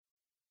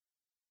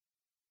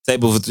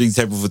Table for Three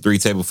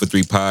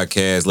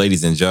podcast.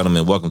 Ladies and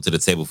gentlemen, welcome to the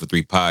Table for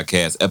Three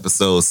podcast,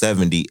 episode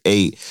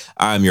 78.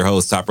 I'm your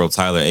host,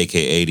 TopRopeTyler,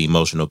 a.k.a. the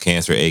Emotional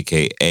Cancer,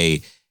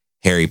 a.k.a.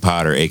 Harry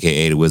Potter,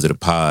 a.k.a. the Wizard of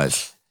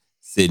Pods.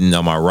 Sitting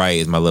on my right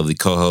is my lovely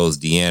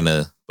co-host,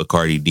 Deanna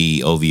Bacardi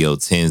D, OVO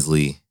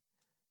Tinsley,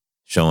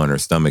 showing her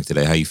stomach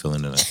today. How you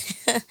feeling tonight?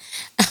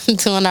 I'm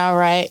doing all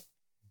right.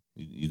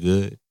 You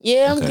good?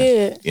 Yeah, I'm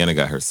good. Deanna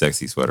got her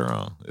sexy sweater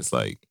on. It's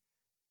like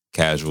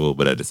casual,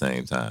 but at the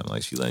same time,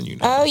 like she letting you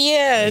know. Oh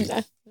yeah,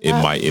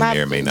 like, it may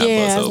or may not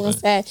bust open.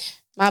 Was gonna say,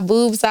 my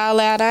boobs all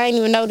out. I ain't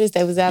even noticed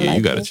they was out. Yeah, like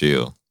you gotta that.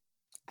 chill.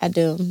 I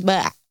do,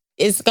 but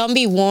it's gonna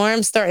be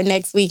warm starting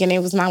next week, and it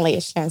was my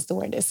last chance to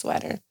wear this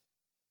sweater.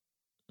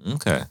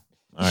 Okay, all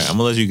right. I'm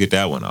gonna let you get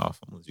that one off.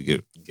 I'm gonna let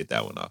you get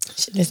that one off.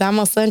 It's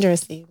almost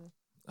sundress season.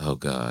 Oh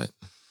God,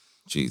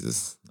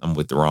 Jesus! I'm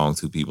with the wrong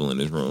two people in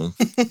this room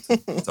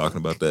talking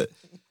about that.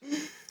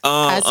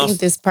 I seen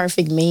this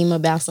perfect meme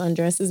about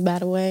sundresses, by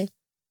the way.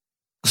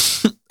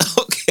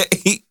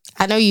 Okay.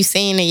 I know you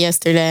seen it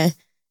yesterday.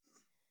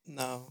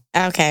 No.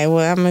 Okay,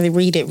 well, I'm going to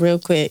read it real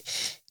quick.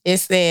 It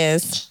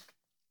says,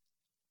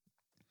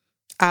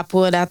 I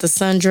pulled out the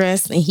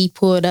sundress and he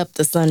pulled up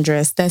the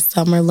sundress. That's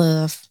summer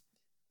love.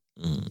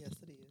 Yes,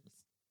 it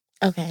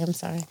is. Okay, I'm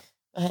sorry.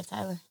 Go ahead,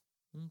 Tyler.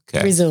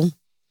 Okay. Resume.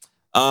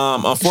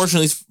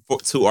 Unfortunately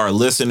to our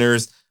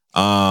listeners,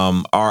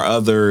 our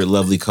other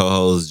lovely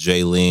co-host,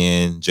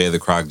 Jaylyn, Jay the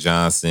Croc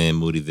Johnson,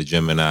 Moody the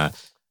Gemini,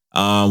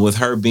 with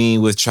her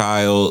being with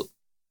child,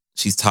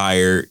 she's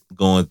tired,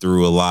 going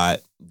through a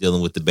lot,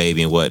 dealing with the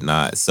baby and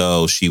whatnot.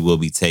 So she will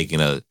be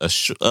taking a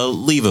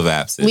leave of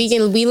absence.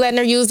 We letting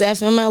her use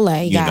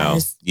FMLA,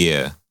 guys.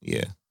 Yeah.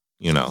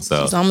 You know,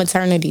 so she's on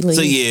maternity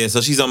leave.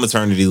 So she's on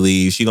maternity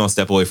leave. She's gonna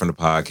step away from the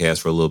podcast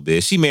for a little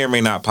bit. She may or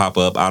may not pop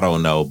up. I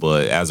don't know,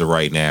 but as of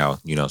right now,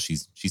 you know,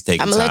 she's taking.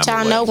 I'm gonna let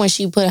y'all know when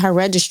she put her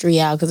registry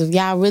out, because if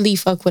y'all really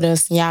fuck with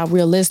us and y'all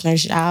real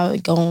listeners, y'all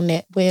go on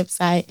that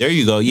website. There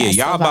you go. Yeah,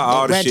 y'all buy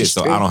all the shit,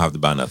 so I don't have to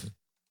buy nothing.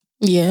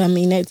 Yeah, I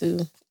mean they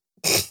do.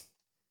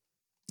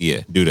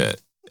 Yeah, do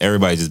that.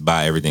 Everybody just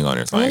buy everything on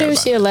there. I wonder if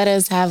she'll let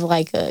us have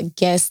like a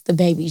guess the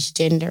baby's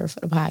gender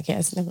for the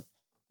podcast.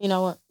 You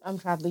know what? I'm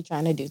probably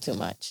trying to do too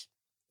much.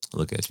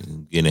 Look at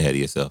you, getting ahead of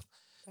yourself.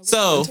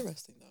 So,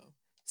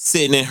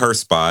 sitting in her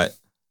spot,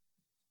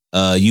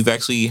 she's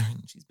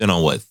been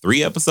on what,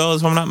 3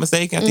 episodes, if I'm not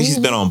mistaken? I think she's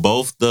been on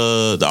both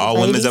the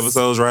all women's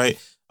episodes, right?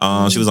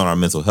 She was on our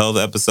mental health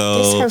episode.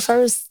 This is her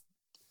first,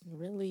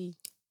 really,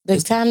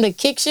 the time to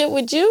kick shit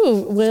with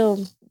you.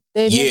 Well,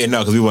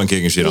 because we weren't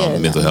kicking shit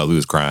on mental health. We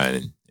was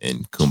crying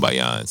and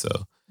kumbaya, and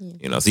so.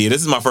 You know, see,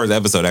 this is my first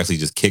episode actually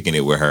just kicking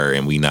it with her,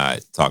 and we not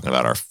talking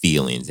about our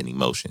feelings and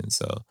emotions.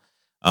 So,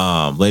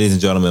 ladies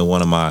and gentlemen,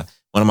 one of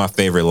my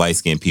favorite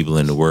light-skinned people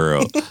in the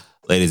world,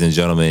 ladies and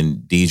gentlemen,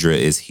 Deidre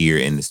is here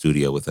in the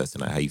studio with us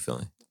tonight. How you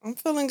feeling? I'm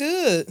feeling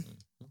good.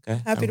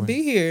 Okay. Happy to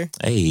be here.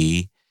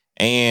 Hey.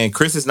 And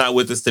Chris is not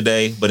with us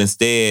today, but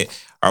instead,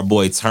 our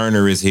boy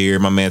Turner is here.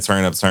 My man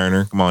Turn Up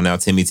Turner. Come on now,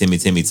 Timmy Turner.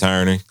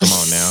 Come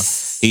on now.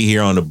 He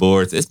here on the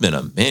boards. It's been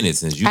a minute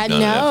since you've done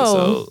an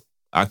episode.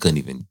 I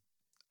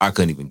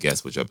couldn't even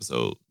guess which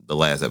episode, the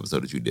last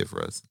episode that you did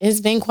for us. It's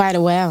been quite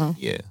a while.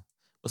 Yeah.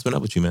 What's been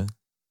up with you, man?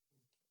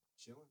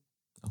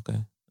 Okay.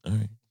 All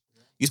right.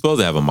 You're supposed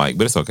to have a mic,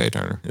 but it's okay,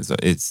 Turner.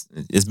 It's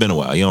been a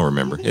while. You don't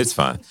remember. It's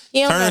fine.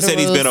 Turner said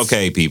he's been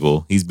okay,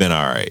 people. He's been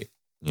all right.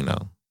 You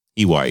know,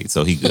 he white,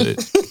 so he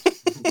good.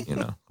 You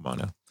know, come on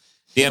now.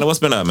 Deanna, what's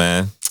been up,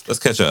 man? Let's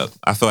catch up.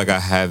 I feel like I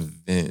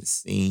haven't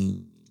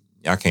seen...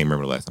 I can't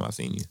remember the last time I've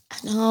seen you. I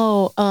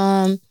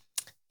know.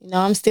 You know,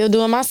 I'm still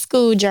doing my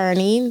school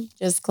journey.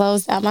 Just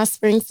closed out my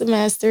spring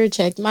semester.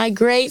 Checked my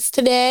grades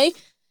today.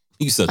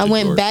 I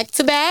went back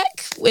to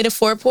back with a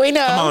 4.0.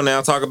 Come on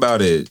now, talk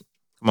about it.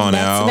 Come on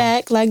now.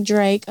 Back to back like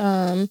Drake.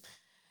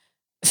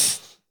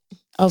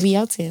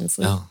 OVO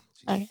Tinsley. Oh,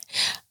 okay.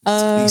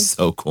 He's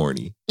so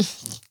corny.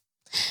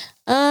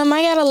 I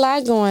got a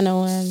lot going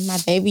on. My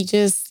baby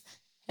just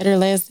had her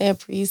last day of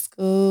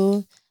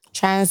preschool.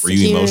 Were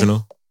you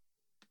emotional?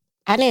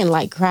 I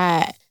didn't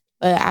cry.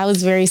 But I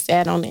was very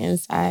sad on the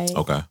inside.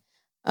 Okay.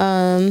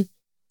 And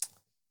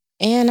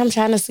I'm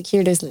trying to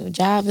secure this new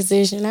job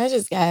position. I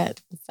just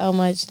got so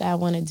much that I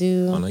want to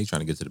do. Oh, no, you're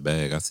trying to get to the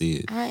bag. I see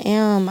it. I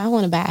am. I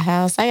want to buy a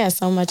house. I got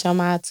so much on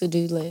my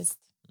to-do list.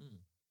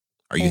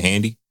 Are you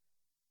handy?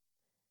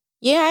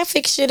 Yeah, I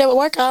fix shit at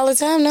work all the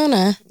time, don't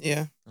I?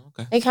 Yeah.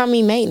 Okay. They call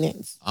me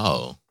maintenance.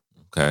 Oh,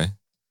 okay.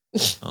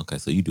 Okay,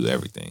 so you do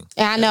everything.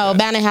 And I know,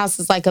 buying a house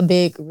is like a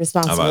big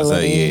responsibility. I'm about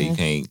to say, you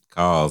can't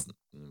call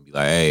and be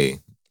like, hey...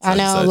 I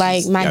know,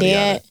 my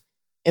dad,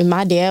 if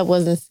my dad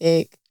wasn't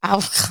sick, I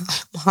would call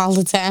him all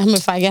the time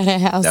if I got a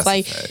house.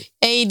 That's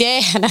hey,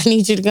 Dad, I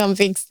need you to come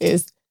fix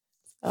this.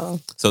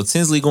 So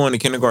Tinsley going to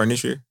kindergarten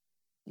this year?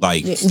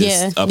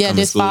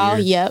 This fall.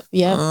 Year?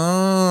 Yep.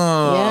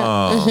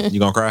 Oh, yep. You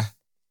gonna cry?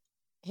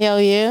 Hell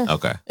yeah.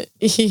 Okay.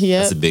 Yeah.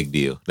 That's a big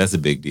deal.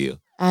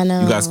 I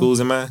know. You got schools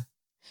in mind?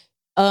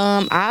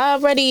 I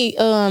already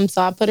so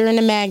I put her in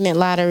the magnet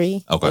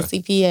lottery for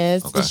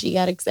CPS. Okay. And she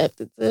got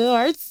accepted to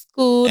our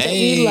school that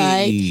we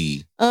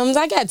like. So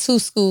I got 2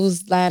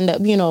 schools lined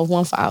up,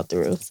 one filed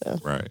through. So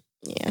right.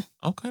 Yeah.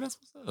 Okay, that's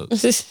what's up.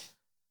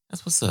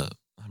 That's what's up.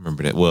 I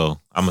remember that.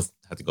 Well, I'm gonna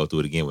have to go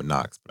through it again with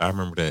Knox, but I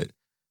remember that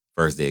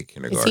first day of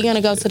kindergarten. Is he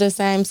gonna go to the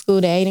same school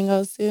that Aiden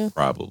goes to?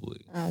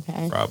 Probably.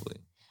 Okay. Probably.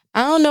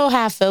 I don't know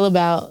how I feel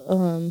about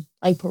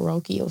like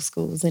parochial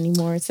schools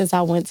anymore since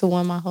I went to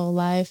one my whole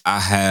life. I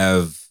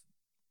have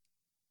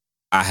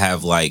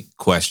like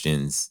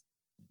questions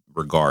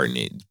regarding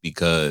it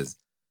because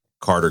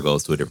Carter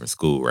goes to a different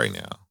school right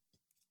now.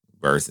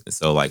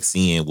 So like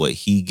seeing what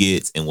he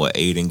gets and what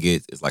Aiden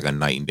gets is like a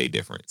night and day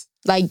difference.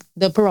 Like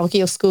the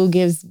parochial school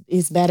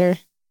is better.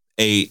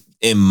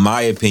 In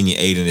my opinion,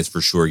 Aiden is for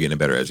sure getting a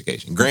better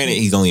education. Granted,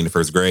 he's only in the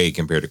 1st grade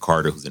compared to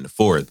Carter, who's in the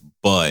 4th,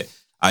 but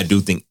I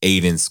do think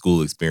Aiden's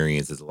school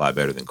experience is a lot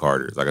better than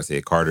Carter's. Like I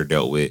said, Carter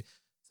dealt with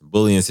some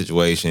bullying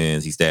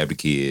situations. He stabbed a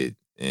kid.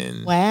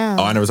 And wow.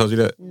 Oh, I never told you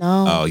that?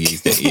 No. Oh, he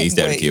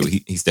stabbed a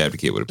kid. He stabbed a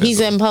kid with a pencil. He's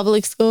in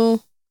public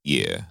school?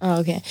 Yeah. Oh,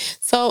 okay.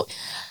 So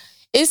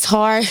it's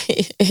hard.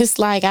 It's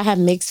like I have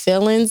mixed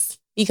feelings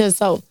because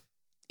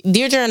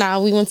Deirdre and I,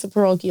 we went to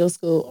parochial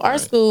school. Our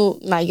school,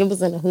 like it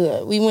was in the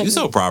hood. You're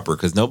so proper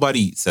because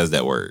nobody says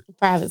that word.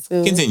 Private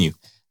school. Continue.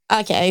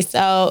 Okay,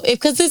 so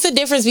because it's a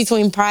difference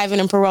between private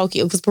and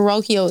parochial, because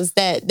parochial is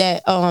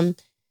that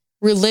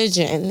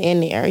religion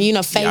in there,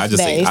 faith-based.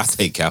 Yeah, I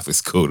say Catholic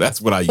school.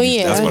 That's what I use.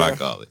 Yeah. That's what I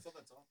call it.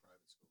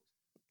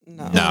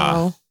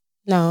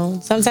 No.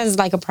 Sometimes it's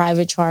like a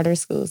private charter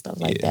school, stuff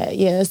like that.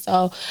 Yeah.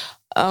 So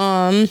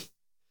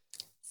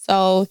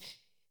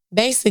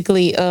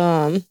basically,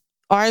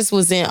 ours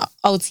was in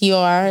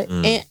OTR,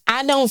 and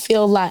I don't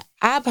feel like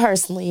I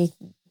personally.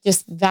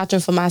 Just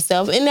vouching for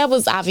myself. And that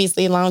was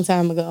obviously a long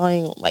time ago. I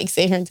ain't like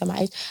sit here and tell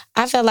my age.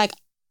 I felt like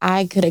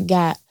I could have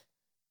got,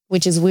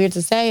 which is weird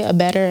to say, a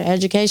better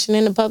education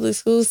in the public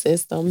school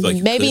system.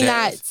 Like maybe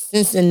not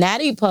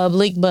Cincinnati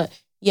public, but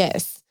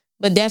yes.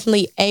 But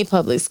definitely a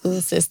public school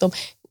system.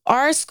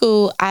 Our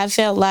school, I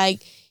felt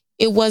like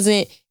it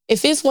wasn't,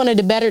 if it's one of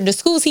the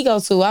schools he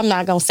goes to, I'm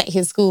not going to say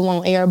his school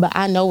on air, but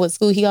I know what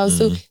school he goes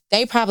to.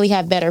 They probably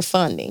have better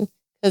funding.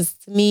 Because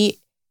to me,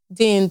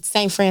 then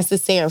St.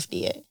 Francis Seraph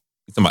did.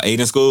 You talking about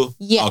Aiden school?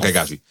 Yes. Okay,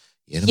 got you.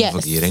 Yeah,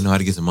 they know how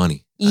to get some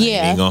money.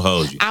 Yeah. I ain't gonna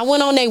hold you. I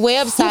went on their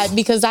website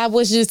because I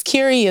was just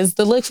curious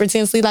to look for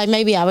Tinsley. Like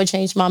maybe I would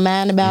change my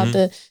mind about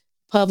the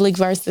public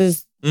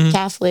versus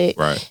Catholic.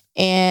 Right.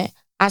 And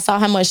I saw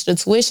how much the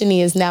tuition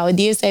is now. It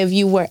did say if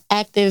you were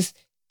active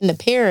in the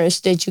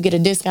parish that you get a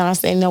discount. I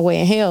say no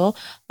way in hell.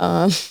 We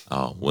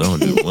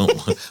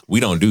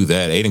don't do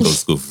that. Aiden goes to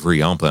school for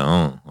free. I don't play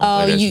on.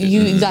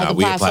 You like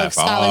apply for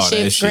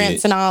scholarships,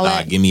 grants, and all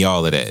that. Give me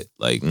all of that.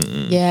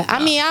 Yeah,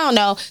 I mean, I don't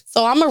know.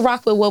 So I'm gonna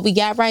rock with what we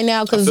got right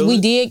now because we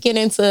did get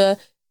into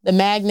the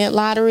magnet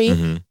lottery,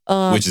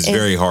 which is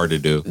very hard to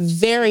do.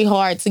 Very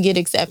hard to get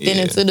accepted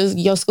into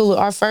your school.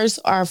 Our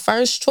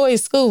first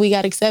choice school we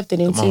got accepted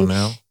into. Come on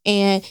now.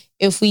 And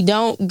if we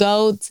don't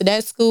go to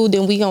that school,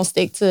 then we gonna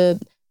stick to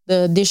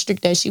the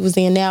district that she was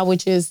in now,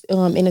 which is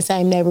in the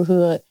same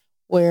neighborhood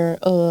where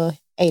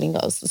Aiden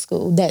goes to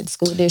school, that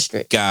school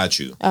district. Got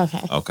you.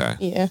 Okay.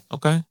 Yeah.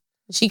 Okay.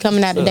 She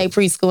coming out of day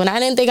preschool, and I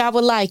didn't think I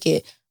would like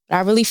it, but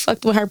I really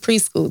fucked with her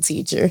preschool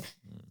teacher.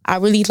 I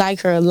really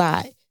like her a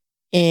lot.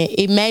 And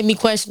it made me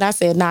question. I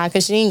said, nah,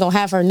 because she ain't going to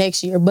have her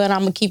next year, but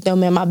I'm going to keep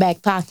them in my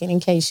back pocket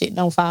in case shit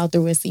don't fall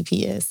through with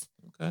CPS.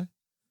 Okay.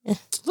 Yeah.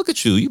 Look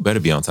at you. You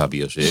better be on top of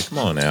your shit. Come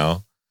on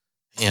now.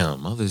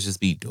 Damn, mothers just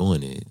be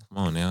doing it. Come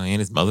on now.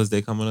 And it's Mother's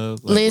Day coming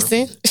up.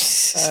 Listen.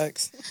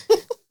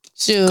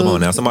 Shoot. Come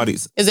on now.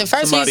 Is it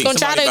first we was going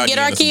to try to get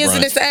our kids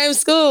in the same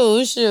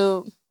school?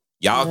 Shoot.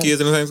 Y'all kids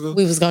in the same school?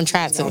 We was going to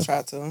try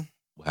to.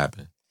 What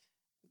happened?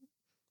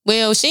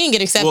 Well, she didn't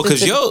get accepted. Well,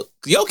 because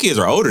your kids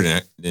are older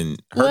than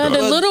her. Well,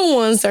 the little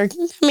ones are,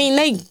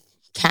 they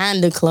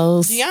kind of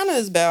close. Gianna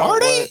is about. Are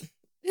they?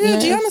 Yeah,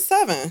 Gianna's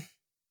 7.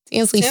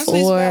 Tinsley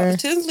 4.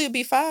 Tinsley will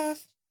be 5.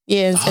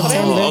 Yeah, in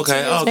September. Oh,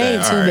 okay. All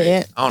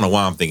right. I don't know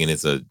why I'm thinking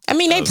it's a.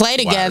 They play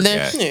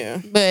together.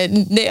 Yeah. But,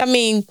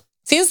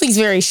 Tinsley's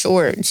very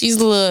short. She's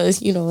a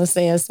little, you know what I'm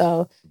saying?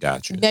 So,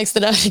 gotcha. Next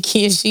to the other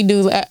kids,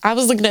 I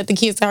was looking at the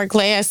kids in her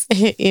class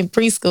in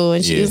preschool,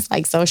 and she was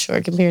like so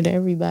short compared to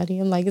everybody.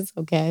 I'm like, it's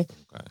okay.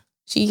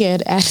 She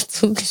had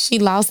attitude because she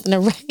lost in a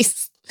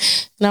race.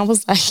 And I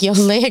was like, your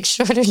leg's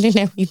shorter than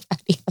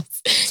everybody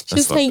else.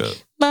 She's like,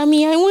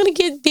 Mommy, I want to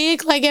get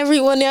big like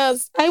everyone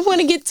else. I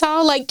want to get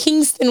tall like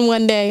Kingston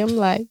one day. I'm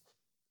like,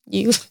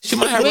 we ain't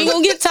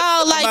gonna get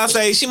tall like. I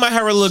say she might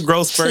have a little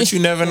growth spurt. You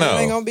never know.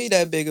 It ain't gonna be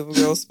that big of a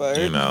growth spurt.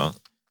 You know.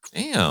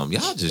 Damn,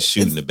 y'all just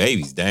shooting the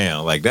babies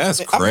down. Like,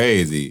 that's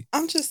crazy.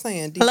 I'm just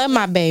saying. I love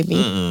my baby.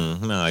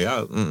 No,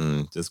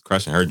 y'all just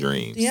crushing her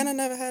dreams. Deanna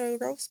never had a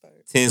growth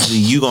spurt. Tinsley,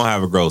 you gonna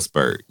have a growth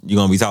spurt. You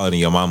gonna be taller than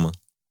your mama.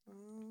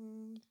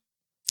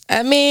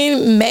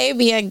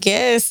 Maybe, I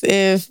guess,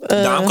 if...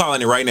 No, I'm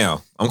calling it right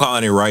now.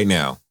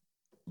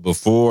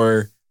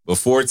 Before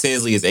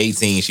Tinsley is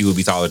 18, she will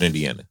be taller than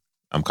Deanna.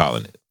 I'm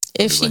calling it.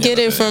 If she get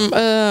it from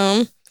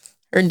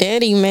her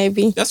daddy,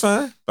 maybe. That's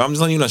fine. But I'm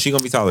just letting you know she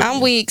gonna be taller. I'm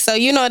weak. So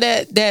you know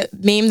that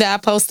meme that I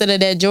posted of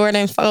that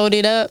Jordan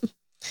folded up?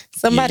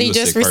 Somebody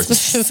just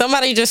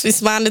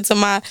responded to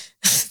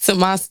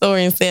my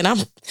story and said, I'm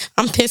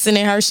pissing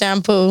in her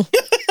shampoo.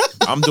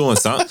 I'm doing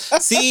something.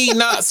 See,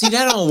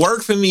 that don't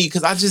work for me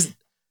because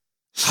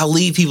I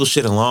leave people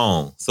shit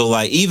alone. So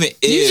like, even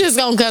if you just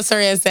gonna cuss her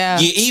ass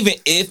out. Yeah, even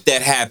if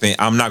that happened,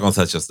 I'm not gonna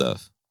touch your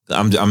stuff.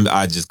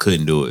 I just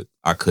couldn't do it.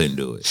 I couldn't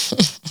do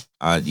it.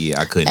 I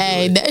couldn't.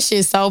 Hey, do it. that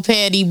shit's so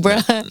petty, bro.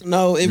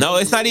 No,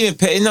 it's not even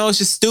petty. No, it's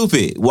just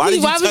stupid. Why would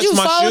you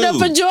fold up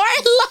a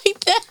Jordan like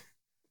that?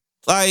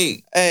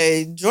 Like,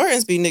 hey,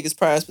 Jordans be niggas'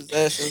 prized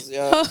possessions,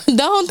 y'all.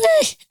 Don't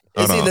they?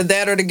 It's either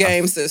that or the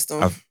game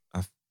system.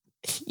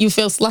 You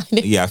feel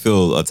slighted? Yeah, I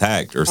feel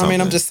attacked or something. I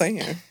mean, I'm just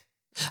saying.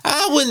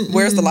 I wouldn't.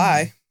 Where's the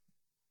lie?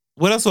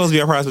 What else supposed to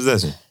be our prized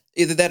possession?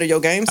 Either that or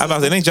your game system. I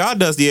about to say, ain't y'all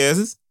dusty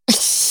asses?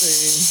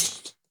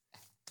 That's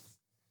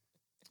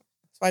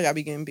why y'all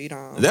be getting beat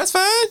on. That's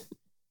fine.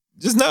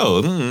 Just know,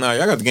 nah,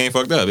 y'all got the game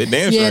fucked up. It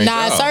damn sure Yeah, ain't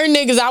nah, y'all. certain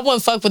niggas, I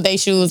wouldn't fuck with their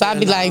shoes. I'd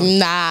be like,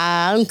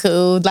 nah, I'm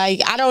cool. Like,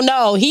 I don't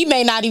know. He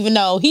may not even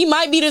know. He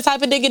might be the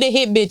type of nigga that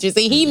hit bitches,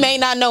 and he may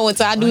not know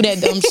until I do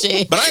that dumb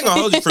shit. But I ain't gonna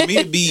hold you.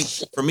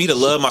 For me to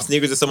love my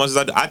sneakers as much as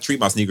I do, I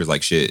treat my sneakers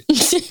like shit.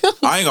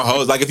 I ain't gonna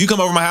hold. Like, if you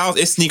come over my house,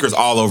 it's sneakers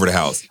all over the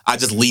house. I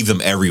just leave them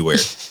everywhere.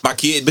 My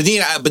kid, but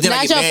then I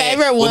get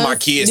mad when my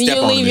kids step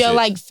on them. Do you leave your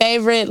like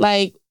favorite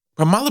like?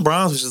 But my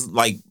LeBrons was just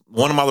like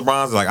one of my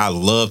LeBrons. Like I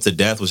love to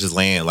death was just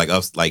laying like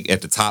up like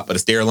at the top of the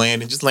stair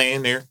landing, just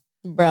laying there.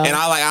 Bro. And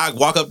I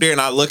walk up there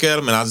and I look at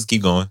them and I just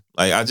keep going.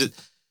 Like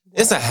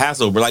it's a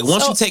hassle. But like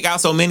once you take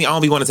out so many, I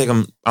don't be want to take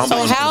them. I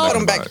don't put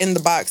them back in the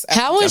box?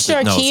 How is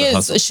your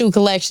kids' shoe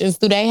collections?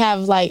 Do they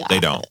have like? They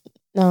don't.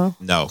 No,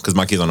 because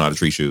my kids don't know how to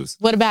treat shoes.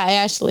 What about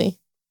Ashley?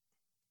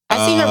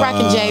 I see her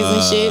rocking J's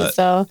and shit.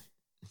 So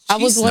I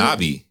was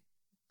snobby.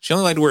 She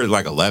only like to wear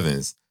like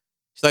 11s.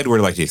 She like to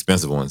wear like the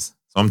expensive ones.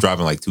 So I'm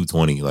driving like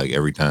 220 like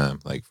every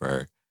time, like for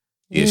her.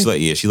 Yeah,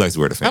 she likes to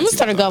wear the fancy. I'm gonna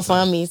start to go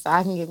for me so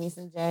I can get me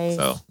some J's.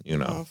 So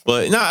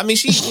but no, I mean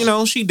she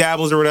she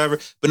dabbles or whatever.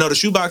 But no, the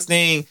shoebox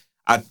thing,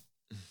 why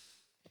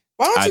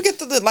don't you get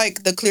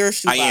the clear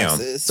shoe boxes?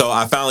 I am. So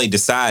I finally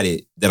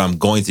decided that I'm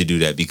going to do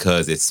that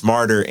because it's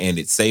smarter and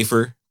it's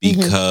safer.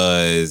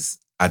 Because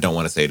I don't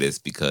want to say this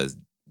because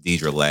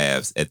Deidre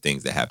laughs at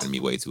things that happen to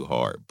me way too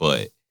hard,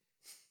 but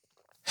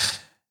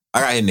I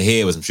got hit in the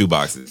head with some shoe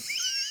boxes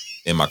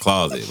in my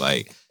closet.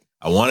 Like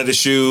I wanted a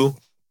shoe,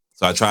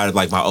 so I tried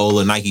like my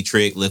old Nike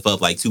trick, lift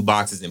up like 2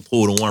 boxes and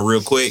pull the one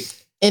real quick.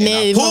 And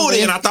then I pulled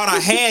it and I thought I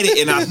had it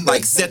and I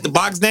like set the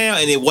box down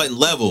and it wasn't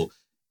level.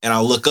 And I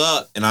look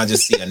up and I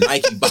just see a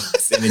Nike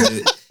box and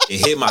it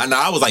hit my. And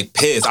I was like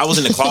pissed. I was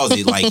in the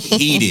closet like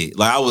heated.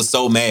 Like I was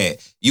so mad.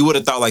 You would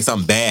have thought like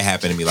something bad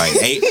happened to me. Like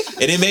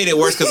and it made it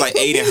worse because like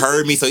Aiden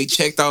heard me, so he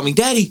checked on me.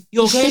 Daddy,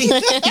 you okay?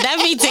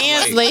 That'd be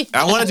Tinsley. Like,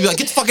 I wanted to be like,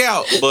 get the fuck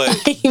out, but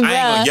I ain't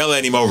gonna yell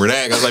at him over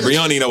that. I was like, bro, you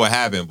don't even know what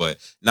happened. But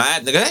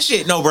that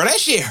shit, no, bro, that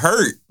shit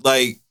hurt.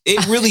 Like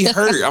it really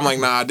hurt. I'm like,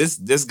 nah,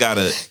 this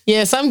gotta.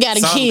 Yeah, something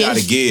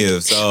gotta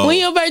give. So when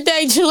your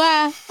birthday,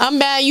 July, I'm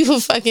buying you for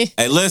fucking.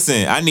 Hey,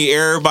 listen, I need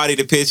everybody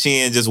to pitch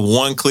in just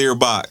one clear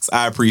box.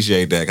 I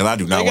appreciate that because I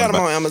do not want to buy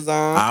them on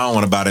Amazon. I don't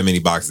want to buy that many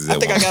boxes. I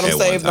think I got them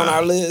saved on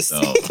our list.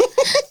 So.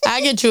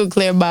 I get you a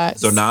clear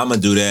box. So now I'm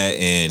gonna do that,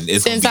 and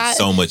it's gonna be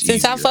so much easier.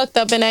 Since I fucked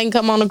up and ain't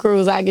come on a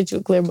cruise, I get you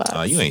a clear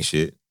box. You ain't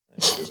shit.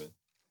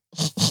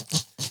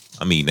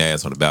 I'm eating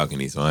ass on the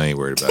balcony, so I ain't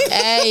worried about it.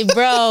 Hey,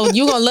 bro,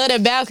 you gonna love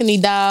that balcony,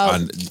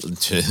 dog.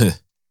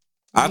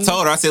 I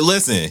told her, I said,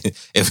 listen,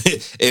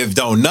 if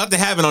don't nothing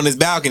happen on this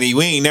balcony,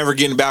 we ain't never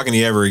getting a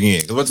balcony ever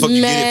again. Because what the fuck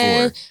you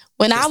get it for?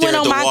 When I went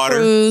on my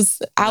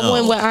cruise, I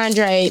went with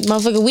Andre.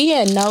 Motherfucker, we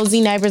had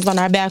nosy neighbors on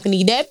our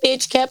balcony. That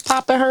bitch kept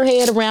popping her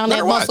head around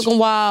that motherfucking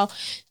wall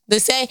to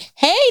say,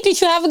 hey, did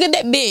you have a good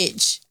day?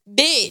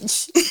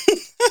 Bitch.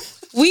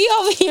 We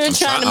over here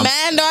trying to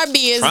mind our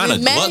business.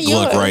 Trying to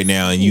look right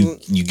now, and you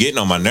getting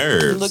on my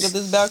nerves. Look at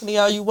this balcony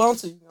all you want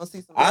to. You gonna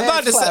see some I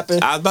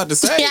was about to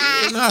say,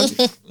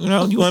 you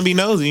want to be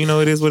nosy.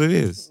 It is what it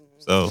is.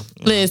 So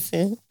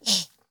listen,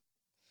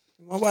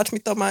 you want to watch me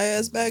throw my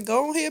ass back?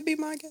 Go ahead, be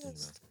my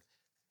guest.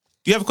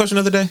 Do you have a question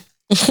of the day?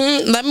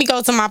 Let me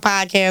go to my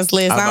podcast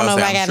list. I don't know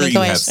if I got any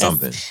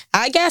questions.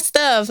 I got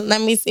stuff.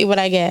 Let me see what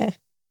I got.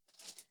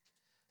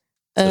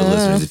 To the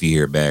listeners, if you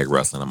hear a bag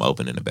rustling, I'm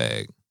opening the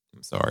bag.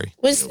 I'm sorry.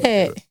 What's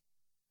that?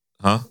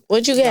 Huh?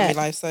 What you got?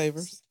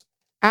 Lifesavers.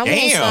 I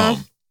want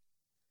some.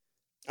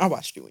 I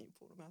watched you when you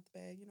pulled them out the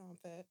bag. You know I'm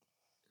fat.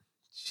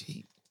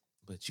 Cheap,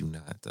 but you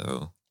not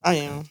though. I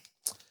am.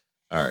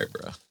 All right,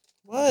 bro.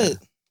 What?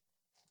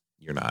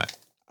 You're not.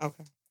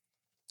 Okay.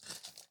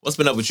 What's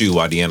been up with you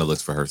while Deanna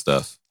looks for her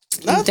stuff?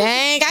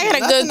 Dang, I got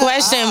a good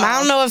question. I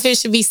don't know if it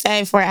should be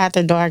saved for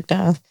after dark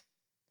though.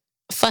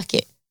 Fuck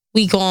it.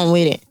 We going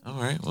with it.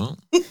 All right, well,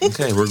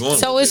 okay, we're going.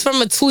 So it's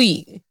from a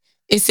tweet.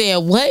 It said,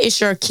 what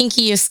is your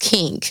kinkiest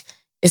kink?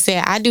 It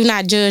said, I do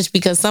not judge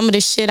because some of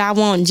the shit I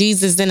want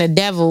Jesus and the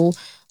devil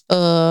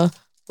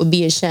would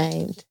be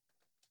ashamed.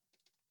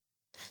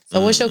 So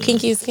what's your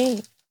kinkiest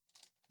kink?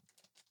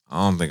 I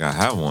don't think I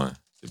have one,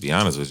 to be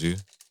honest with you.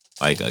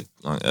 Like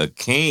a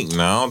kink?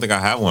 No, I don't think I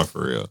have one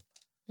for real.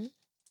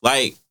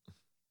 Like,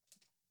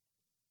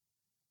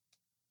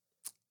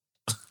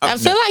 I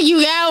feel like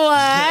you got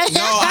one.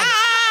 No,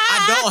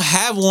 I don't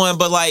have one,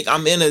 but like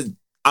I'm in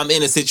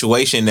a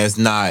situation that's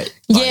not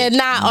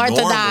not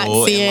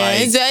orthodox. Yeah,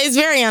 like, it's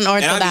very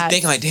unorthodox. And I be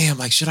thinking like, damn,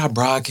 like should I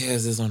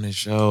broadcast this on this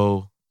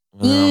show?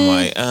 And I'm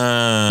like,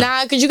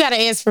 nah, because you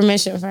gotta ask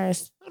permission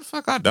first. What the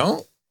fuck? I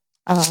don't.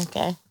 Oh,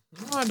 okay.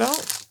 No, I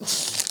don't.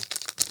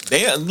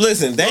 They ain't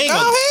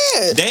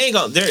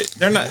gonna.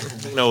 They're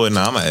not. You know what?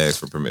 Nah, I'm gonna ask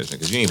for permission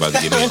because you ain't about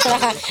to get me in trouble.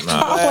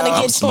 Nah, I want to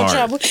get you in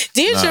trouble.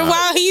 Deidre,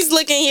 while he's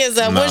looking his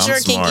up, what's your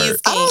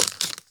kinkiest kink? I don't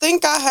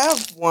think I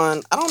have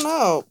one. I don't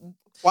know.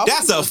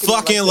 That's a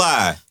fucking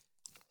lie.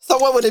 So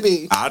what would it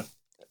be?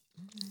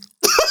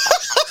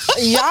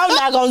 Y'all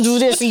not gonna do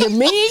this to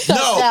me?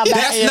 No,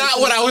 that's not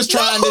what I was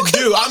trying to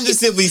do. I'm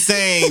just simply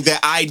saying that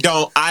I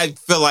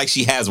feel like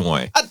she has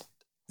one.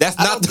 That's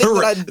not the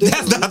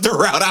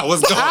route I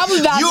was going.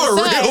 You a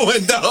real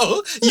one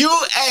though.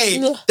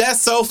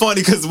 That's so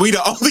funny because we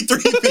the only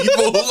 3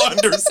 people who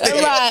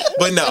understand. Right.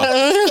 But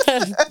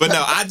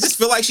no, I just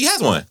feel like she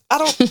has one. I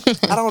don't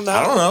know.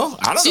 I don't know.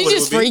 She's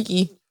just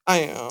freaky. I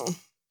am.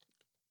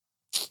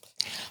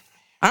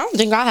 I don't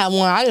think I have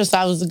one. I just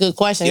thought it was a good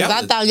question. Yeah,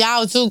 I thought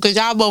y'all too, because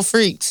y'all both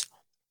freaks.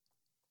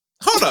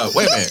 Hold up,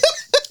 wait a minute.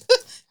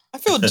 I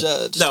feel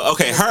judged. No,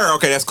 okay, her.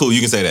 Okay, that's cool. You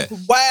can say that.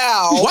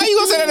 Wow. Why you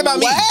gonna say that about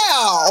me?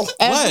 Wow.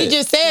 As you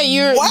just said,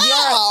 you're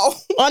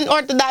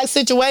unorthodox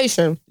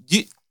situation.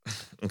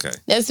 Okay.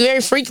 That's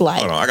very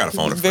freak-like. Hold on, I got a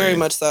phone a friend. Very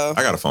much so.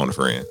 I got a phone a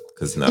friend.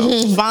 Because no.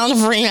 Phone a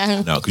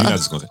friend. No, because you're not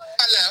just going to say.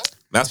 Hello.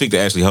 May I speak to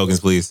Ashley Hogans,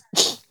 please?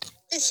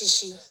 This is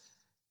she.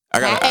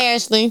 Hi,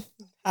 Ashley.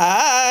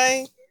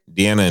 Hi.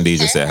 Deanna and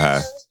Deidre said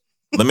hi.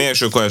 Let me ask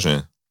you a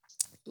question.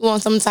 You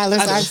want some Tyler?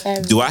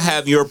 Do I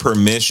have your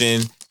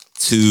permission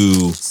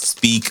to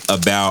speak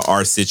about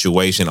our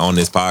situation on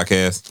this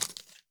podcast?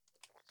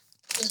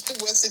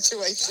 What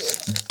situation?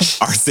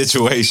 Our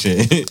situation.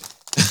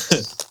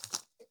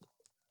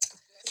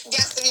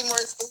 Got to be more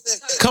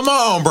specific. Come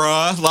on,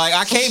 bro. Like,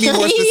 I can't be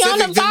more specific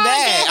than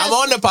that. I'm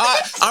on the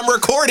pod. I'm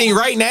recording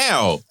right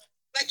now.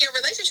 Like your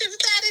relationship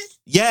status?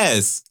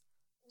 Yes.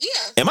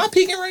 Yeah. Am I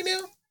peeking right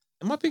now?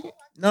 Am I peeking?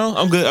 No,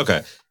 I'm good.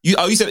 Okay. You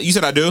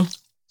said I do?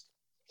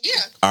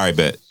 Yeah. All right,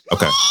 bet.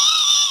 Okay.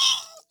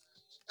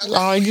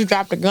 Oh, you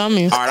dropped the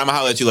gummy. All right, I'm gonna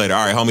holler at you later.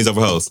 All right, homies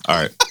over hoes. All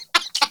right.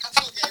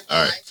 Okay,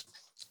 all right.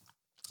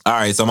 All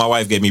right, so my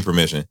wife gave me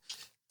permission.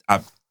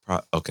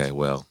 Okay,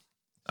 well,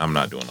 I'm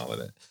not doing all of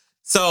that.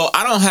 So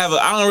I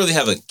don't really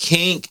have a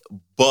kink,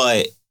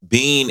 but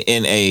being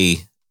in a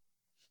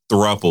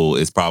throuple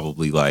is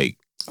probably like.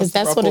 Is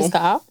that what it's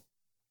called?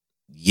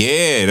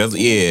 Yeah,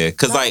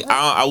 because like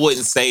I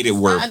wouldn't say that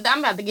we're. I'm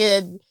about to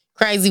get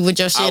crazy with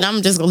your shit.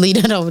 I'm just gonna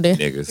leave that over there.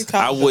 Niggas,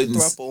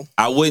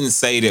 I wouldn't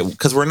say that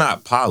because we're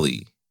not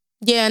poly.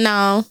 Yeah,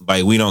 no.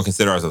 Like we don't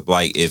consider ourselves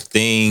like if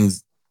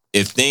things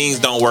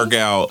don't work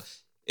out.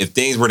 If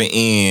things were to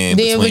end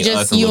between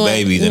us and the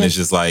baby, then it's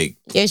just like,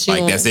 that's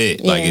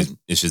it. Yeah. Like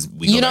it's just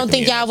we. You don't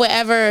think y'all would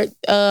ever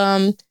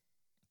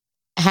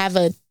have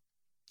a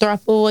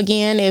throuple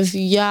again if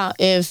y'all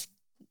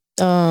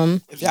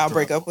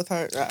break up with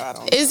her? I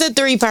don't know. It's a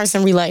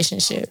 3-person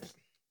relationship.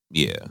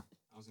 Yeah.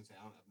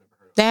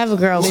 They have a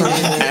girlfriend.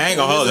 I ain't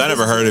gonna hold you. I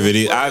never heard of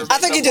it. I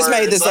think you just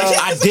made this up.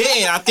 I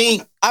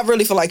did. I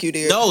really feel like you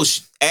did. No,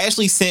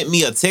 Ashley sent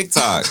me a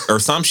TikTok or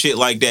some shit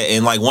like that,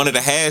 and like one of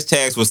the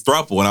hashtags was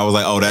throuple, and I was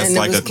like, oh, that's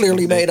like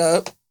clearly made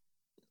up.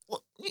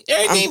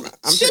 Everything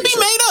should be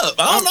made up.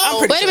 I don't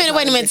know. Wait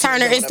a minute,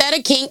 Turner. Is that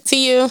a kink to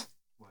you?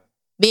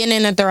 Being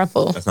in a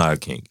throuple? That's not a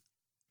kink.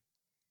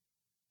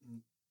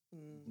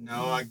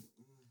 No,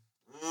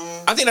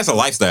 I think that's a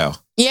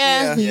lifestyle.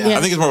 Yeah. I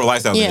think it's more of a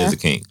lifestyle than it is a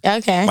kink.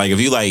 Okay. Like if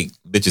you like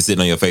bitches sitting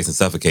on your face and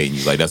suffocating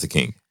you, like that's a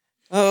kink.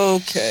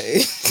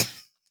 Okay.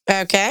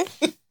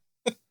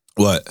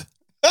 What?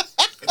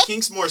 A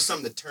kink's more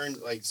something that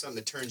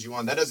turns you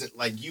on. That doesn't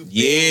like you.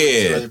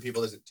 Yeah. Other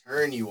people doesn't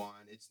turn you on.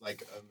 It's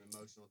like an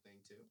emotional thing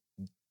too.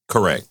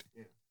 Correct.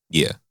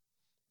 Yeah.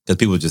 Because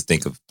people just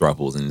think of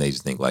thruples and they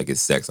just think like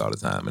it's sex all the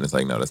time, and it's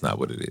like no, that's not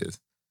what it is.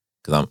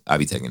 Because I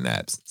be taking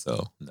naps,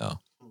 so no.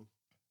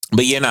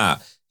 But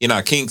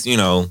kinks,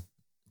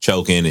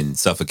 choking and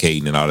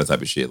suffocating and all that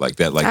type of shit like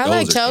that. Like I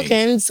like choking,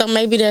 kinks. So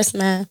maybe that's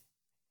mine.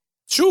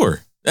 Sure.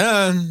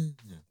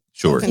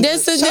 Sure.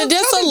 That's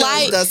a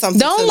light.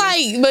 Don't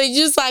like, but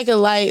just like a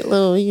light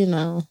little,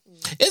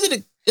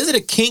 Is it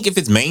a kink if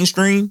it's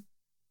mainstream?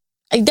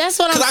 That's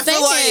what I'm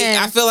thinking.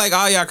 I feel like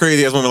all y'all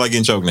crazy ass women like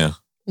getting choked now.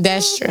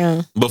 That's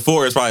true.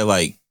 Before it's probably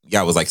like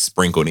y'all was like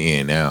sprinkled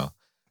in. Now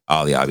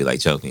all y'all be like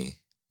choking.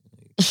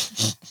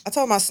 I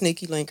told my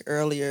sneaky link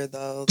earlier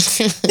though.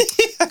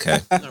 Okay.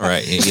 All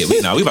right.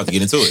 Yeah, we about to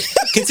get into it.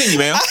 Continue,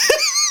 ma'am.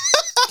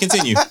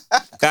 Continue.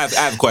 I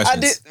have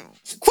questions.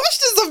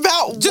 Questions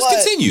about Just what?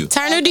 continue.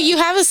 Turner, do you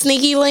have a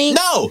sneaky link?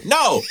 No. We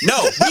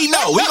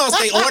know. We're going to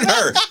stay on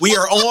her. We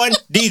are on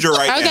Deidre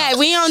right now. Okay,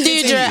 we on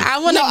Deidre. Continue. I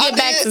want to get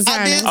back to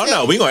Turner. Oh,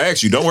 no. We're going to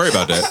ask you. Don't worry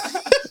about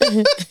that.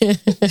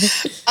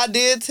 I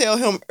did tell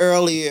him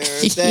earlier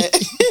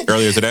that...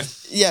 Earlier today?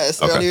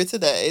 Yes, Okay. earlier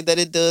today, that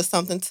it does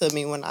something to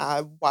me when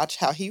I watch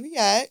how he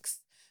reacts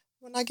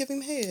when I give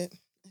him head.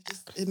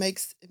 It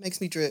makes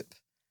me drip.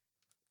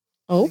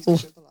 Oh, It makes me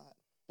drip a lot.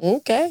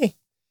 okay.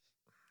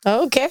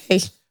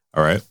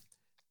 All right.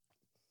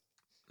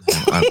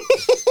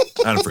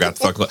 I forgot the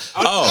fuck.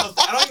 Oh,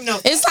 I don't even know.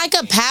 It's like a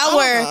I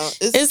power. don't know.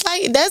 It's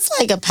like that's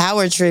like a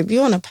power trip.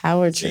 You on a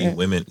power see, trip?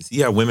 women. See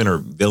how women are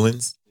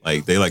villains?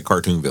 Like they like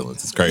cartoon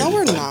villains. It's crazy. No,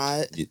 we're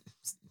not.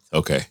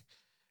 Okay.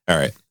 All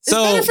right. It's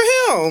So better for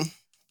him.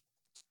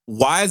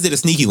 why is it a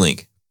sneaky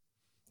link?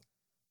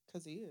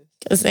 Because he is.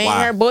 Cause they ain't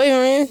Why? her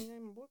boyfriend. He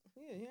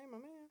ain't my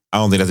man. I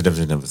don't think that's the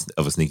definition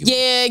of a sneaky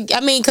link. Yeah,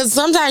 I mean, cause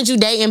sometimes you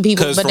dating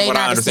people, Because but from they what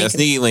not I a understand, a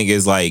sneaky. sneaky link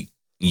is like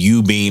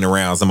you being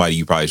around somebody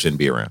you probably shouldn't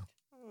be around.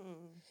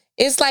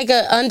 It's like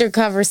an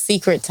undercover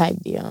secret type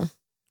deal.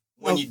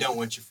 When you don't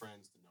want your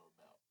friends to know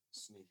about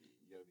sneaky,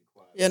 you gotta be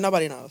quiet. Yeah,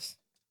 nobody knows.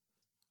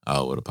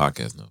 Oh, well, the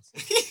podcast knows.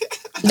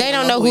 They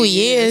don't know who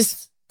he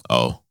is.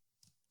 Oh,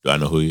 do I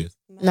know who he is?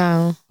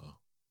 No,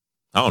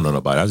 I don't know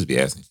nobody. I'll just be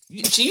asking.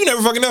 You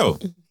never fucking know.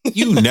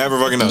 You never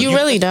fucking know. you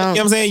really You know don't. what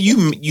I'm saying? You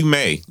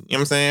may. You know what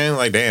I'm saying?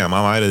 Like, damn,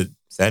 I might have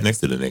sat next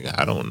to the nigga.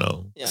 I don't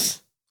know. Yeah.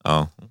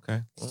 Oh,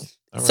 okay. Well, all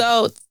right.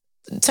 So,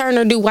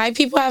 Turner, do white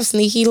people have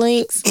sneaky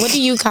links? What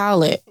do you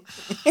call it?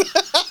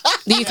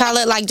 Do you call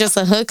it like just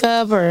a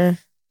hookup or?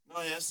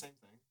 No, yeah, same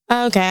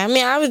thing. Okay, I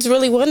mean, I was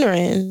really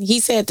wondering. He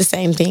said the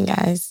same thing,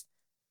 guys.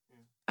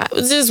 I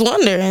was just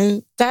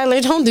wondering.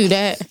 Tyler, don't do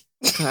that.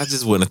 I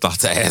just wouldn't have thought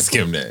to ask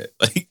him that.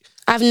 Like,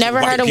 I've never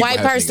White heard a people white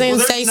have person sneaky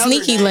Well, say there's another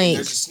sneaky name. link.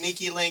 There's a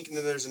sneaky link, and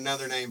then there's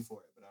another name for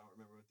it, but I don't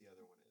remember what the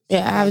other one is.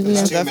 Yeah, I've There's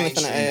never. two definitely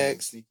gonna mainstream names,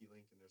 ask. Sneaky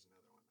link, and there's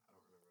another one. I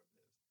don't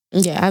remember what it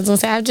is. Yeah, I was gonna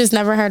say I've just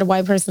never heard a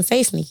white person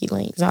say sneaky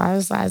link, so I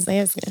was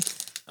asking.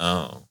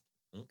 oh,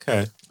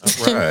 okay.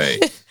 All right.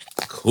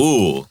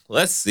 Cool.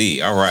 Let's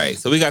see. All right.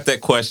 So we got that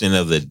question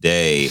of the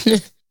day.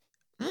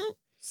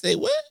 Say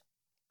what?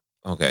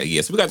 Okay.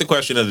 Yes, we got the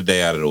question of the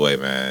day out of the way,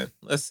 man.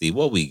 Let's see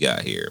what we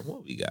got here.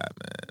 What we got,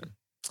 man?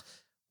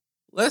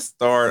 Let's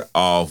start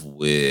off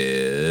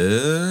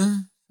with.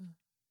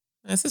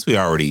 Man, since we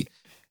already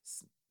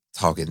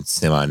talking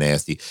semi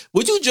nasty,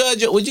 would you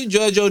judge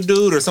your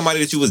dude or somebody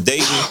that you was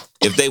dating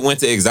if they went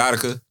to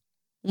Exotica?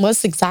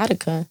 What's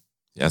Exotica?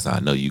 That's how I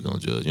know you gonna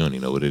judge. You don't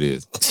even know what it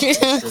is.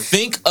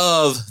 Think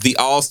of the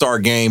All-Star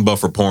game, but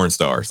for porn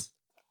stars.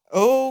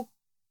 Oh,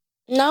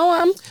 No,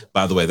 I'm.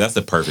 By the way, that's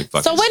the perfect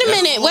fucking. So wait a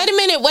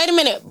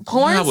minute.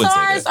 Porn I wouldn't say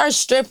stars that. or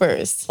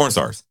strippers? Porn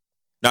stars,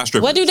 not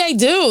strippers. What do they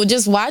do?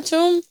 Just watch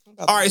them?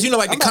 All right, so you know,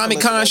 like the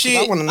Comic-Con shit.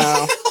 I want to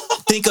know.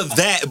 Think of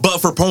that, but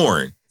for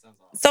porn.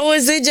 So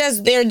is it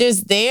just they're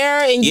just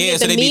there and you Yeah,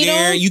 get so to they be meet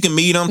there. them? You can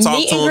meet them, talk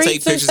Meet to and them,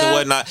 take greets and pictures and stuff?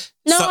 whatnot.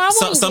 No, some, I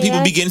some, wouldn't some people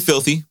care. be getting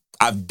filthy.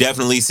 I've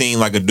definitely seen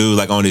like a dude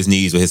like on his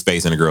knees with his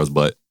face in a girl's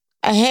butt.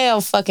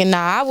 Hell fucking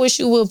nah. I wish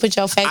you would put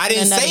your face I in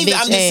didn't another say that.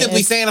 bitch I'm just simply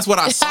ass. saying that's what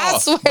I saw.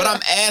 swear. But I'm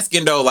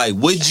asking though, like,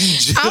 would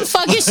you? I'm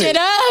fucking shit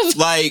up.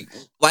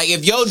 Like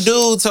if your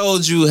dude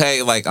told you,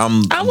 hey, like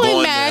I'm I going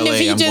wouldn't to mind LA, if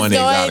he I'm just going to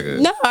going.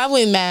 Exotica. No, I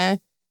wouldn't mind.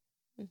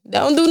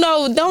 Don't do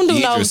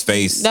Deidre's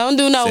face Don't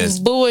do no says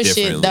bullshit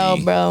differently. though,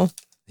 bro.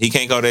 He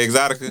can't go to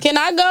Exotica. Can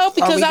I go?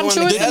 Because I'm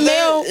sure it's a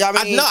male.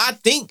 I mean,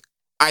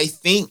 I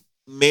think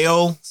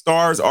male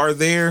stars are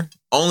there.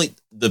 Only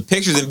the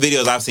pictures and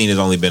videos I've seen has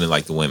only been in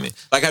like the women.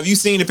 Like, have you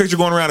seen the picture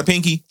going around of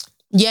Pinky?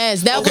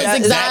 Yes, that Okay, was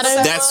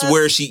exotic. that's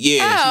where she.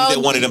 Yeah, she's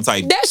at one of them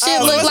type. That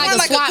shit looked like a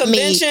swap meet.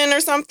 convention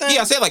or something.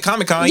 Yeah, I said like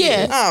Comic-Con.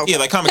 Yeah. Oh, Yeah,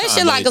 like Comic-Con. That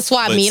shit like a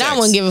swap meet. I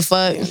wouldn't give a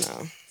fuck. You know,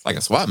 It's like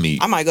a swap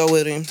meet. I might go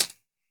with him.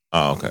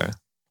 Oh, okay.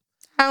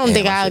 I don't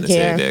think I would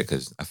care. that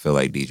because I feel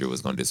like Deidre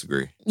was gonna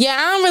disagree. Yeah,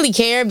 I don't really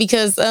care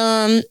because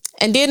and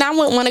then I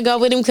wouldn't want to go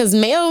with him because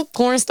male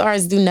porn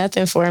stars do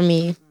nothing for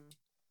me.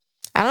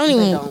 I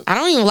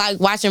don't even like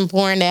watching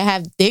porn that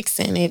have dicks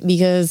in it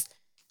because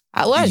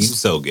I watch. You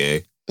so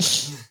gay.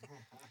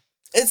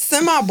 It's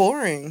semi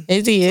boring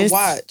It to is.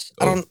 watch.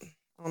 Oh. I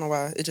don't know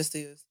why. It just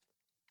is.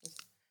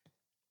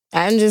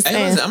 I'm just Hey,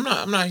 saying listen,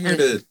 I'm not here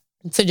to.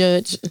 to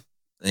judge.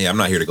 Yeah, I'm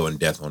not here to go in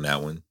depth on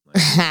that one.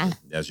 Like,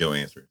 that's your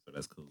answer, so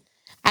that's cool.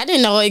 I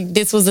didn't know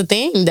this was a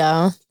thing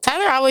though.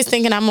 Tyler always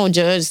thinking I'm gonna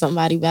judge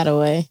somebody. By the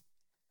way,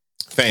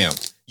 Fam,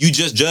 you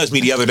just judged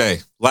me the other day.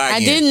 Lie I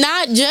again. did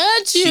not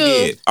judge you. She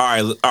did.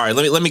 All right.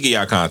 Let me give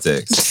y'all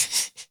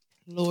context.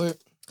 Lord.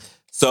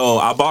 So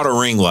I bought a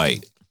ring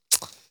light.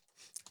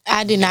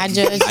 I did not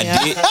judge you.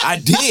 I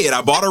did.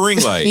 I bought a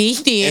ring light. He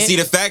did. And see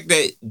the fact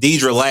that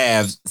Deidre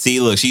laughed. See,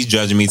 look, she's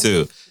judging me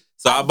too.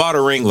 So I bought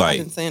a ring I light.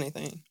 didn't say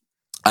anything.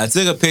 I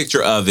took a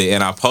picture of it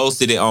and I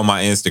posted it on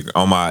my Instagram,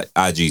 on my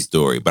IG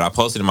story. But I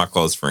posted it to my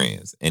close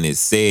friends, and it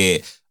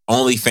said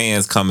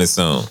OnlyFans coming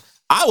soon.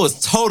 I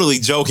was totally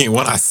joking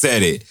when I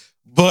said it,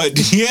 but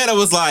Deanna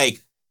was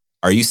like,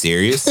 "Are you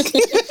serious?"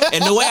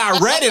 And the way I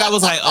read it, I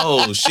was like,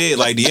 oh shit,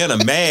 like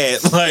Deanna mad.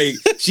 Like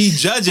she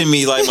judging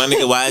me, like, my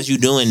nigga, why is you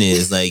doing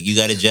this? Like, you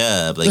got a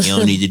job. Like, you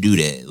don't need to do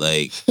that.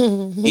 Like,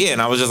 yeah,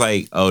 and I was just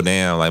like, oh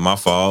damn, like my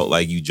fault.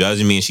 Like you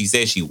judging me. And she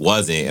said she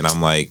wasn't. And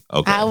I'm like,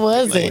 okay. I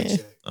wasn't.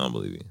 Like, I don't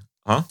believe you.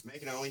 Huh?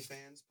 Making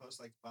OnlyFans, post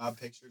like 5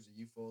 pictures of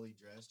you fully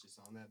dressed just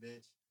on that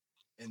bitch.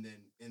 And then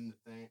in the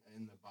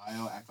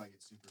bio, act like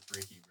it's super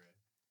freaky, bro.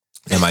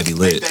 That might be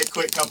lit. That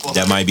quick couple.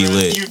 That might be bro.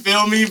 lit. You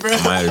feel me, bro?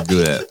 I might have to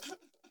do that.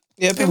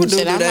 Yeah, people do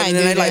shit, I that, might and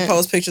then do they like that.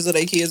 post pictures of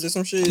their kids or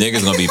some shit.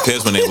 Niggas gonna be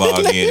pissed when they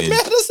log in. And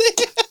Mad as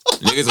hell.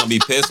 niggas gonna be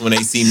pissed when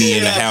they see me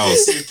in the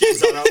house. Your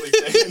kids on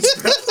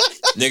OnlyFans, bro.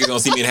 Niggas gonna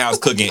see me in the house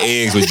cooking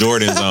eggs with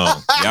Jordans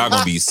on. Y'all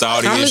gonna be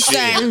salty I'm as just shit.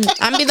 saying.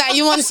 I'm be like,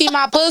 you want to see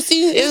my pussy?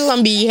 It's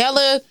gonna be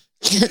hella.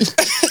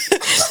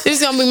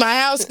 This gonna be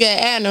my house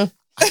cat, Anna.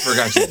 I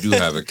forgot you do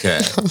have a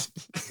cat.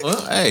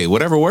 Well, hey,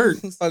 whatever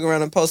works. Fuck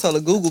around and post hella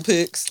Google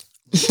pics.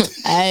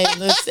 Hey,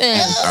 listen.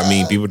 I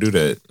mean, people do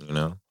that, you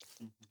know.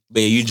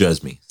 But yeah, you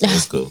judge me. So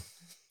it's cool.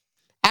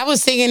 I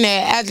was thinking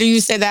that after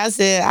you said that, I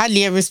said I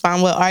did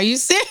respond. Well, are you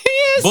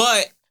serious?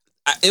 But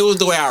it was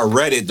the way I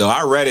read it, though.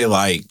 I read it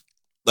like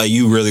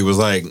you really was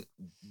like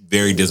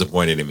very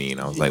disappointed in me, and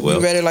I was like, well,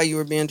 You read it like you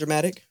were being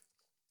dramatic?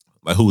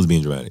 like who was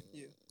being dramatic?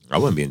 You. I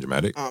wasn't being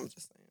dramatic. I'm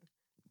just saying.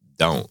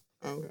 Don't.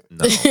 Okay.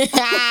 No,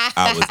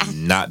 I was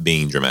not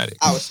being dramatic.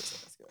 I was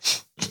just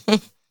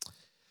saying.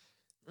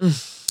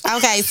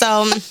 Okay,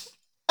 so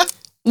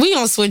we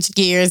gonna switch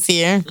gears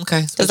here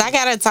Okay. because I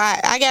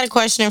got a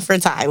question for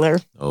Tyler.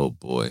 Oh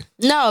boy.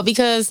 No,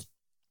 because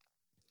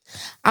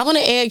I want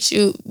to ask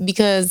you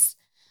because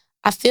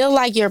I feel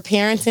like your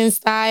parenting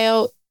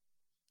style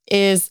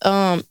is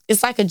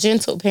it's like a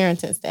gentle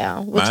parenting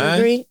style. Would you Mine?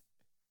 agree?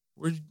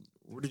 Where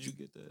did you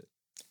get that?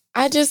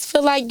 I just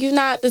feel like you're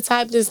not the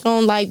type that's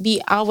gonna like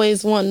be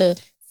always wanting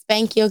to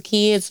spank your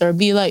kids or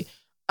be like,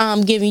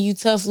 I'm giving you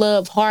tough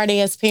love, hard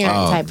ass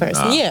parent type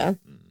person. Nah. Yeah.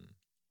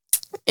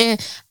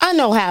 And I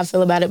know how I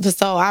feel about it. But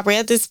so I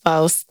read this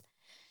post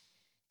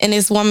and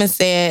this woman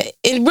said,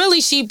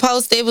 she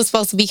posted, it was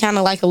supposed to be kind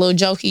of like a little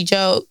jokey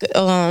joke.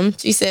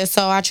 She said,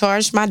 so I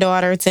charged my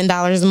daughter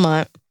 $10 a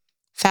month,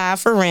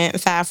 $5 for rent,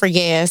 $5 for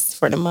gas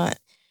for the month.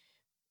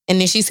 And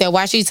then she said,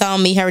 why she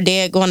told me her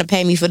dad going to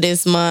pay me for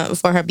this month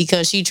for her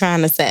because she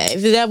trying to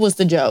save. That was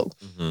the joke.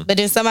 Mm-hmm. But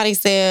then somebody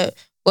said,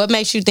 what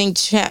makes you think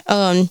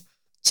charging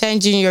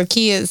your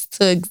kids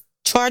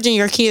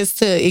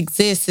to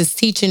exist is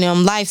teaching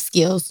them life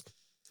skills?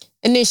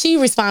 And then she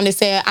responded,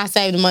 said, I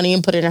saved the money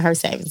and put it in her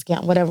savings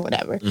account,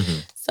 whatever. Mm-hmm.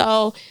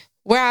 So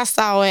where I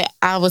saw it,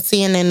 I was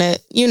seeing in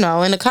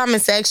the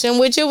comment section,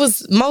 which it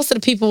was, most of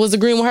the people was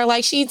agreeing with her,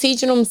 like she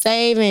teaching them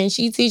save and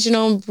she teaching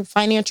them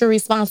financial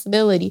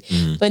responsibility.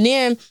 Mm-hmm. But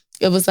then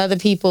it was other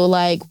people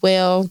like,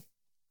 well,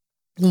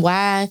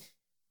 why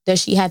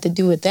does she have to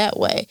do it that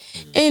way?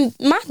 Mm-hmm. And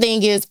my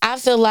thing is, I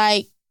feel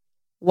like,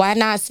 why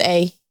not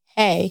say,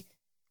 hey,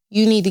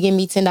 you need to give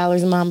me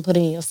 $10 a month and put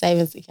it in your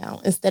savings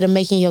account instead of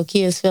making your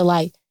kids feel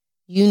like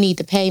you need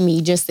to pay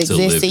me just to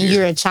exist and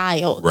you're a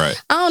child.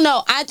 Right. I don't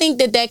know. I think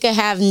that could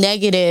have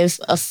negative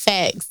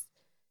effects,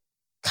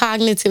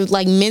 cognitive,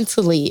 like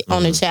mentally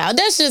on a child.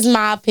 That's just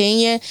my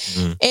opinion.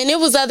 Mm-hmm. And it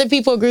was other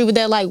people agree with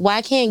that. Like,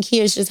 why can't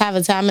kids just have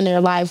a time in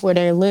their life where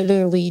they're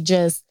literally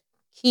just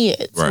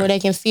kids, where they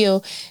can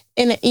feel,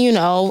 and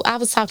I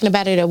was talking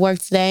about it at work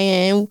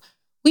today and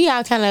we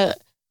all kind of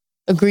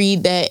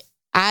agreed that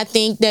I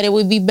think that it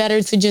would be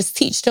better to just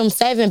teach them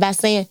saving by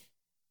saying,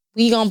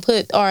 we gonna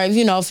put, or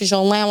if it's your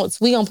allowance,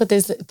 we gonna put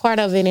this part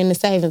of it in the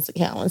savings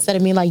account instead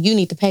of being like, you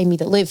need to pay me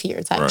to live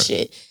here type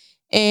shit.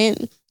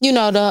 And,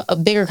 a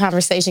bigger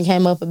conversation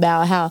came up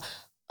about how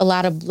a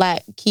lot of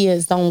Black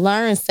kids don't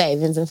learn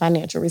savings and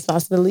financial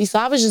responsibility. So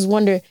I was just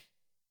wondering,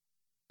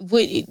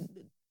 would you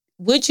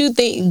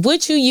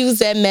use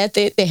that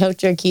method to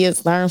help your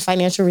kids learn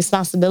financial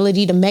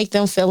responsibility to make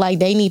them feel like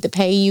they need to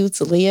pay you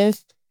to live?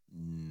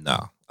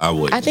 No, I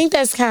wouldn't. I think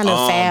that's kind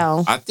of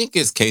foul. I think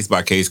it's case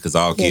by case because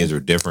all kids are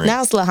different.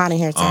 Now it's Lahana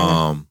here,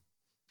 Turner.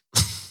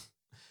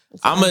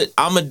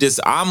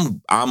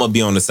 I'm gonna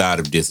be on the side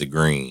of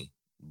disagreeing,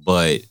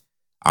 but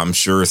I'm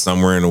sure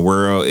somewhere in the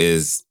world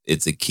it's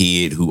a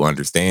kid who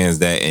understands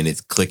that and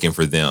it's clicking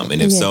for them,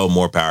 and if so,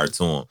 more power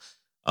to them.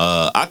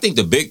 I think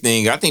the big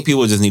thing, I think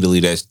people just need to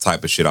leave that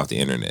type of shit off the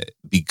internet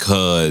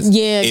because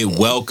it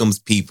welcomes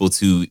people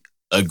to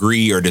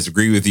agree or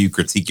disagree with you,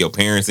 critique your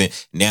parents, and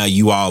now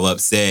you all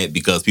upset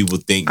because people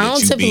think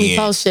that you being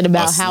post shit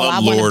about how I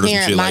want to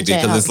parent my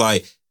child. Because it's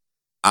like,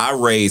 I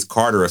raised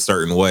Carter a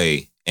certain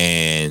way,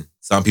 and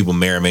some people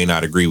may or may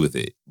not agree with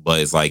it,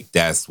 but it's like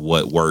that's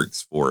what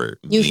works for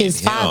you,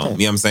 his father. You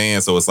know what I'm saying?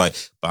 So it's like,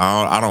 but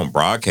I don't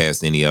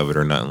broadcast any of it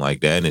or nothing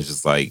like that, and it's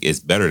just like it's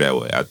better that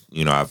way. I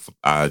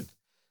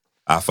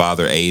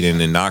father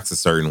Aiden and Knox a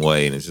certain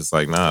way, and it's just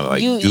like, nah,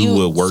 like do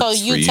what works for you.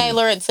 So you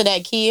tailor it to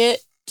that kid,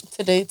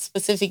 to the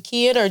specific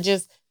kid, or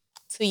just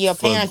to your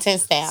parenting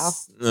style?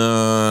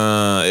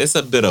 It's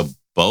a bit of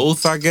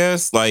both, I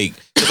guess. Like,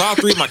 because all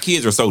three of my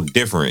kids are so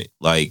different.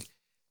 Like,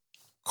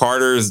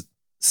 Carter's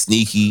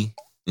sneaky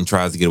and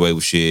tries to get away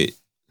with shit.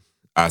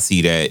 I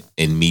see that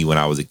in me when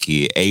I was a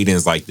kid.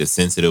 Aiden's like the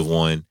sensitive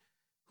one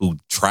who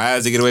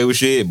tries to get away with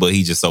shit, but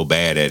he's just so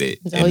bad at it.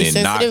 He's always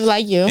sensitive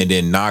like you. And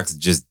then Knox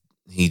just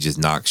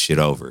knocks shit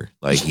over.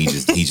 Like he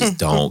just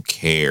don't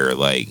care.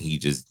 Like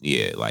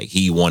like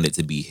he want it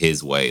to be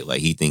his way. Like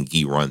he think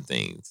he run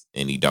things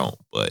and he don't.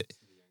 But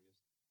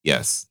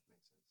yes.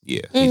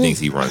 Yeah. He thinks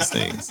he runs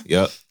things.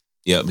 Yep.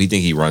 He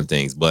think he run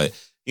things. But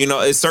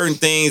it's certain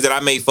things that I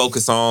may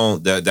focus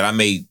on that I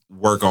may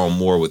work on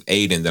more with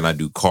Aiden than I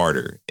do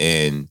Carter.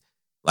 And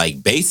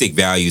like basic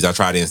values, I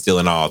try to instill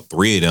in all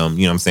three of them.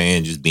 You know what I'm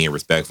saying? Just being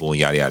respectful and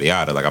yada, yada,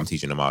 yada. Like I'm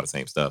teaching them all the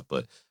same stuff.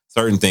 But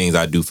certain things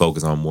I do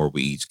focus on more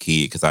with each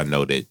kid because I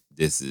know that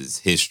this is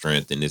his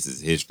strength and this is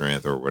his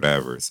strength or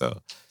whatever.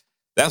 So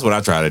that's what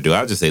I try to do.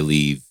 I just say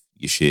leave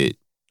your shit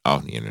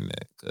off the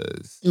internet.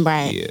 Cause,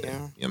 right. Yeah. You know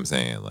what I'm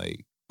saying?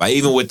 Like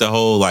even with the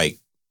whole like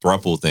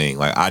throuple thing,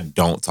 like I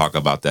don't talk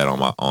about that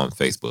on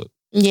Facebook.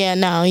 Yeah,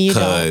 no, you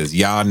don't. Because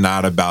y'all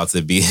not about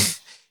to be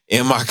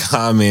in my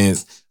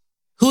comments.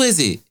 Who is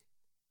it?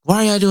 Why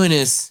are y'all doing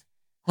this?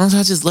 Why don't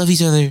y'all just love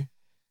each other?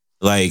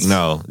 Like,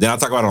 no. Then I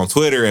talk about it on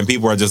Twitter and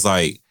people are just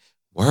like,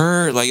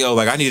 word? Like, yo,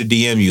 like I need to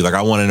DM you. Like,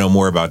 I want to know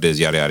more about this,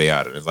 yada, yada,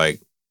 yada. And it's like,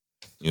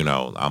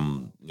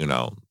 I'm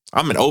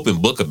an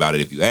open book about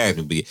it if you ask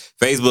me. But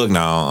Facebook,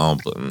 no.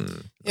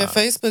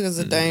 Facebook is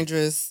a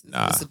dangerous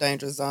it's a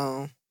dangerous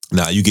zone.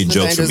 Nah, you get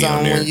jokes from me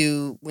on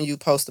there. When you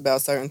post about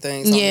certain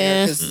things on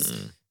there.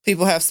 Because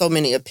people have so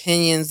many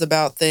opinions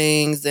about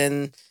things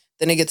and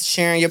then they get to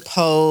sharing your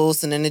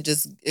posts, and then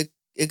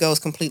it goes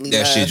completely that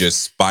left. shit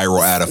just spiral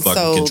out of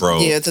fucking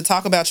control. Yeah, to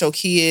talk about your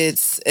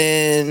kids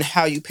and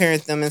how you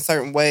parent them in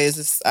certain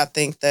ways, I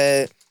think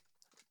that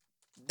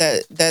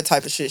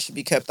type of shit should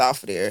be kept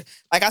off of there.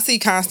 Like I see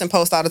constant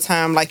posts all the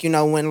time, like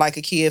when like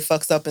a kid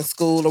fucks up in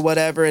school or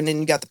whatever, and then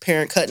you got the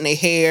parent cutting their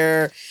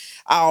hair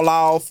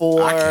all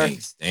for. I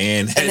can't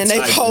stand that. And then they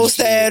post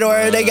that,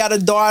 or they got a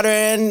daughter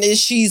and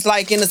she's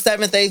like in the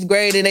 7th, 8th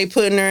grade, and they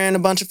putting her in a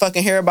bunch of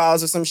fucking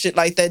hairballs or some shit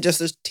like that just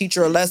to teach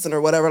her a lesson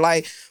or whatever.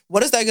 Like,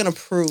 what is that gonna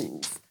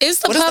prove? It's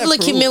the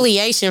public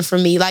humiliation for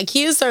me. Like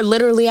kids are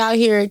literally out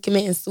here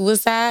committing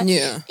suicide.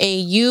 Yeah.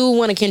 And you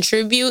want to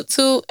contribute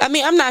to. I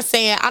mean, I'm not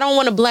saying I don't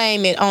want to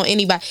blame it on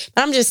anybody,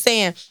 but I'm just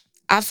saying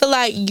I feel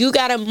like you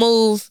gotta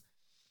move.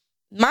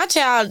 My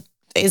child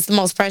is the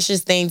most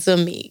precious thing to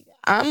me.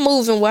 I'm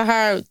moving with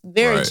her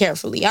very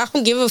carefully. I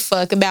don't give a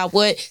fuck about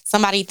what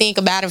somebody think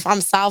about if I'm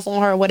soft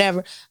on her or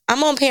whatever. I'm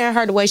gonna parent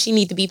her the way she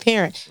need to be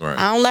parented. Right.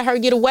 I don't let her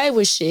get away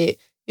with shit.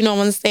 You know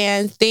what I'm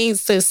saying?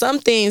 Some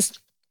things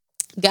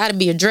gotta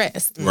be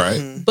addressed.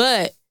 Right.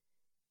 But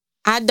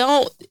I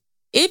don't.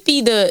 It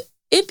be the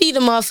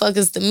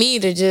motherfuckers to me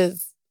to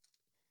just.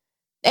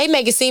 They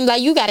make it seem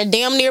like you gotta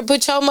damn near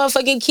put your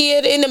motherfucking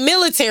kid in the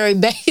military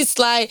base.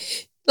 Like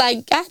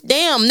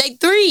goddamn, they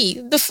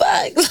 3. The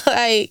fuck,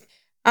 like.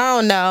 I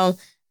don't know.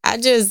 I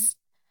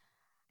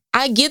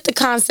get the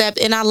concept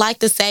and I like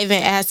the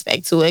saving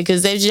aspect to it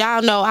because as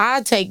y'all know,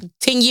 I take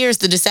 10 years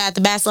to decide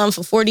to buy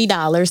something for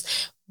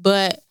 $40,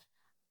 but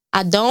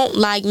I don't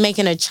like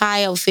making a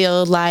child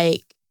feel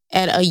like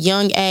at a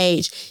young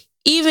age,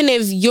 even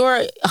if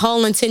your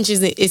whole intention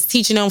is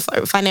teaching them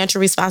financial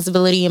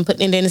responsibility and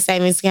putting it in a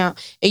savings account,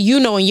 and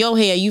in your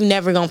head, you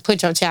never gonna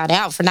put your child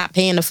out for not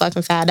paying the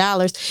fucking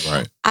 $5.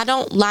 Right. I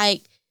don't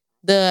like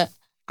the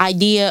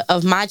idea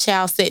of my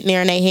child sitting there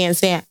in their hand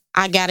saying,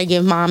 I gotta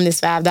give mom this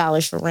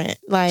 $5 for rent.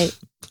 Like,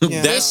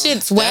 that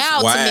shit's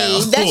wild to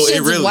me. That shit's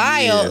really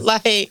wild. Is.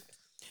 Like,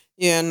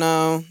 yeah,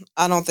 no,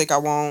 I don't think I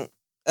won't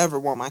ever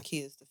want my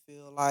kids to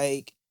feel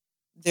like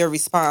they're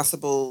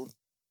responsible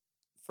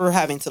for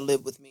having to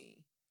live with me.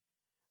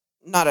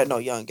 Not at no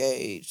young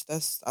age.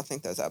 I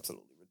think that's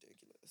absolutely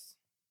ridiculous.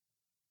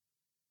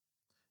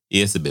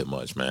 Yeah, it's a bit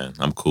much, man.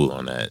 I'm cool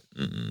on that.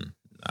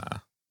 Nah.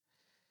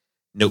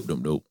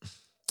 Nope.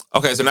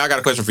 Okay, so now I got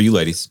a question for you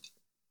ladies.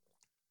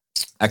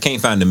 I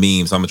can't find the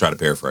meme, so I'm going to try to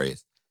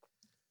paraphrase.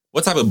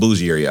 What type of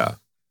bougie are y'all?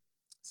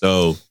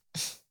 So,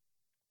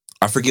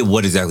 I forget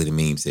what exactly the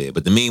meme said,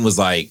 but the meme was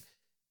like,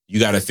 you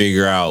got to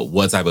figure out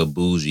what type of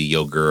bougie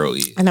your girl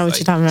is. I know what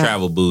you're talking about.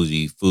 Travel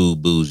bougie,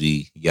 food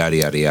bougie, yada,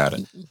 yada, yada.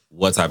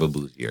 What type of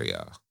bougie are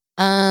y'all?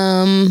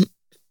 I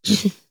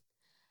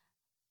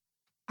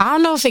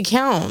don't know if it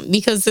counts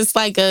because it's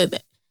like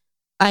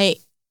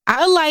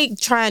I like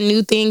trying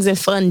new things and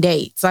fun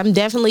dates. I'm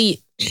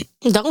definitely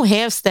don't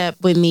half step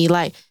with me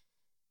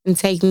and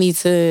take me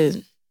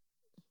to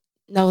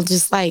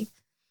just like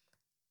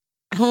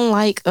I don't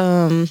like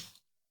I'm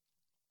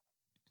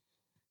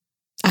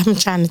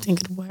trying to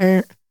think of the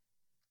word.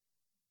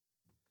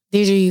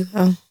 There you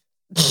go.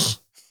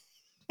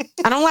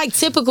 I don't like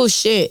typical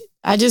shit.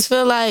 I just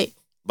feel like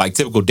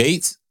typical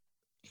dates?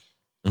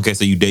 Okay,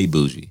 so you date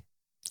bougie.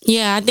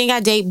 Yeah, I think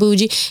I date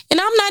bougie. And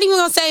I'm not even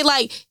going to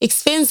say,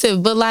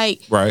 expensive, but,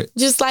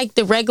 just,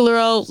 the regular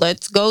old,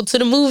 let's go to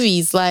the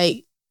movies.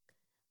 I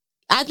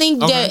think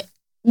that,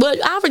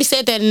 but I already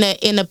said that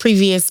in the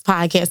previous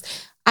podcast.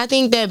 I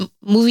think that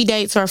movie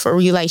dates are for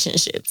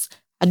relationships.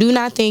 I do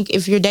not think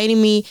if you're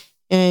dating me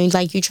and,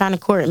 you're trying to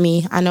court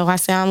me, I know I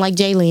sound like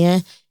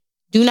Jalen,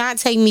 Do not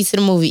take me to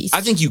the movies.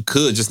 I think you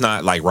could, just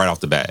not like right off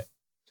the bat.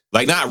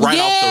 Like not right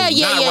off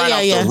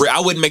the I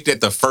wouldn't make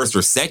that the first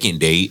or second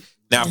date.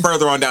 Now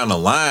further on down the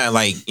line,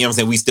 like, you know what I'm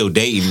saying, we still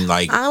dating,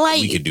 like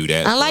we could do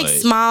that. I like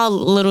small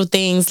little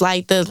things,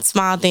 like the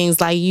small things,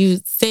 like you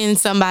send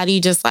somebody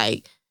just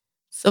like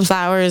some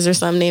flowers or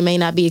something that may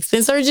not be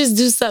expensive, or just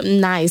do something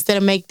nice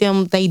that'll make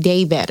them they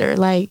day better.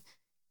 Like,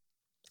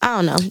 I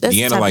don't know. That's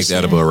Deanna likes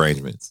edible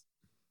arrangements.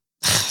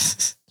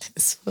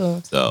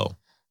 So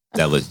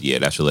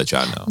that should let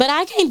y'all know. But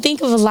I can't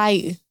think of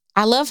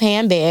I love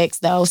handbags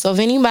though. So if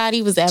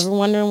anybody was ever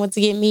wondering what to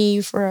get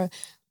me for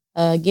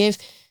a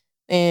gift,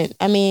 and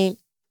I mean,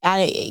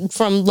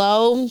 from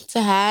low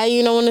to high,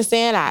 you know what I'm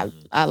saying?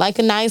 I like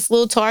a nice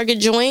little Target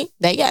joint.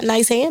 They got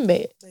nice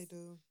handbags.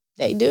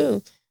 They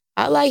do.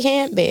 I like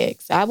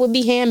handbags. I would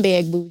be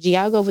handbag bougie.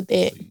 I'll go with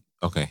that.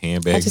 Okay,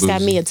 handbag. I just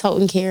got me a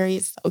tote and carry.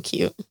 It's so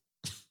cute.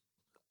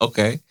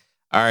 Okay.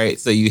 All right.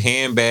 So you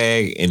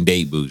handbag and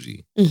date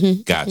bougie.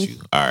 Mm-hmm. Got you.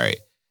 All right.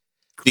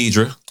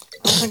 Deidre. I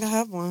don't think I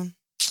have one.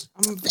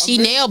 She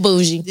nail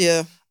bougie.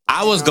 Yeah.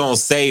 I was going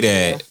to say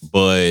that,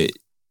 but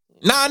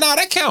nah,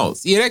 that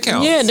counts. Yeah, that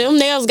counts. Yeah, them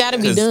nails got to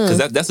be done.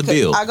 Because that's a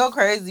bill. I go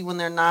crazy when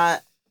they're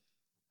not.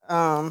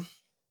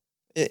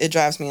 It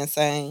drives me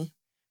insane.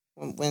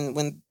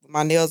 When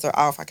my nails are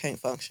off, I can't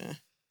function.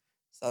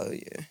 So,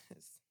 yeah.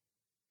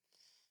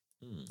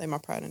 They my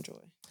pride and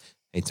joy.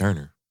 Hey,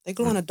 Turner. They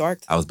glow in the dark.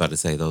 I was about to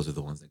say, those are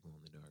the ones that glow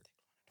in the dark.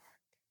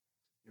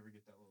 You ever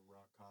get that little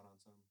rock caught on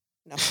something?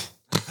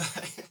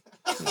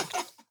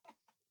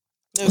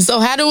 No. So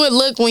how do it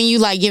look when you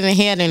like giving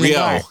head in the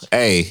dark?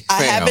 Hey,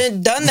 I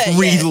haven't done that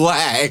yet.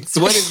 Relax.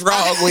 What is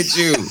wrong with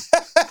you?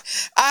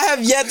 I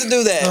have yet to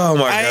do that. Oh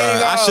my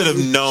God. I should have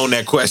known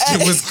that question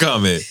was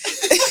coming.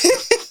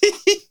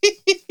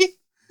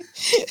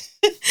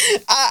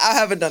 I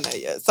haven't done that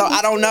yet, so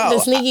I don't know. The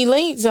sneaky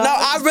links. No,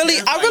 I really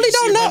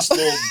don't know.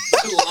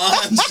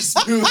 Lines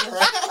just moving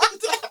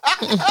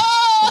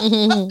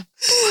around.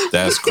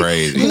 That's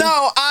crazy.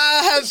 No,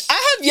 I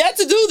have yet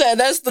to do that.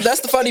 That's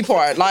the funny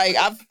part. Like,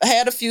 I've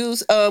had a few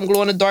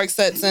glow in the dark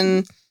sets,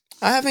 and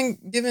I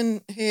haven't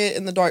given head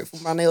in the dark for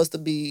my nails to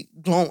be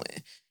glowing,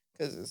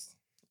 because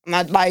I'm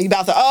not like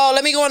about to. Oh,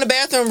 let me go in the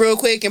bathroom real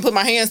quick and put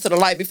my hands to the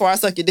light before I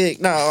suck your dick.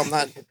 No, I'm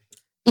not.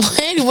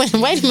 Wait a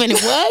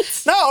minute,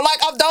 what? No, like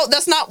I don't.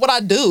 That's not what I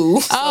do.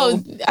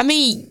 Oh, I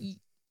mean,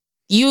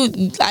 you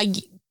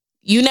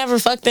never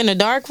fucked in the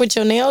dark with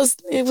your nails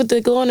with the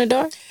glow in the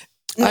dark?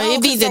 No, or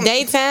it be the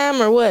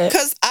daytime or what?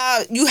 Because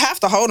you have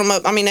to hold them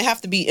up. I mean, they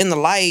have to be in the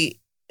light,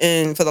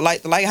 and for the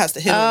light has to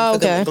hit them for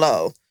them to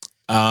glow.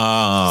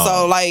 Oh.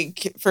 So,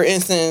 like, for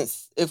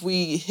instance, if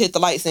we hit the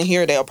lights in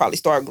here, they'll probably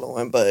start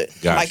glowing. But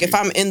if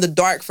I'm in the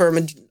dark for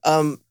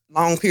a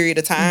long period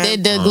of time,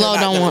 the glow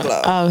don't want.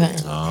 Glow. Oh, okay.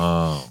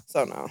 Oh.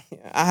 So no,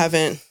 I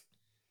haven't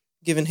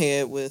given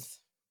head with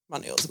my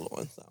nails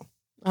glowing. So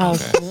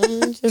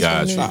okay,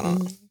 gotcha.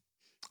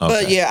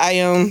 But yeah, I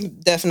am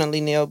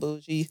definitely nail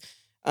bougie.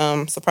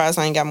 Surprised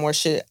I ain't got more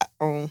shit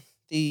on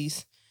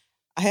these.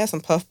 I had some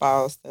puff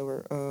balls that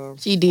were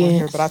she did, on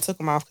here, but I took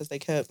them off because they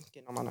kept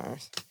getting on my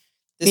nerves.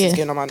 This is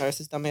getting on my nerves.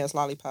 This dumbass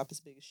lollipop is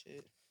big as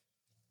shit.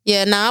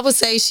 Yeah, no, I would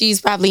say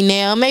she's probably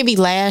nail, maybe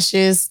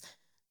lashes.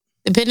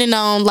 Depending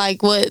on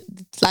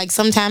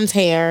sometimes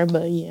hair,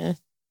 but yeah.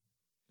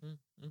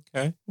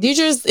 Okay.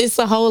 It's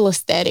a whole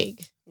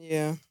aesthetic.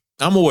 Yeah.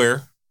 I'm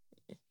aware.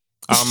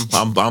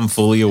 I'm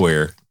fully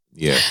aware.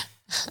 Yeah.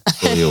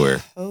 Fully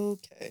aware.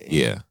 Okay.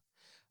 Yeah.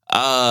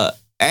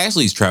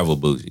 Ashley's travel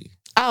bougie.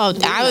 Oh,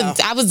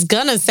 I was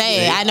gonna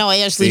say I know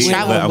Ashley's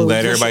travel bougie. I'm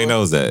glad everybody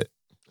knows that.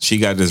 She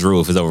got this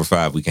rule: if it's over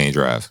 5, we can't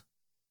drive.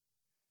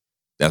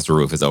 That's the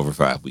rule. If it's over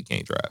 5, we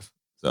can't drive.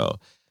 So,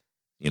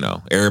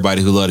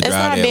 everybody who love to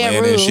drive to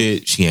Atlanta and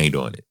shit, she ain't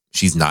doing it.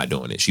 She's not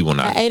doing it. She will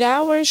not. 8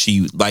 hours?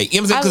 She,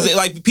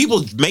 because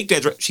people make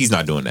that, she's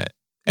not doing that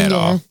at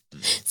all.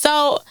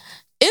 So,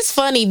 it's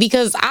funny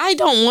because I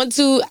don't want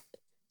to,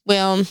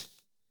 well,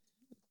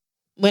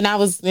 when I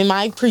was in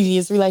my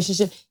previous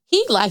relationship,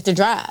 he liked to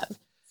drive.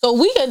 So,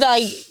 we could,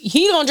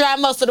 he don't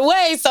drive most of the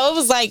way. So, it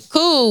was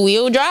cool,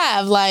 we'll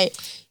drive.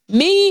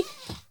 Me,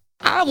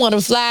 I want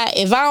to fly.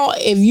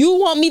 If you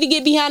want me to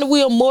get behind the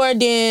wheel more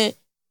than,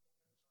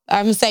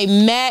 I'm going to say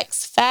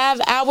max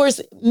 5 hours,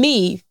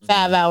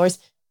 5 hours,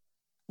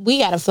 we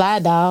got to fly,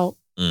 dog.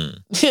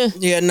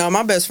 Yeah, no,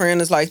 my best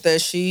friend is like that.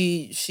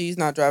 She's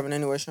not driving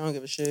anywhere. She don't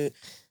give a shit.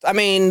 I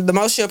mean, the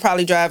most she'll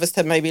probably drive is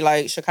to maybe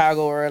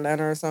Chicago or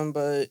Atlanta or something,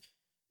 but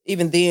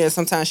even then,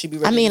 sometimes she'd be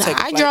ready to take a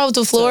flight drove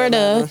to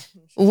Florida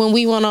when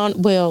we went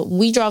on,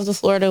 we drove to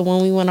Florida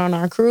when we went on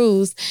our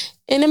cruise.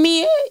 And I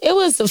mean, it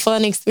was a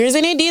fun experience,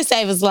 and it did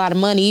save us a lot of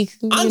money.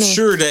 I'm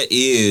sure that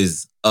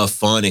is a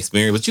fun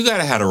experience, but you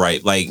gotta have the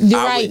right. Let me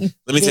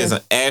tell you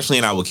something. Ashley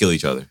and I would kill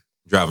each other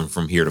driving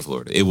from here to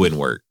Florida. It wouldn't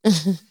work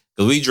because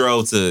we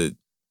drove to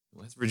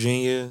West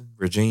Virginia,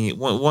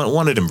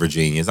 one of them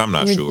Virginias. I'm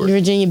not sure.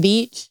 Virginia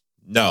Beach.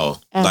 No,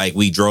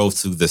 we drove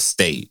to the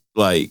state.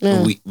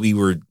 We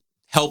were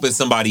helping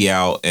somebody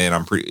out, and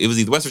it was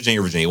either West Virginia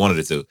or Virginia, one of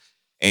the two.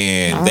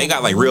 And they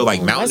got like real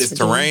like mountainous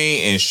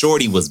terrain, and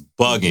Shorty was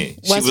bugging.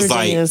 She was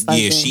like,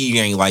 yeah, she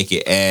ain't like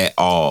it at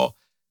all.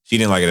 She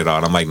didn't like it at all.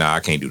 And I'm like, nah,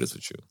 I can't do this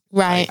with you.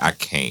 Right. Like, I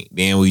can't.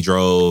 Then we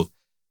drove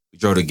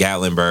to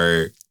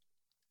Gatlinburg,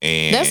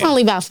 and that's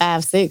only about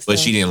 5-6. But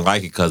she didn't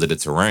like it because of the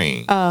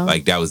terrain.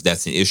 Like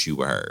that's an issue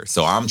with her.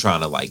 So I'm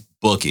trying to like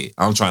book it.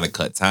 I'm trying to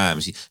cut time.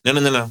 She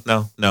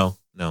no.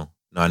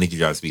 I need you to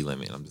drive the speed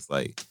limit. I'm just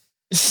like,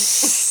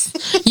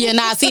 yeah,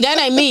 nah, see, that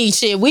ain't me.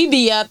 Shit, we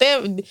be out there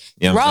rolling.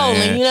 You know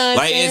what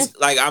I'm saying? It's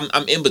like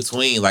I'm in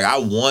between. Like I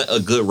want a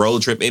good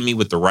road trip in me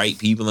with the right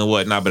people and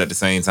whatnot, but at the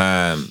same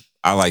time,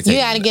 I like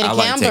taking,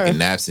 taking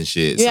naps and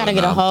shit. You gotta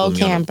get a whole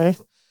camper.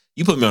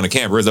 You put me on a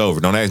camper, it's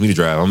over. Don't ask me to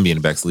drive. I'm gonna be in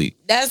the back sleep.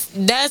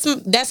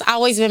 That's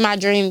always been my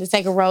dream, to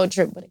take a road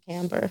trip with a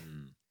camper.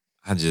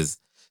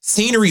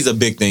 Scenery's a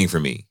big thing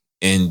for me,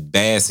 and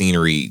bad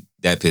scenery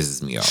that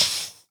pisses me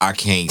off. I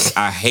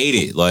hate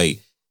it. Like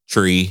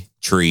tree,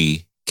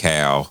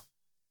 cow,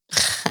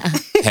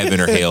 heaven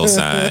or hell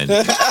sign,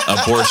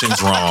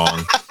 abortion's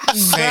wrong.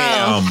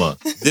 Fam,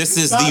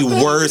 this is the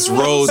worst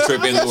road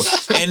trip in the world.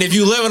 And if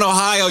you live in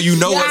Ohio, you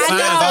know what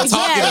signs I'm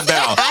talking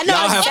about. I know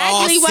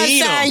exactly what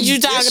signs you're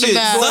talking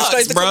about.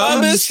 Sucks, bro.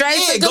 Straight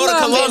to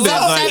Columbus.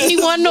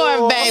 71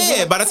 North, baby.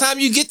 Yeah, by the time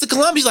you get to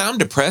Columbus, you're like, I'm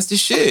depressed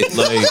as shit.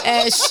 Like,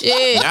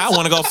 shit. Now I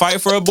want to go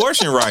fight for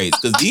abortion rights,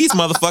 because these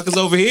motherfuckers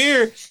over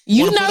here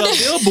want to put up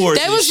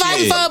billboards. They was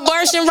fighting for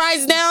abortion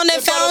rights down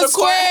at Fountain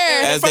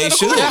Square. As they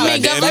should.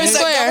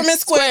 Government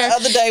Square the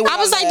other day. I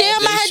was like,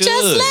 damn, I had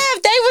just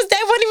left. They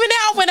weren't even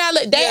out when I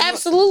left. They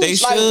absolutely. They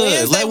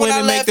should. Let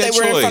women make that choice.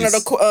 They were in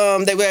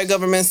front of they were at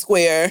Government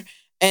Square.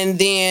 And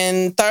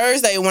then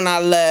Thursday when I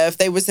left,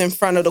 they was in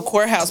front of the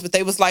courthouse, but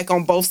they was like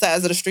on both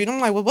sides of the street. I'm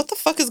like, well, what the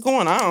fuck is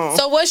going on?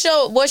 So what's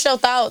your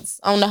thoughts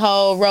on the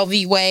whole Roe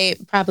v.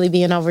 Wade probably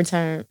being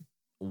overturned?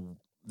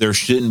 There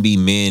shouldn't be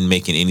men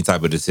making any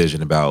type of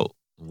decision about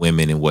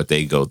women and what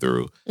they go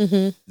through.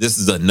 Mm-hmm. This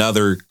is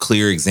another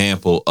clear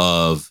example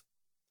of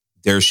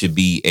there should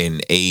be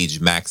an age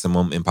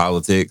maximum in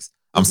politics.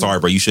 I'm sorry,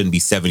 bro. You shouldn't be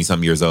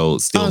 70-something years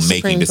old still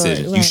making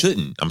decisions. Right. You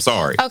shouldn't. I'm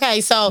sorry.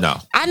 Okay, so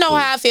I know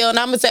how I feel, and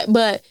I'm gonna say,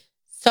 but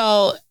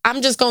so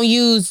I'm just gonna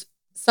use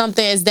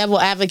something as devil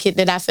advocate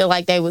that I feel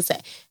like they would say.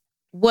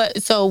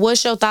 What's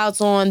your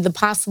thoughts on the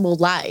possible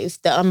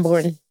life, the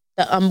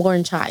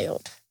unborn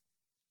child,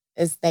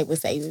 as they would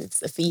say,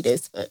 it's a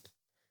fetus, but.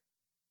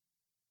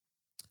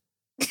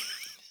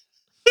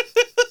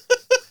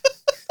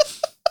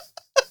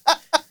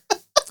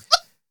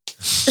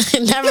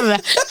 Never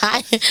mind.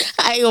 I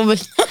ain't gonna.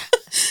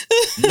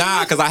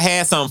 Nah, because I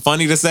had something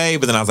funny to say,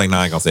 but then I was like,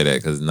 nah, I ain't gonna say that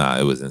because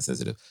it was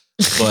insensitive.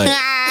 But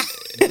I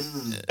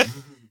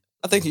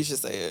think you should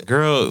say it,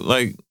 girl.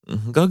 Like,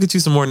 go get you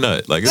some more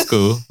nut. Like, it's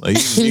cool. Like,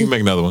 you can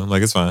make another one.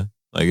 Like, it's fine.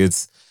 Like,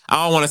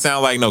 I don't want to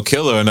sound like no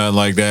killer or nothing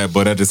like that,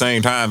 but at the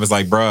same time, it's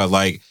like, bruh,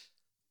 like,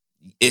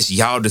 it's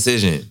y'all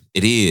decision.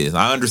 It is.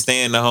 I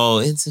understand the whole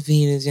it's a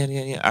penis, yada,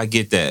 yada, yada. I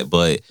get that.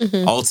 But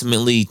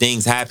ultimately,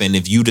 things happen.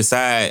 If you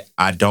decide,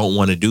 I don't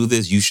want to do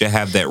this, you should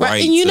have that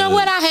right. And you know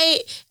what I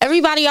hate?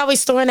 Everybody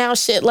always throwing out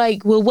shit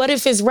like, well, what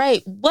if it's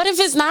rape? What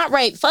if it's not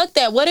rape? Fuck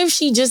that. What if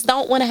she just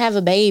don't want to have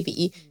a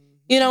baby?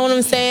 You know what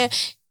I'm saying?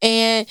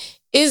 And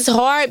it's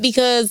hard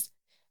because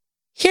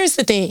here's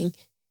the thing.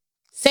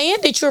 Saying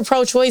that you're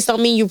pro-choice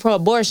don't mean you're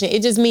pro-abortion.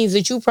 It just means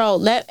that you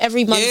let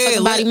every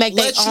motherfucking body make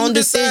their own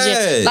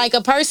decision. Like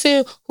a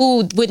person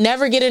who would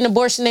never get an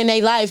abortion in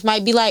their life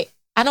might be like,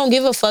 I don't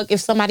give a fuck if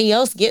somebody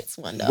else gets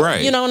one though.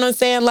 Right. You know what I'm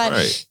saying? Like,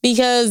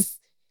 because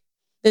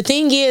the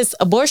thing is,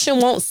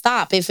 abortion won't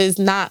stop if it's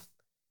not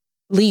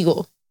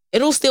legal.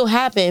 It'll still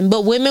happen,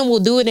 but women will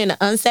do it in an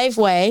unsafe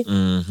way.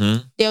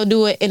 Mm-hmm. They'll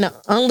do it in an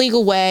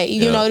illegal way.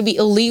 You know, it'll be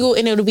illegal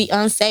and it'll be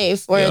unsafe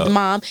for the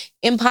mom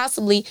and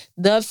possibly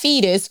the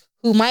fetus,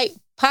 who might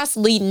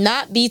possibly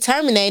not be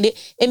terminated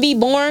and be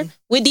born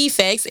with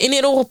defects, and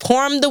it'll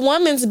harm the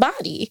woman's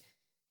body.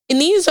 And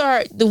these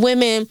are the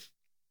women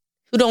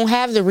who don't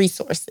have the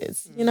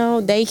resources. You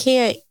know, they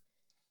can't.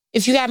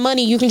 If you got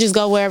money, you can just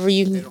go wherever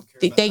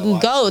they can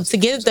go to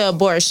get the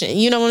abortion.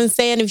 You know what I'm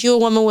saying? If you're a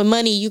woman with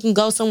money, you can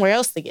go somewhere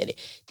else to get it.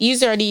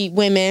 These are the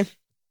women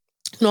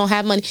who don't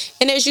have money.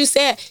 And as you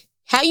said,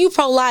 how you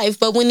pro-life,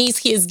 but when these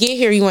kids get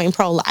here, you ain't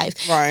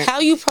pro-life. Right. How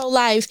you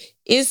pro-life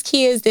is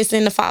kids that's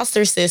in the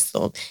foster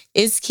system.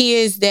 It's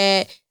kids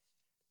that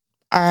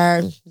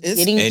are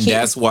getting kids. And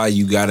that's why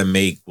you gotta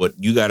make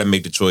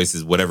the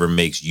choices, whatever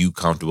makes you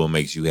comfortable,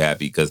 makes you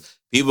happy. Because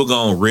people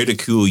gonna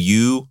ridicule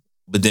you,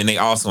 but then they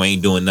also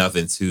ain't doing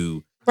nothing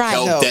to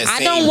help that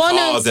same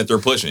cause that they're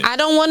pushing. I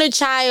don't want a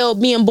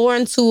child being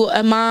born to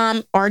a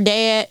mom or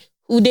dad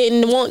who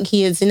didn't want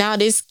kids, and now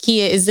this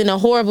kid is in a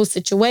horrible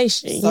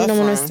situation. You know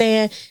what I'm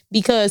saying?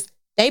 Because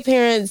they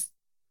parents,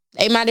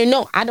 they might have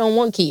known, I don't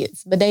want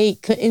kids, but they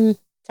couldn't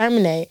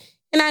terminate.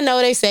 And I know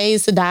they say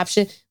it's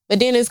adoption, but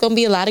then it's going to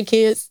be a lot of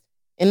kids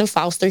in the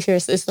foster care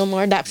system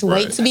or adoption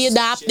wait to be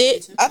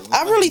adopted.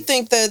 I really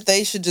think that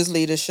they should just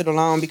leave this shit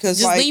alone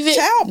because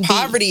child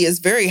poverty is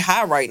very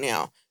high right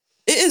now.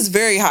 It is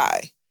very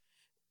high.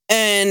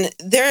 And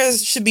there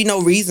should be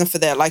no reason for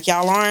that. Like,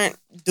 y'all aren't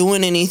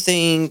doing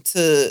anything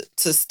to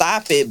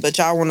stop it, but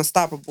y'all want to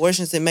stop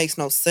abortions. It makes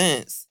no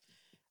sense.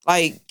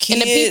 Like,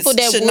 kids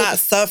should not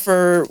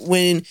suffer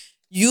when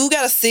you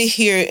got to sit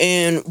here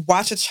and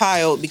watch a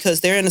child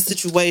because they're in a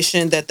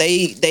situation that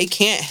they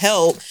can't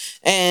help,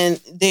 and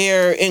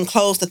they're in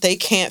clothes that they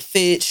can't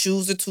fit.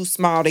 Shoes are too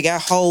small. They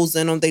got holes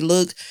in them. They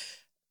look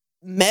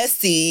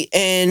messy,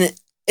 and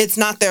it's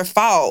not their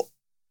fault.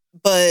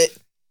 But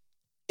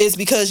it's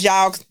because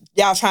y'all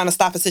trying to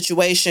stop a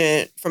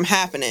situation from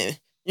happening.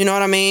 You know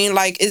what I mean?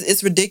 Like,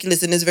 it's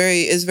ridiculous, and it's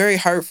very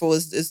hurtful.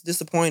 It's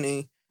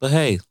disappointing. But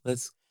hey,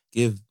 let's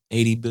give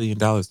 $80 billion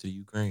to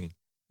Ukraine.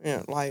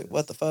 Yeah, like,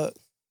 what the fuck?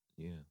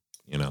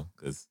 Yeah,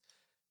 because,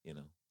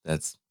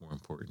 that's more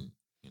important,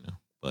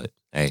 But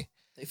hey.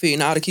 They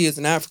feeding all the kids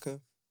in Africa.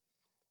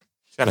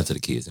 Shout out to the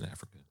kids in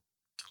Africa.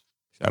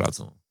 Shout out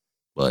to them.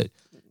 But,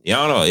 I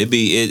don't know.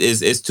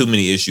 It's too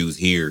many issues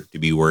here to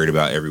be worried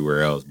about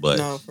everywhere else. But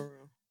no, for real.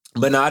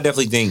 But no, I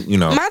definitely think,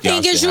 My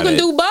thing is you can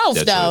do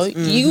both, though.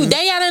 Mm-hmm.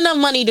 They got enough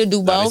money to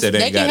do both.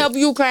 They can help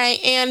Ukraine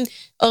and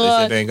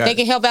they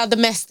can help out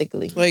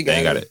domestically. They ain't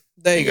got it.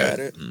 They got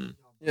it. Mm.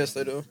 Yes,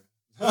 they do.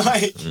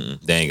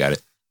 They ain't got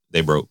it.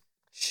 They broke.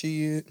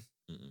 Shit.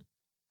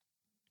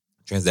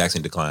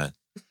 Transaction decline.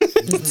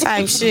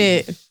 Type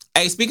shit.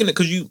 Hey, speaking of,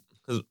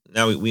 because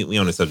now we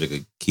on the subject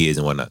of kids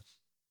and whatnot.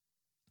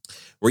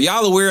 Were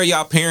y'all aware of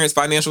y'all parents'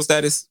 financial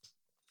status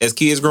as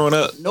kids growing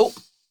up? Nope.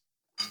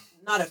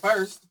 Not at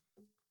first.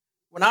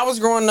 When I was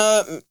growing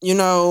up,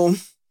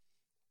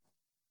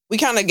 we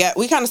kind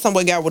of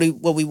somewhat got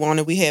what we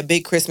wanted. We had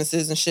big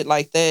Christmases and shit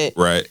like that.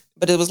 Right.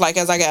 But it was like,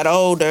 as I got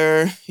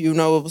older, it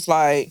was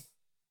like,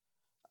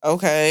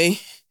 okay,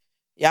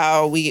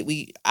 y'all,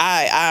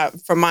 I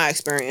from my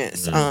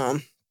experience,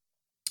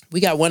 we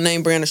got one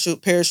name brand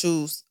of pair of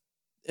shoes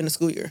in the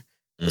school year.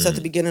 It was at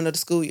the beginning of the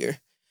school year.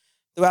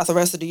 Throughout the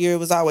rest of the year, it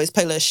was always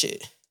pay less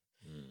shit.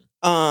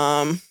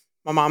 My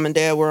mom and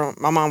dad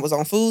my mom was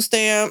on food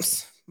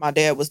stamps. My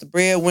dad was the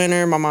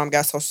breadwinner. My mom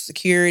got Social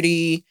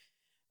Security.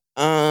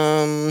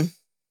 So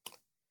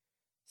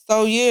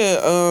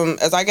yeah,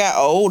 as I got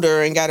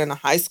older and got into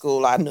high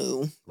school, I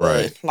knew.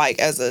 Right. But, like,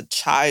 as a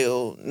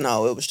child,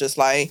 no, it was just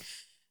like,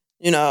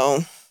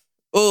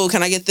 oh,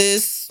 can I get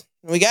this?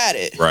 We got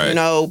it. Right.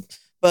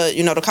 But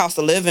the cost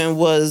of living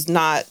was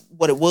not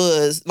what it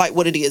was, like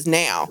what it is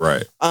now.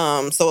 Right.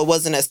 So it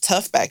wasn't as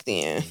tough back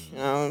then.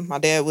 My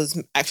dad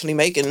was actually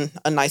making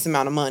a nice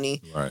amount of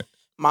money. Right.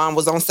 Mom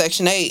was on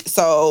Section 8,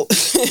 so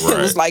it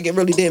was like it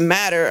really didn't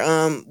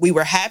matter. We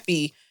were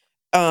happy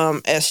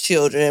as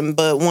children,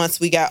 but once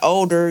we got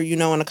older,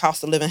 and the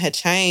cost of living had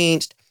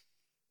changed,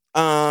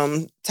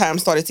 times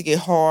started to get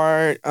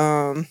hard.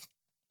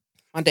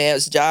 My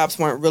dad's jobs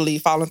weren't really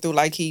following through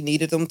like he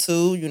needed them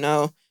to.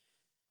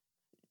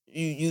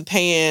 You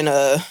paying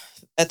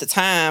at the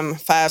time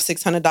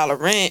 $500-$600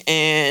 rent,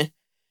 and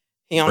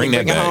he only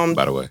bringing home,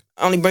 by the way,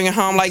 only bringing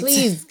home like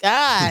please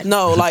God,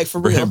 no, like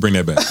for real, bring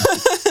that back.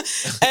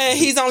 And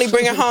he's only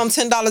bringing home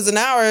 $10 an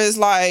hour. Is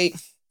like,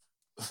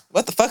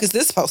 what the fuck is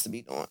this supposed to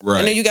be doing? Right.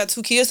 And then you got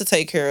 2 kids to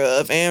take care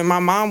of, and my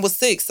mom was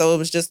sick, so it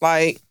was just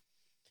like,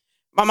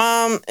 my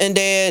mom and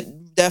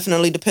dad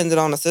definitely depended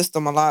on the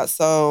system a lot.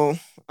 So,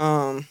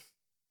 like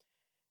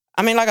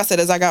I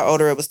said, as I got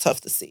older, it was tough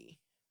to see.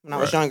 When I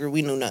was younger,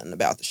 we knew nothing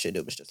about the shit.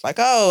 It was just like,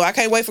 oh, I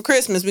can't wait for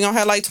Christmas. We're going to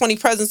have like 20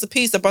 presents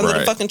apiece up under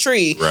the fucking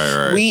tree.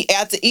 Right. We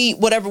had to eat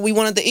whatever we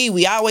wanted to eat.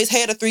 We always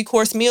had a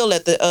 3-course meal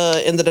at the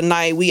end of the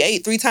night. We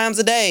ate 3 times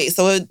a day.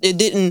 So it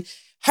didn't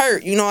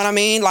hurt. You know what I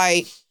mean?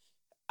 Like,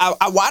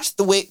 I watched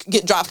the wick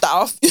get dropped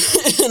off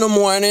in the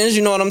mornings.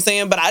 You know what I'm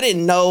saying? But I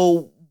didn't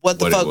know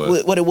what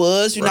it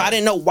was. I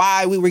didn't know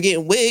why we were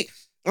getting wick.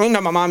 My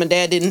mom and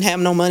dad didn't have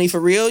no money for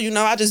real.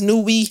 I just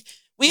knew we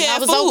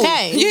had food.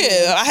 Okay.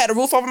 Yeah, I had a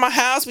roof over my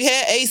house. We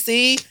had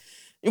AC.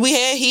 We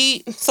had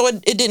heat. So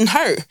it didn't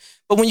hurt.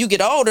 But when you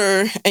get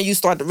older and you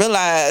start to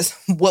realize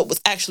what was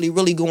actually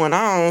really going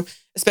on,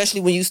 especially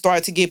when you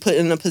start to get put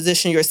in a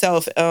position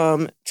yourself,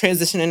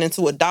 transitioning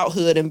into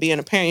adulthood and being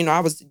a parent.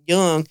 I was a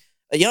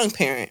young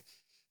parent.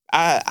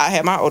 I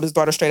had my oldest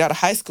daughter straight out of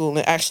high school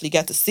and actually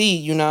got to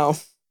see,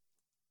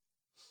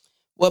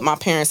 what my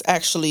parents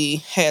actually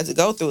had to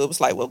go through. It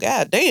was like, well,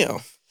 goddamn.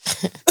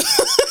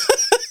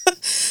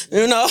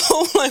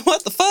 Like,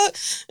 what the fuck?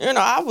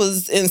 I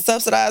was in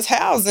subsidized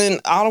housing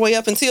all the way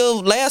up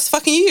until last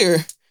fucking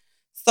year.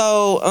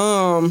 So,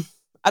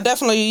 I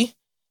definitely,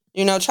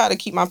 try to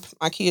keep my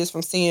kids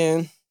from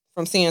seeing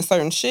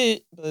certain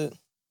shit. But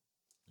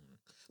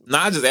no,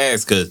 I just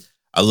asked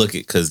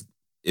because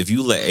if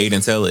you let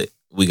Aiden tell it,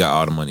 we got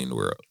all the money in the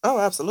world. Oh,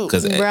 absolutely.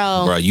 Because,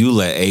 bro, you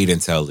let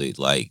Aiden tell it,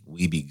 like,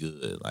 we be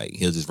good. Like,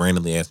 he'll just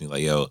randomly ask me,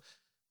 like, yo,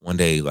 one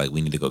day, like,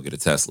 we need to go get a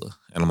Tesla.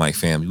 And I'm like,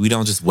 fam, we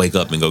don't just wake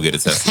up and go get a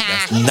Tesla.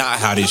 That's not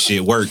how this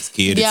shit works,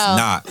 kid. It's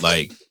not.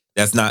 Like,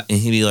 that's not. And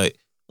he'd be like,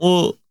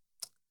 well,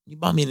 you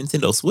bought me a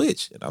Nintendo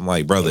Switch. And I'm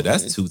like, brother,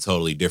 that's 2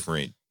 totally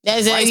different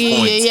That's price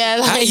points.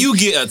 Yeah. How you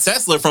get a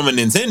Tesla from a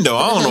Nintendo?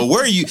 I don't know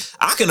where you.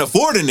 I can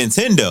afford a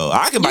Nintendo.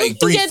 I can buy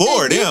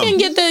 3-4 of them.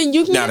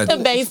 You can get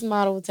the base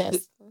model Tesla.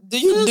 Do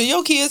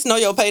your kids know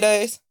your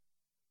paydays?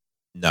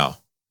 No.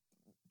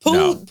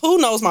 Who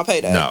knows my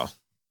payday? No.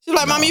 She's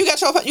like, Mommy, you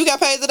got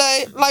paid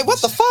today? Like, what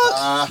the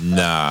fuck?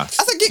 Nah. I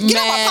said, get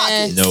out my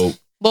pocket. Nope.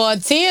 Boy,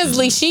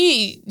 Tinsley,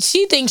 she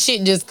thinks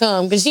shit just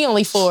come because she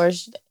only 4.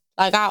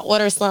 Like, I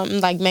order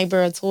something, like maybe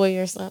a toy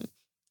or something.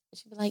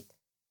 She be like,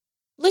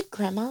 look,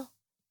 Grandma,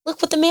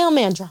 look what the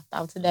mailman dropped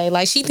out today.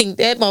 Like, she think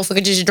that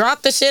motherfucker just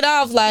dropped the shit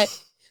off. Like,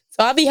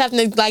 so I be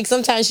having to, like,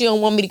 sometimes she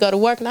don't want me to go to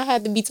work, and I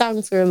had to be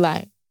talking to her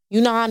like, you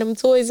know how them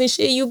toys and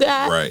shit you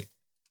got? Right.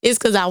 It's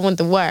because I went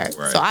to work.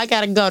 Right. So I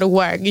got to go to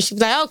work. And she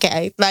was like,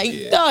 okay, like,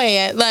 go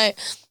ahead. Like,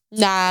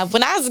 nah,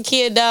 when I was a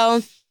kid,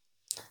 though,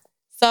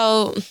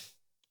 so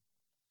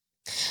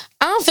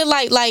I don't feel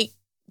like,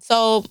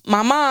 so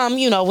my mom,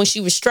 you know, when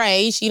she was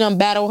straight, she done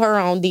battle her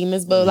own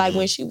demons. But, like,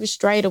 when she was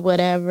straight or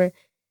whatever,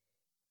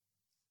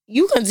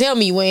 you can tell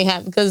me what ain't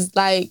happened. Because,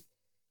 like,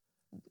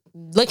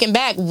 looking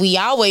back, we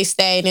always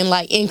stayed in,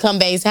 like,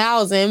 income-based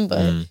housing.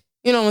 But...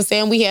 You know what I'm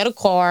saying? We had a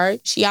car.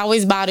 She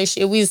always bought her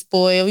shit. We was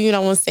spoiled. You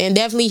know what I'm saying?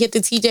 Definitely hit the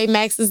TJ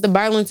Maxx's, the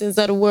Burlingtons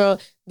of the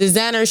world,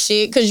 designer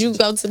shit, because you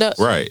go to the...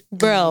 Right.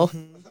 Bro.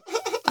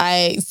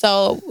 Like,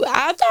 so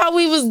I thought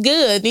we was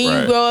good.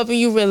 Then you grow up and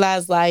you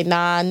realize, like,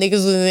 nah,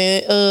 niggas was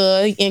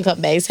in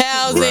income-based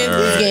housing,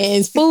 was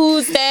getting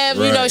food stamps,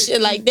 you know,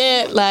 shit like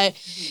that. Like,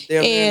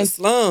 they're in the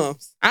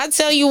slums. I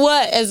tell you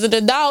what, as an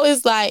adult,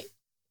 it's like,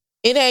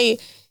 it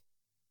ain't...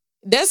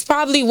 That's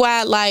probably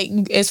why, like,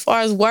 as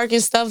far as work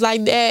and stuff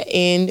like that,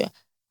 and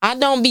I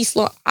don't be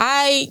slow.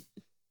 I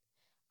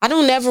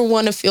don't ever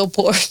want to feel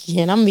poor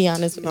again. I'm gonna be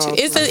honest with you.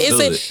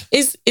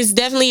 It's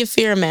definitely a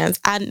fear of mine.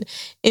 And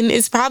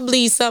it's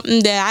probably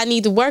something that I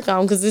need to work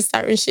on because it's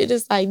certain shit.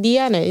 It's like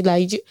Deanna,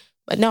 like,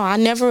 but no, I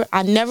never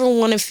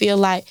want to feel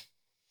like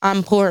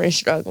I'm poor and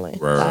struggling.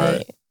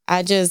 Like,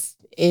 it just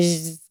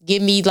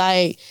give me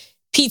like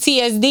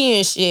PTSD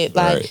and shit,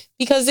 like,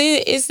 because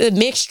it's a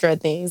mixture of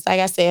things.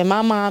 Like I said,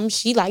 my mom,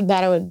 she like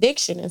battle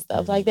addiction and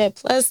stuff like that,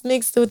 plus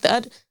mixed with the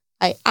other.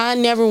 Like, I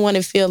never want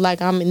to feel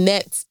like I'm in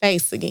that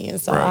space again.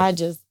 So I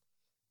just,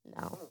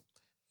 no.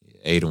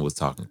 Aiden was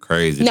talking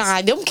crazy.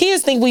 Nah, them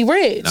kids think we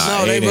rich. Nah,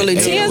 no, they really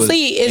do.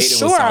 Tinsley is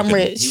sure I'm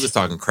rich. He was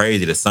talking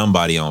crazy to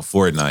somebody on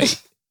Fortnite.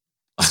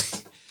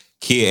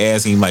 Kid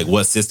asking him, like,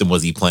 what system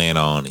was he playing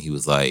on? And he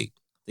was like,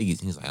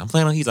 I'm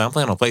playing on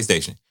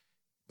PlayStation.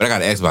 But I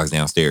got an Xbox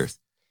downstairs.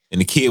 And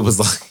the kid was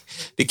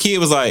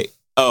like,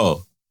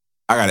 oh,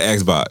 I got an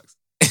Xbox.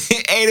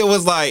 Aiden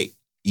was like,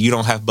 you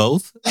don't have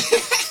both?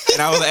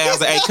 And I was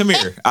like, hey, come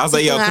here. I was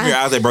like, yo, come here.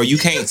 I was like, bro, you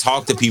can't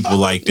talk to people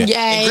like that. Yeah.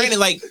 And granted,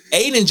 like,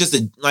 Aiden just,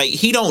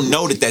 he don't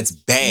know that that's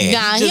bad.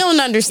 Nah, he don't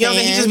understand. You know what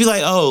I'm saying? He just be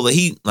like,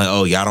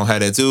 oh, y'all don't have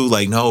that too?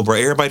 Like, no, bro,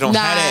 everybody don't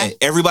have that.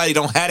 Everybody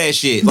don't have that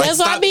shit. Like, that's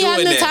why I be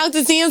having to talk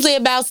to Tinsley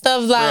about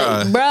stuff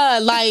like,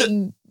 bruh, like,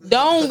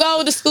 don't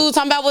go to school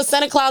talking about what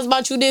Santa Claus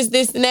bought you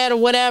this, and that, or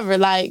whatever.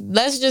 Like,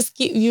 let's just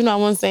keep, you know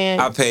what I'm saying?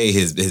 I paid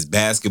his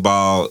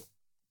basketball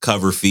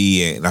cover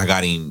fee, and I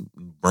got him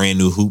brand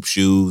new hoop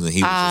shoes, and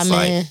he was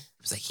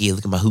like, yeah,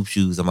 look at my hoop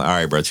shoes. I'm like, all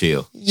right, bro,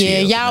 chill.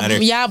 Yeah,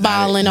 chill. y'all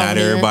balling over there. Not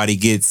there. everybody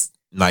gets,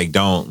 like,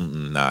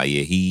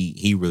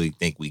 he really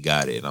think we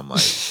got it. And I'm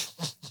like,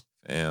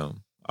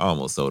 fam, I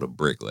almost sold a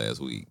brick last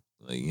week.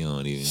 Like, you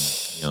don't even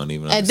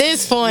understand. At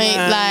this point,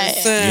 like,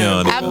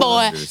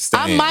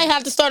 I might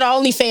have to start an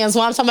OnlyFans.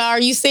 What I'm talking about,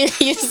 are you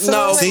serious?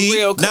 No, see,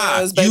 real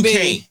baby. You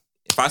can't.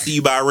 If I see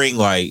you buy a ring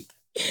light,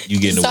 you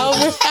get in the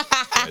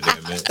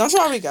woman. Don't you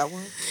already got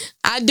one?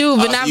 I do,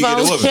 but not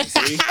for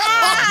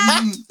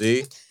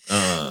See?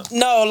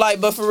 No, like,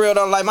 but for real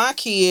though, like, my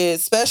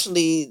kids,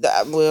 especially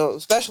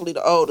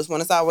the oldest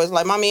one, it's always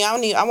like, Mommy,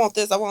 I want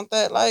this, I want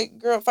that. Like,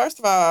 girl, first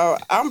of all,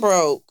 I'm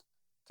broke.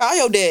 Call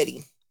your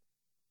daddy.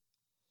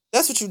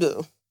 That's what you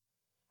do.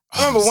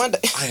 I remember one day.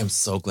 I am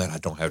so glad I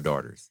don't have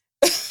daughters.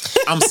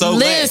 I'm so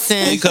glad.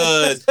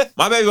 Because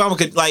my baby mama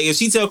could, like, if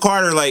she tell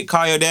Carter, like,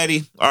 call your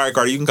daddy, all right,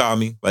 Carter, you can call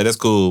me. Like, that's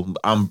cool.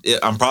 I'm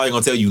probably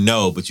going to tell you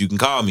no, but you can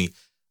call me.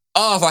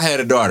 Oh, if I had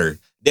a daughter.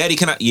 Daddy,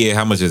 can I? Yeah,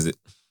 how much is it?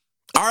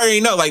 I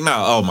already know. Like, no.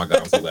 Oh, my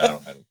God. I'm so glad I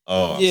don't have it.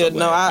 Oh, yeah,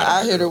 so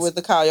I hit her with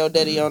the call your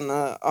daddy on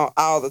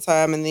all the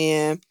time. And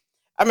then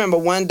I remember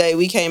one day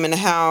we came in the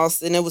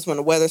house, and it was when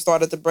the weather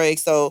started to break.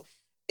 So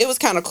it was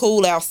kind of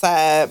cool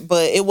outside,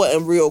 but it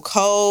wasn't real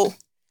cold.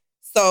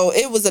 So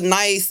it was a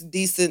nice,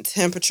 decent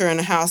temperature in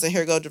the house. And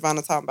here go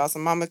Giovanna talking about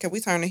some, Mama, can we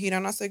turn the heat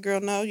on? I said,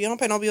 girl, no, you don't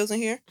pay no bills in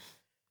here.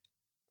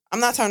 I'm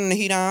not turning the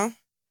heat on.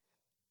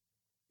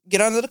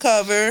 Get under the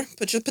cover,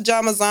 put your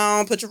pajamas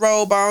on, put your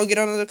robe on, get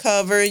under the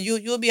cover, and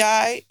you'll be all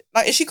right.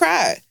 Like, and she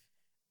cried.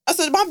 I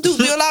said, my dude's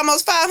bill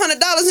almost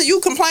 $500 and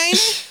you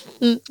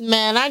complaining?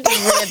 Man, I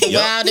just read the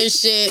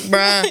wildest shit,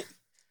 bruh.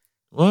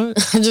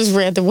 What? I just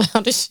read the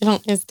wildest shit on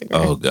Instagram.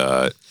 Oh,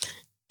 God.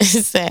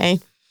 It's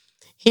saying,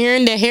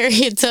 hearing the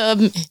Harriet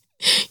Tubman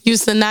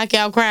used to knock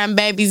out crying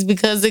babies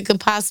because it could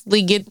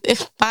possibly get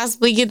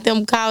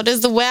them caught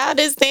is the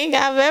wildest thing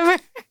I've ever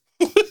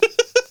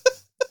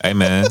Hey,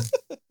 man.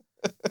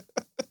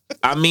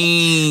 I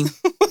mean,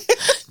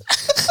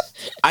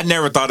 I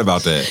never thought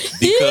about that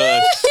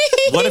because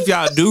what if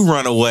y'all do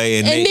run away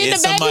and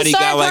somebody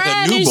got like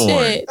a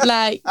newborn?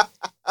 Like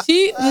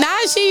she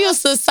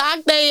used to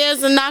sock their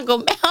ass and knock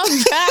them out.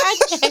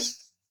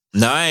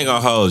 No, I ain't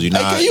gonna hold you. Nah.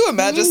 Can you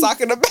imagine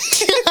socking the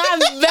baby?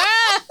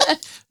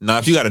 No,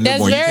 if you got a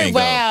newborn, you can't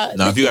go.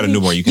 No, if you got a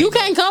newborn, you can't. You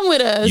can't come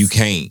with us. You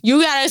can't.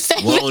 You gotta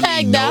stay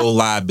back. No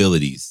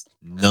liabilities,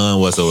 none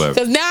whatsoever.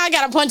 Because now I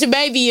gotta punch a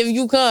baby if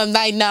you come.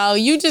 Like, no,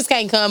 you just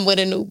can't come with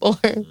a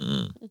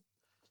newborn.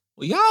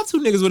 Well, y'all two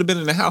niggas would have been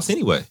in the house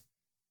anyway.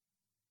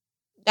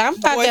 I'm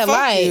not that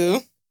light. You.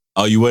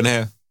 Oh, you wouldn't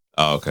have?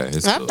 Oh, okay.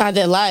 I'm not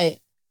that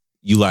light.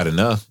 You light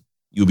enough.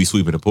 You'll be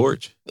sweeping the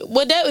porch. Do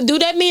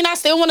that mean I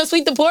still want to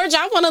sweep the porch?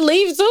 I want to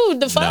leave too.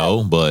 The fuck?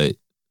 No, but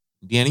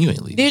Deanna, you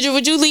ain't leaving. Deidre,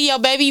 would you leave your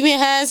baby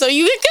behind so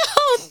you can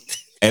go?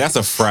 Hey, that's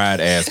a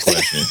fried ass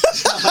question.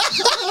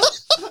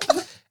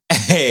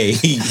 Hey,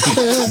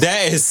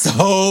 that is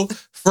so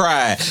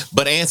fried.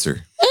 But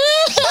answer.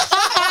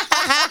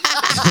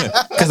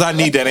 Because I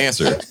need that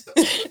answer.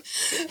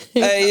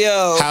 Hey,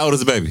 yo. How old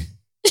is the baby?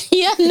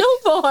 Yeah,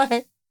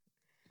 newborn.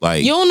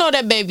 Like, you don't know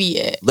that baby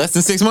yet. Less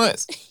than 6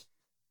 months.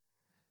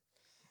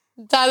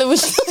 Tyler,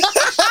 would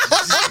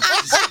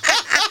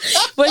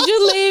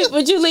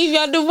you leave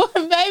your newborn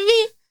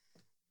baby?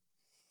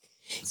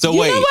 So you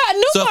wait. Know what?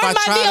 Newborn so if I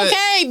might be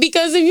okay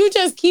because if you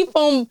just keep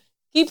them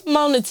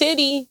on the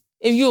titty,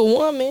 if you a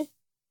woman.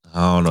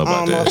 I don't know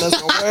about that. That's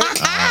gonna work.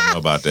 I don't know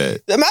about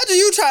that. Imagine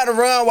you trying to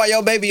run while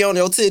your baby on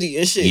your titty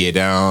and shit. Yeah,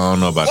 I don't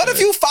know about that. What if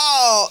you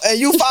fall and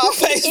you fall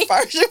face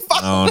first? You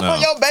fall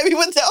on your baby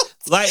with your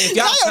like if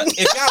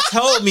y'all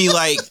told me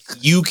like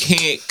you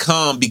can't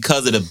come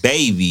because of the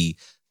baby,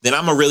 then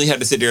I'm gonna really have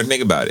to sit there and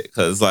think about it.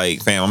 Cause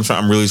like, fam,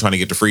 I'm really trying to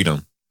get the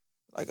freedom.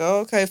 Like,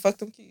 oh, okay, fuck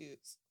them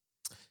kids.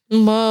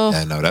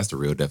 Yeah, no, that's the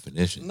real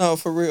definition. No,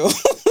 for real.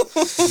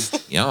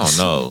 Yeah, I don't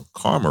know.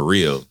 Karma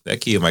real. That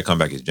kid might come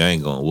back as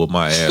Django and whoop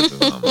my ass or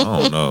something.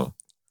 I don't know.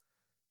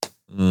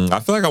 I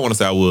feel like I want to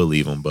say I would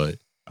leave him, but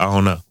I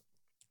don't know.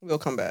 We'll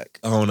come back.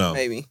 I don't know.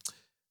 Maybe.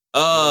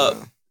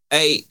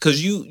 Hey,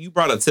 cause you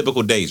brought up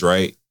typical dates,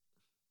 right?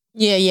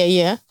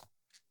 Yeah.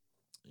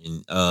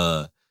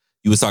 And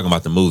you was talking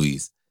about the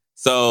movies.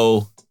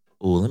 So,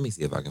 let me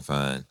see if I can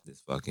find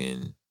this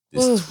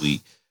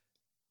tweet.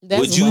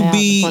 Would you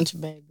be punch a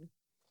baby?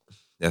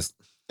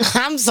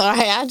 I'm sorry.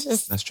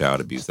 That's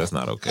child abuse. That's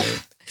not okay.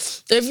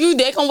 If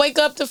they can wake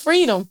up to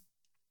freedom.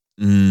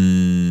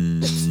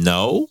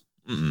 No.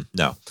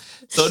 No.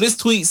 So this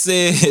tweet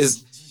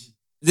says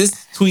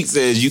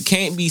you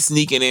can't be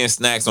sneaking in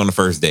snacks on the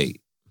first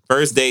date.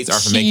 First dates are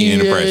for making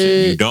an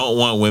impression. You don't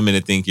want women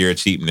to think you're a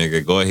cheap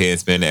nigga. Go ahead and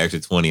spend the extra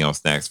 20 on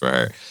snacks for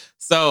her.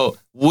 So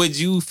would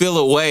you feel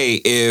a way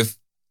if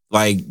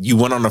like you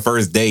went on the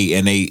first date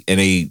and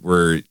they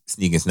were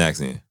sneaking snacks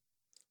in?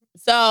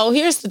 So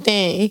here's the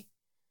thing.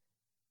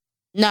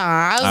 Nah,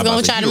 I was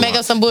gonna try to make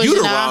up some bullshit.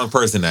 You the wrong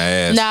person to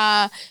ask.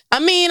 Nah, I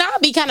mean, I'll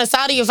be kind of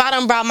salty if I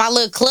done brought my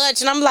little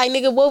clutch and I'm like,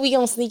 nigga, what we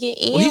gonna sneak it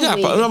in? Well, you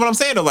know what I'm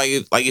saying though, like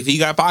if he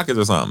got pockets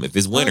or something, if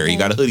it's winter, he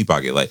got a hoodie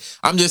pocket. Like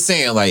I'm just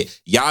saying, like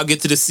y'all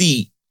get to the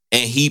seat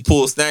and he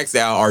pulls snacks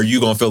out, are you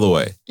gonna feel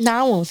away? No,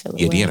 I won't feel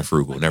away. Yeah, Deanna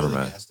frugal. Never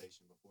mind.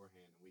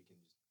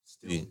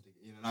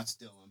 Not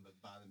steal them, but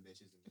buy them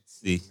bitches.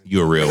 See,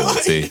 you a real one.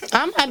 See,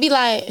 I might be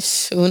like,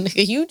 shoot,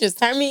 nigga, you just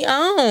turned me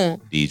on.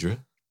 Deidre.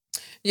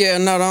 Yeah,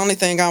 no, the only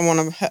thing I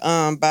want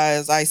to buy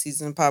is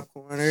ices and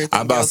popcorn.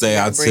 I'm about to say,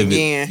 I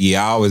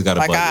always got to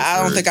like,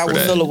 I don't think I would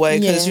feel away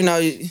because, you know.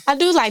 I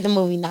do like the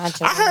movie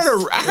nachos.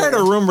 I heard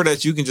a rumor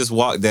that you can just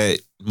walk, that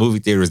movie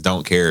theaters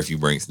don't care if you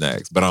bring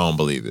snacks, but I don't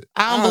believe it.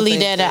 I don't believe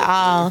that at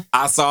all.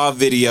 I saw a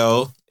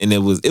video and it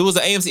was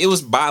AMC, it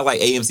was by like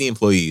AMC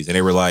employees and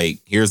they were like,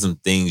 here's some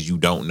things you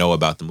don't know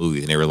about the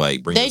movies. And they were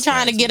like, they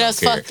trying to get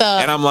us fucked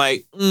up. And I'm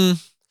like, but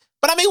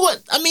I mean,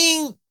 what? I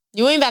mean,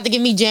 you ain't about to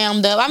get me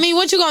jammed up. I mean,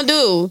 what you gonna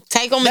do?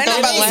 Take them and throw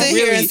them away? They don't sit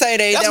here and say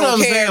they don't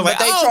care, but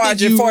they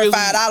charge you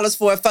 $45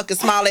 for a fucking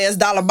small ass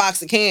dollar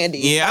box of candy.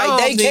 Yeah,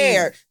 like, they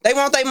care. They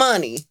want their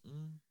money.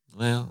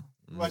 Well,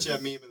 watch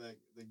that meme of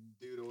the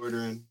dude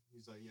ordering.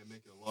 He's like, "Yeah,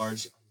 make it a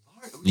large."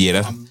 Yeah,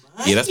 that's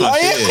my shit.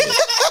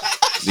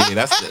 Yeah,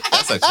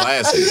 that's a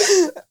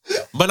classic.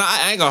 But no,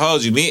 I ain't gonna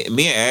hold you. Me and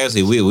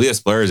Ashley, we'll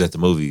splurge at the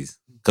movies.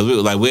 Cause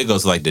we'll go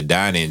to like the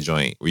dine-in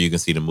joint where you can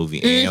see the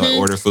movie and like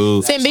order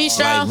food. St.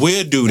 Bistro. Like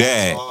we'll do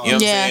that. You know what I'm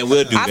saying?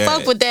 We'll do that. I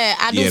fuck with that.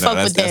 I do fuck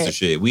with that. That's the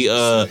shit. We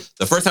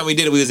the first time we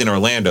did it, we was in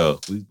Orlando.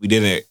 We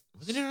did it.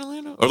 Was it in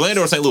Orlando?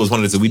 Orlando or St. Louis?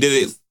 One of the two. We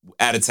did it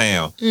out of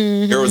town.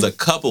 Mm-hmm. There was a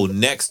couple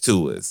next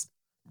to us,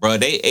 bro.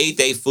 They ate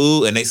their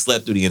food and they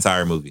slept through the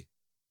entire movie.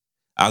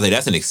 I was like,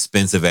 that's an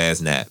expensive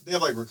ass nap. They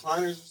have like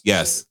recliners?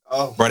 Yes.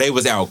 Oh. Bro, they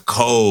was out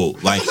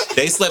cold. Like,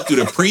 they slept through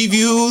the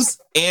previews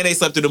and they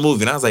slept through the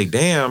movie. And I was like,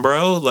 damn,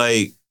 bro.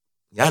 Like,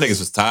 y'all niggas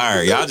was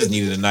tired. Y'all just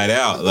needed a night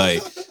out.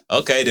 Like,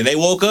 okay. Then they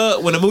woke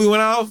up when the movie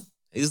went off.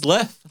 They just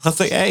left. I was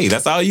like, hey,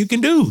 that's all you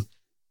can do.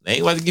 They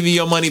ain't about to give you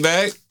your money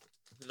back.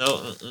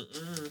 No.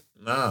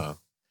 Nah.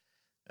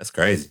 That's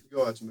crazy. You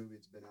go watch a movie,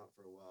 it's been out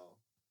for a while.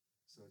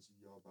 So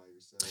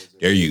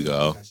There you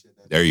go.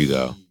 There you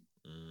go.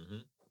 Mm-hmm.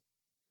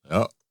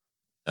 Oh,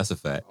 that's a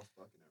fact.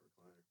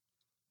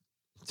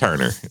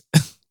 Turner.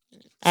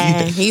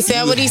 He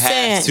said what he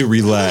said. You have to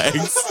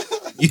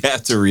relax. You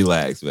have to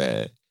relax,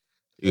 man.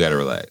 You got to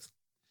relax.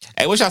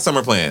 Hey, what's y'all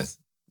summer plans?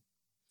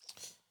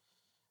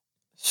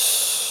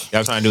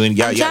 Y'all trying to do any?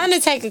 I'm trying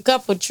to take a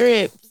couple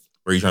trips.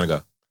 Where are you trying to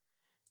go?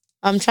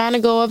 I'm trying to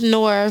go up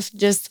north,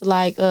 just to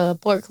like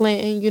Port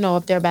Clinton, you know,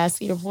 up there by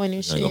Cedar Point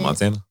and shit. You go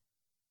Montana?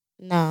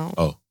 No.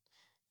 Oh.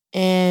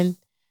 And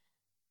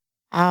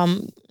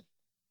I'm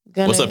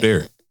gonna. What's up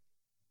there?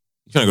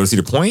 You trying to go to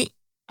Cedar Point?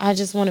 I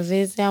just want to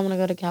visit. I want to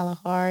go to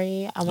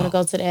Kalahari. I want to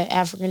go to that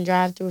African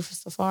drive-through for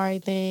safari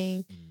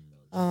thing.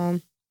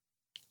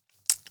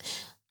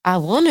 I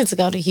wanted to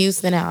go to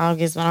Houston in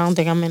August, but I don't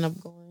think I'm end up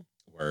going.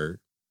 Word.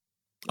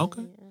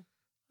 Okay. Yeah.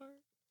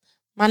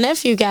 My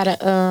nephew got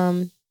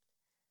a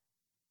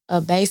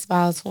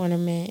baseball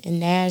tournament in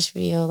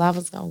Nashville. I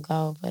was gonna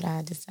go, but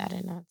I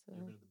decided not to.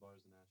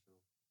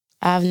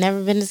 I've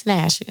never been to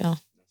Nashville.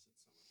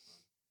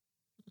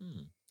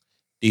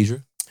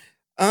 Deidre?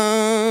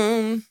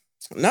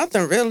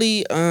 Nothing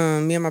really.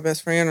 Me and my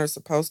best friend are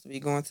supposed to be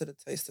going to the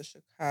Taste of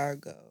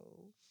Chicago.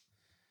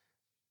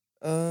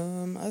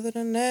 Other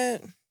than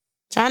that,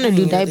 Trying to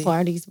do day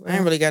parties, bro. I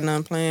ain't really got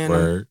nothing planned.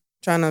 Word.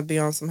 Trying to be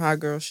on some hot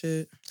girl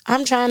shit.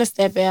 I'm trying to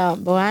step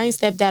out, but I ain't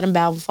stepped out in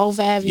about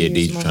 4-5 years. Yeah,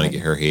 Deidre trying to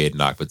get her head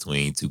knocked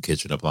between two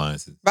kitchen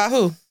appliances. By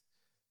who?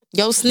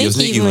 Yo,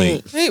 sneaky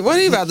link. Hey, what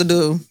are you about to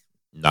do?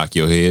 Knock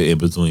your head in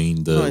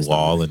between the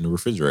wall and the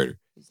refrigerator.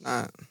 It's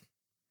not.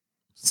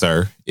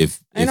 Sir, if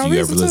you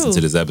ever listen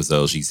to this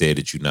episode, she said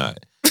that you're not.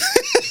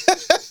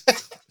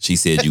 She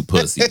said you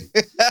pussy.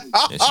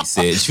 And she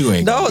said you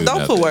ain't gonna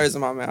Don't put words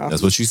in my mouth.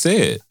 That's what she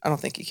said. I don't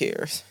think he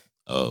cares.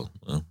 Oh,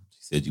 well,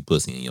 she said you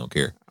pussy and you don't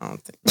care. I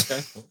don't think.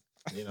 Okay.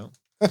 You know.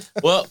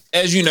 Well,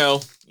 as you know,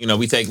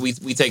 we taking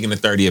the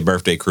 30th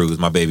birthday cruise.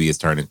 My baby is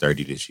turning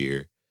 30 this year. You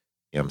know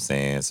what I'm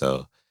saying?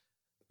 So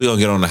we're gonna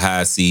get on the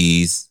high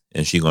seas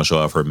and she gonna show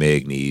off her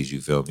Meg knees,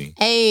 you feel me?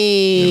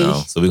 Hey. You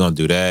know, so we're gonna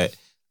do that.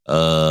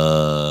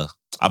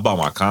 I bought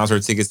my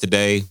concert tickets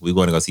today. We're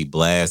going to go see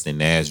Blast in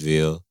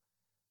Nashville.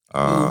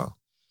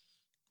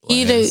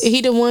 He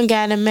the one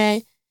guy that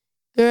made,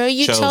 girl,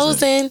 you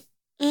chosen.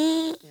 Yeah,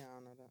 I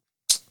don't know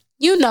that.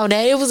 You know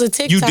that. It was a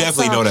TikTok You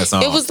definitely know that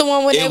song. It was the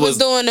one when they was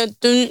doing a...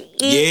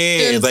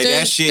 Yeah, it's like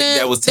that shit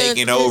that was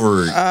taking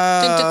over.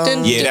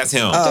 Yeah, that's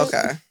him. Oh,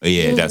 okay.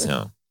 Yeah, that's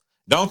him.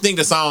 Don't think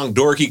the song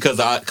dorky because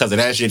of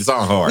that shit. The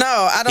song hard.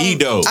 No, I don't. He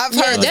dope. I've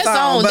heard that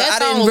song, but I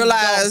didn't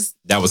realize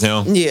that was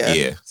him. Yeah.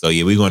 Yeah. So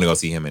yeah, we're going to go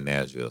see him in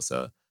Nashville.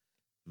 So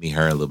me,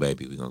 her, and little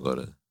baby, we're gonna go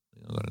to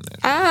Nashville.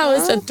 Oh,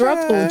 it's a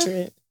throuple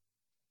trip.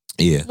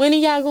 Yeah. When are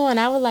y'all going?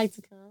 I would like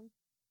to come.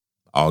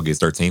 August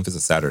 13th is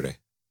a Saturday.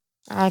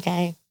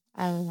 Okay.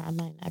 I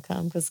might not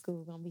come because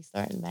school's gonna be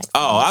starting back.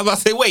 Oh, I was about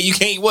to say, wait, you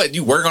can't what?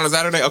 You work on a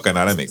Saturday? Okay,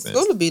 now that makes sense.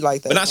 School would be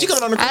like that. But now she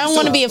coming on the cruise. I don't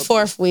want to be a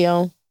fourth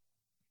wheel.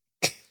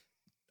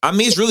 I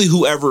mean, it's really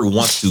whoever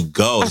wants to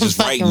go. It's just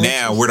right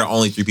now, we're the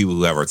only 3 people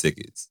who have our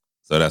tickets.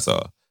 So that's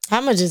all. How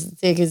much is the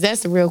tickets?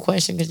 That's the real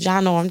question because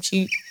y'all know I'm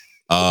cheap.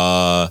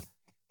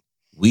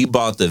 We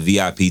bought the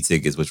VIP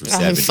tickets, which were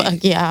 $70.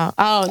 Fuck y'all.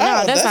 Oh,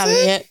 no, that's not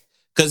it.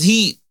 Because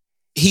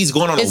he's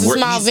going on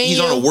he's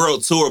on a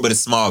world tour, but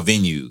it's small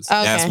venues.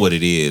 Okay. That's what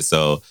it is.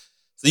 So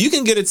you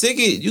can get a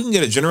ticket. You can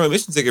get a general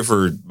admission ticket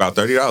for about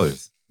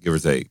 $30, give or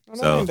take.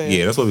 So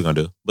yeah, that's what we're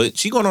gonna do. But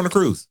she going on a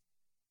cruise.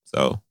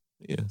 So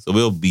yeah. So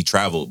we'll be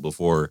traveled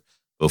before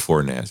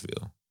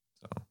Nashville.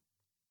 So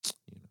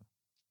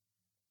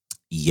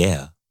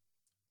yeah.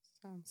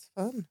 Sounds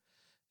fun.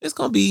 It's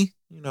gonna be,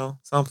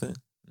 something.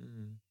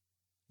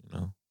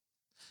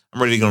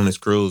 I'm ready to go on this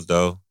cruise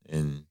though.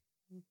 And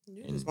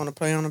you just want to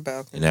play on the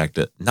balcony and act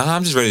up. No,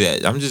 I'm just ready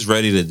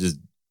to just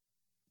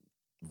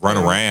run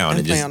around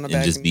and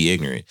just be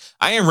ignorant.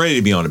 I am ready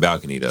to be on the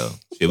balcony though.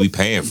 Shit, we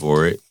paying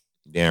for it.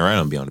 Damn right,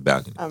 I'm be on the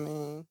balcony. I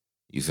mean,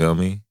 you feel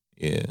me?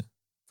 Yeah.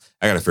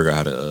 I gotta figure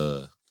out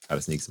how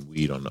to sneak some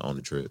weed on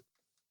the trip.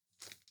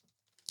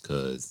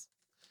 Cause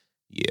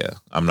yeah,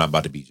 I'm not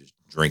about to be just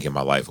drinking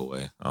my life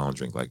away. I don't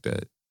drink like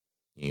that.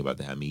 You ain't about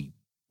to have me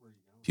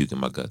puking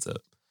my guts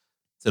up.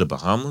 To the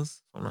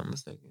Bahamas, if I'm not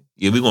mistaken.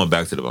 Yeah, we going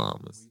back to the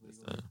Bahamas this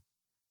time.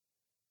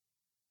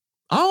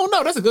 I don't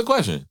know. That's a good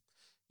question.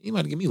 You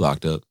might get me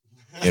locked up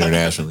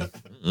internationally.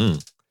 I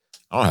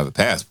don't have a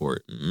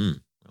passport.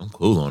 I'm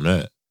cool on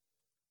that.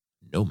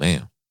 No,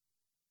 ma'am.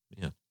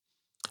 Yeah.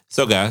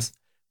 So, guys,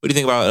 what do you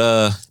think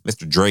about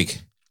Mr.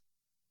 Drake?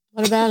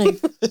 What about him?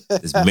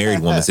 This married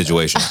woman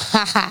situation.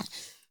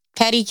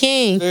 Petty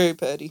King. Very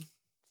petty.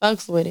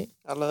 Fucks with it.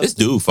 I love this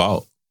dude's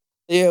fault.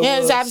 Yeah,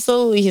 it's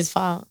absolutely his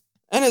fault.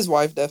 And his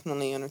wife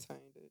definitely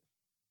entertained it.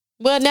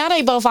 Well, now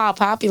they both all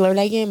popular.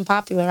 They getting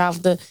popular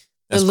off the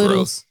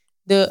gross.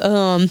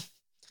 The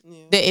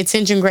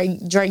attention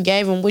Drake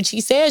gave him, which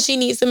he said she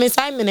needs some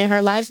excitement in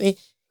her life, and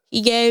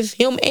he gave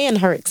him and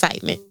her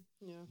excitement.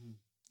 Yeah.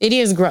 It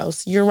is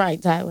gross. You're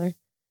right, Tyler.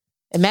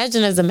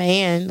 Imagine as a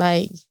man,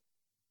 like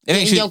it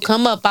ain't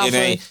come up off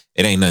it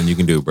ain't nothing you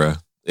can do, bro.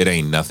 it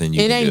ain't nothing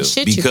you can do.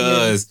 Shit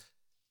because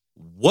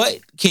what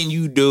can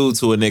you do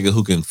to a nigga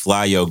who can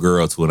fly your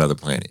girl to another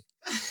planet?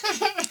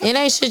 It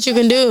ain't shit you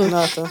can do.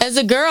 Nothing. As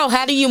a girl,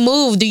 how do you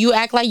move? Do you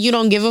act like you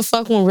don't give a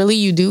fuck when really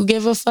you do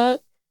give a fuck?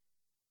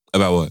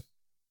 About what?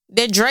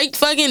 That Drake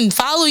fucking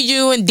followed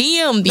you and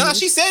DM'd you. No,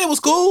 she said it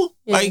was cool.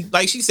 Yeah.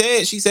 Like she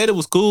said it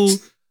was cool.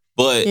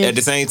 But Yeah. at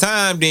the same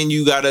time, then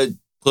you gotta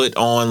put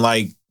on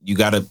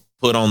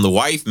the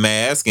wife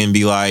mask and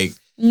be like,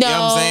 No, you know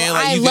what I'm saying?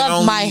 Like, I you can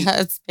love my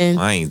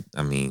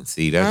husband.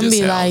 See, that I'm just be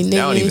sounds, like, that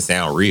don't nigga, even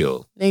sound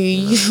real.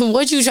 Nigga,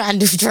 what you trying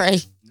to do,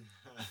 Drake?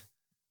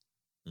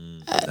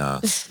 Nah.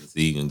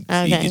 See, you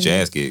can get your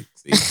ass kicked.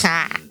 See?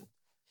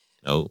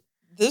 Nope.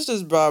 This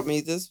just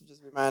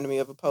reminded me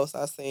of a post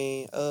I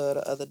seen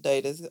the other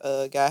day. This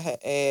guy had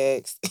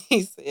asked,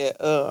 he said,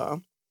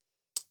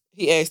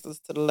 he asked us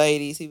to the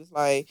ladies, he was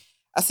like,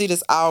 I see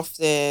this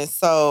often,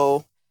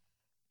 so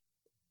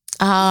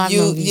I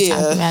remember you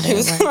talking about he it.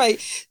 was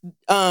like,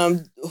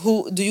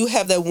 who do you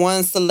have that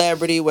one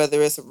celebrity,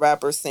 whether it's a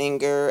rapper,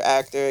 singer,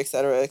 actor, et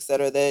cetera,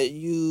 that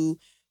you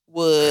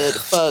would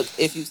fuck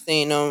if you've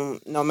seen them,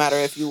 no matter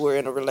if you were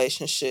in a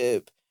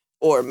relationship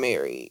or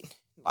married?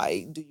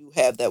 Like, do you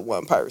have that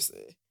one person?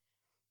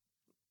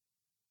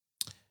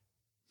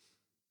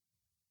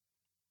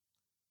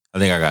 I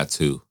think I got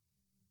two.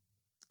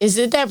 Is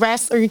it that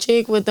wrestler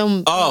chick with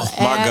them? Oh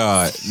my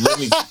God! Let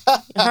me.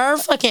 Her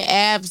fucking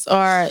abs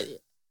are.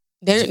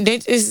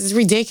 This is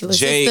ridiculous.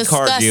 Jade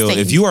Cargill,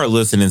 if you are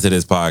listening to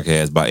this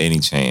podcast by any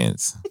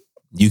chance,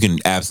 you can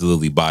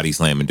absolutely body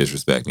slam and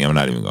disrespect me. I'm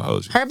not even gonna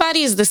hold you. Her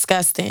body is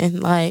disgusting.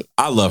 Like,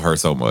 I love her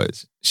so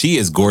much. She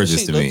is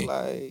gorgeous to me.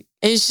 Like?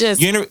 It's just.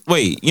 You don't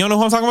know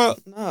who I'm talking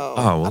about? No.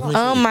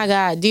 Oh my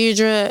God,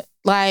 Deidre.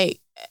 Like,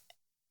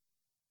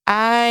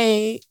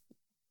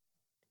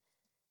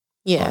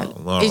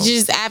 it's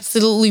just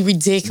absolutely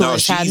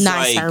ridiculous how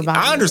nice her body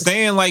I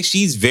understand, like,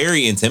 she's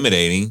very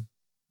intimidating.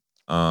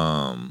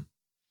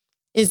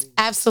 It's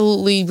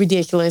absolutely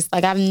ridiculous.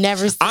 Like, I've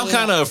never seen. I'm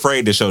kind of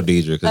afraid to show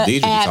Deidre because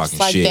Deidre be talking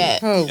like shit.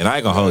 that. And I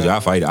ain't gonna hold you.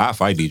 I'll fight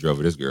Deidre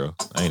over this girl.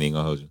 I ain't even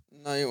gonna hold you.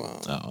 No, you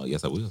won't. Oh,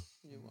 yes, I will.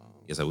 You won't.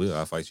 Yes, I will.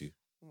 I'll fight you.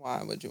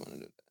 Why would you want to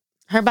do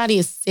that? Her body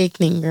is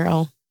sickening,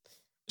 girl.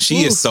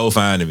 She is so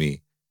fine to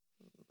me.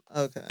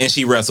 Okay. And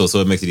she wrestles, so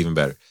it makes it even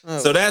better.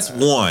 So that's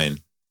one.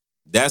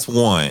 That's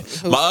one.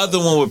 My other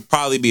one would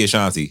probably be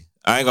Ashanti.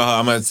 I'm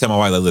gonna tell my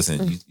wife, like,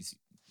 listen,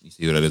 you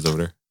see what that is over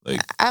there?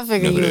 Like, I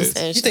figured you would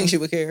say. You think she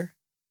would care?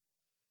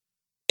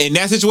 In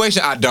that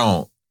situation, I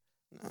don't.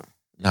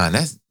 Nah,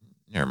 that's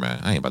never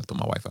mind. I ain't about to put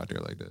my wife out there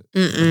like that.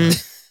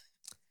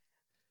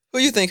 Who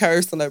you think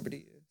her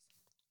celebrity is?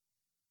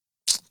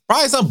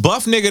 Probably some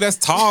buff nigga that's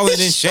tall and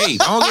in shape.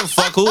 I don't give a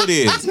fuck who it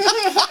is.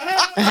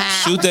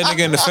 Shoot that nigga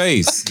in the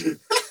face.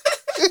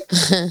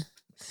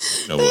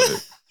 No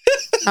what?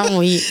 I'm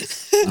weak.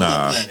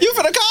 Nah. You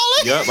finna call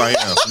it? Yup, I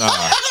am.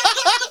 Nah.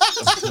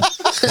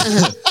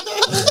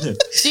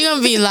 She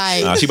gonna be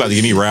like, Nah, she about to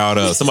get me riled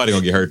up. Somebody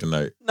gonna get hurt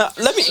tonight. No,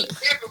 let me.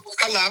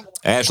 Hello.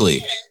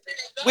 Ashley.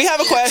 We have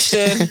a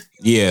question.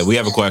 Yeah, we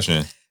have a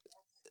question.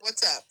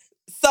 What's up?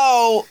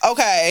 So,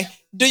 okay.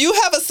 Do you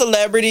have a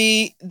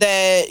celebrity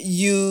that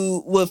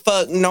you would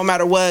fuck no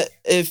matter what,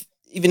 if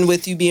even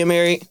with you being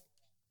married?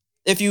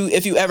 If you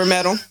ever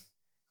met him?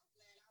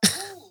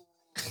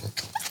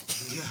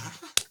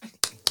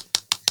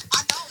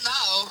 I don't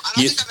know. I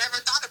don't think I've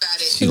ever thought about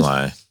it. She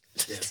lying.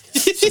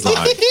 She's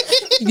lying.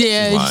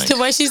 yeah, lying. the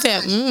way she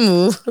said,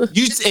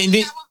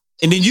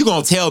 And then you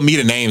gonna tell me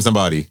to name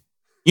somebody.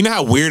 You know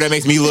how weird that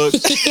makes me look?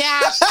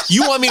 Yeah.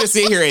 You want me to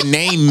sit here and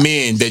name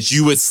men that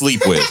you would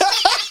sleep with?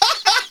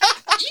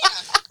 Yeah.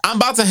 I'm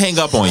about to hang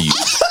up on you.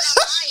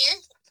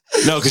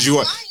 No, because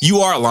you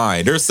are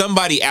lying. There's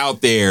somebody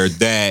out there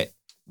that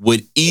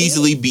would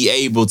easily be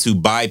able to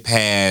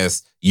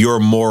bypass your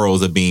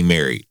morals of being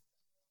married.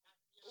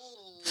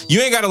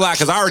 You ain't gotta lie,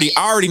 because I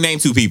already named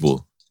two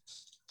people.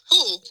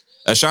 Who?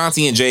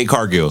 Ashanti and Jade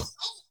Cargill.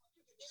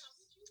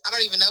 I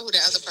don't even know who the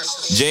other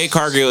person is. Jade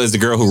Cargill is the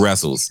girl who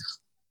wrestles.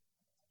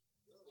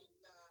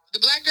 The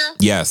black girl?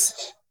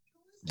 Yes.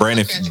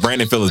 Brandon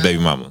Phillips' baby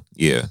mama.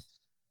 Yeah.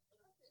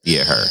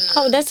 Yeah, her.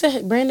 Oh, that's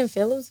a Brandon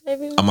Phillips,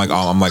 baby. I'm like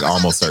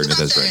almost certain that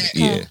that's Brandon.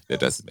 Yeah,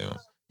 that's his baby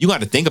mama. You got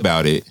to think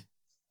about it.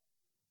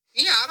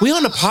 Yeah. We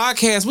on the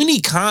podcast. We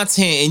need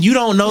content, and you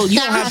don't know. You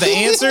don't have the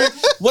answer.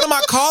 What am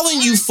I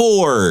calling you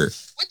for?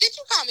 What did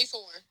you call me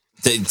for?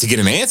 To get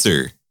an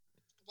answer.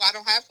 Well, I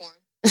don't have one.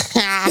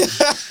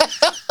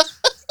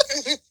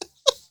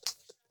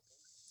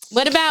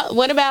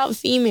 What about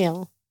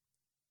female?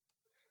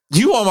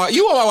 You want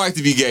my wife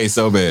to be gay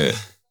so bad.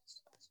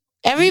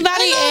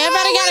 Everybody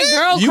got a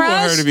girl crush. You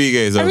want her to be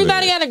gay so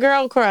Everybody bad. got a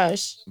girl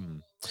crush.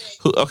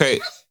 Okay,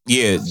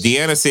 yeah.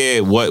 Deanna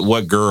said,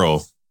 "What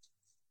girl?"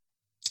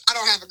 I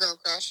don't have a girl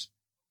crush.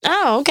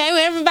 Oh, okay.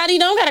 Well, everybody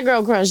don't got a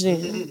girl crush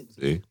then.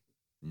 See,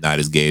 not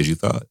as gay as you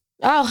thought.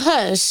 Oh,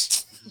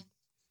 hush.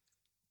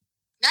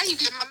 Now you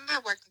get my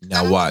mind working.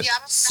 Now watch.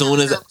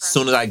 Soon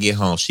as I get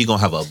home, she gonna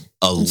have a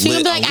laundry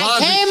list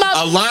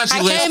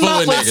full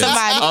of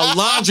niggas. A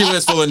laundry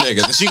list full of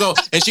niggas.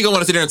 And she gonna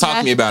want to sit there and talk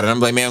to me about it. I'm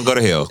like, man, go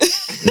to hell.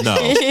 No.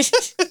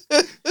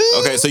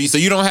 Okay, so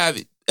you don't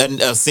have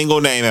a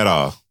single name at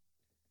all.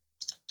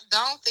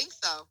 Don't think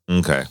so.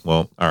 Okay,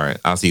 well, all right.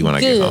 I'll see you when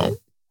I get home.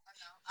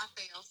 I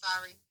failed.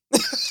 Sorry.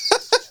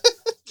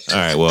 All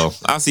right, well,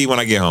 I'll see you when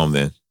I get home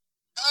then.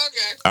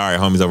 Okay. All right,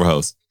 homies over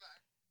host.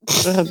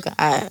 Oh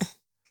God.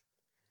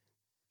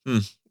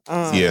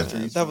 Yeah,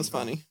 that was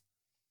funny.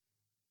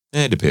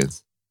 It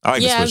depends. I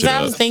like to switch it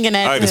up. I was thinking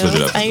that. I like to switch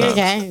it up sometimes.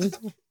 Okay.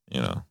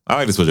 You know, I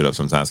like to switch it up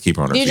sometimes. Keep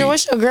her on her feet. Deidre,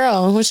 what's your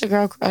girl? What's your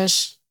girl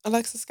crush?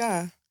 Alexa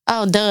Sky.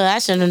 Oh, duh. I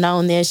should have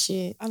known that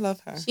shit. I love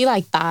her. She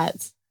like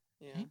thoughts.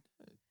 Yeah.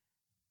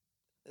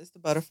 It's the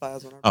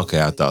butterflies when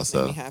I thought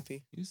so. Make me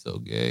happy. You so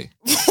gay.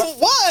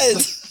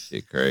 What?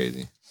 Shit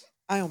crazy.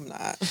 I am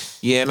not.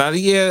 Yeah,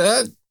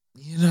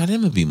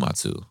 them would be my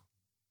two.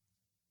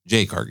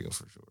 Jay Cargill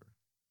for sure.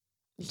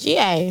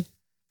 Yeah,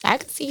 I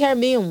could see her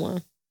being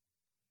one.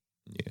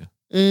 Yeah.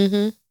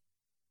 Mm-hmm.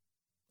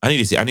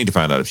 I need to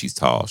find out if she's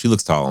tall. She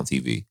looks tall on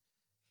TV,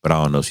 but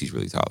I don't know if she's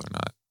really tall or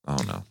not. I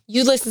don't know.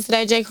 You listened to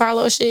that J.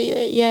 Carlo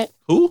shit yet?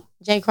 Who?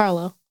 J.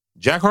 Carlo.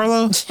 Jack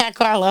Harlow? Jack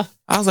Harlow.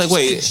 I was like,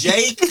 wait.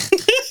 Jake?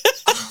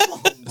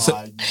 Oh my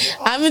God.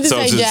 I meant to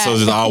say Jack. So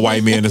just all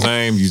white men the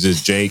same? You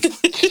just Jake?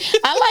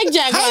 I like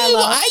Jack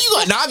Harlow. How you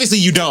going? Now, obviously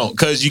you don't,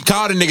 because you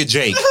called a nigga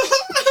Jake.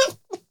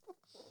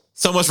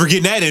 So much for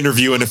getting that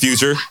interview in the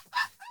future.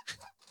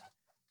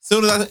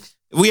 Soon as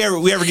we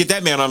ever get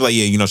that man, I'm like,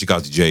 yeah, she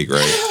calls you Jake,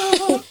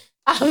 right?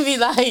 I'll be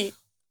like,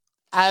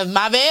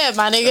 my bad,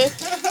 my nigga.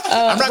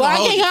 I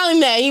can't call him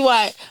that. He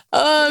white.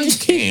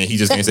 He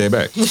just can't say it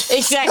back.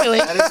 Exactly.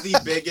 That is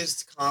the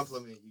biggest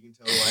compliment you can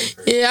tell a white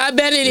person. Yeah, I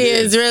bet it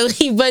is,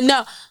 really. But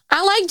no,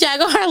 I like Jack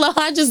Harlow.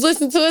 I just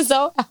listen to it,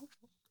 so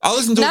I'll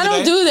listen to it. I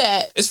don't do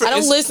that. I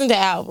don't listen to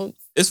albums.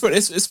 It's for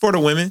the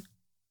women.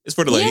 It's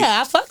for the ladies.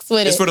 Yeah, I fucks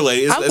with it. It's for the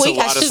ladies. I'm weak.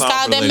 I just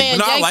called that man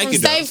Jake from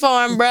State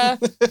Farm, bro.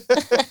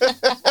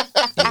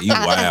 Yeah, you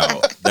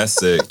wild. That's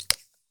sick.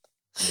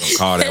 You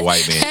call that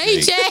white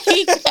man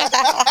Jake.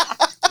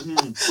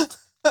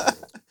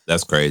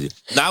 That's crazy.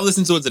 Now, I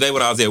listened to it today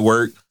when I was at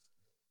work.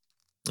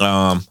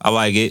 I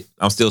like it.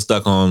 I'm still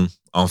stuck on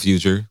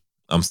Future.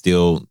 I'm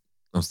still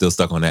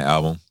stuck on that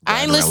album.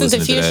 I ain't listened to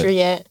Future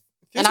yet.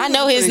 And I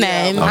know his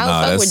name.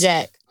 I fuck with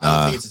Jack. I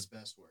don't think it's his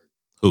best work.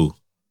 Who?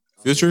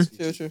 Future?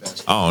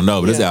 I don't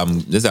know, but this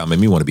album made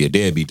me want to be a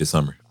deadbeat this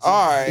summer.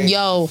 All right.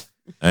 Yo.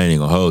 I ain't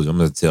even gonna hold you. I'm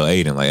gonna tell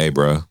Aiden, like, hey,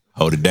 bro,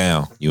 hold it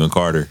down. You and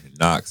Carter,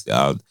 Knox,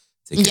 y'all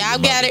take Y'all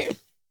got it.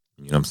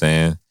 You know what I'm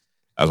saying?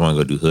 I just want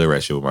to go do hood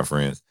rat shit with my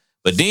friends.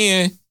 But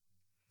then,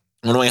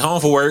 when I went home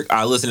for work,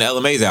 I listened to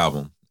Ella Mae's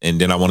album. And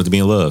then I wanted to be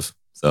in love.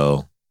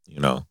 So,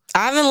 I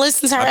haven't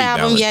listened to her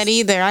album yet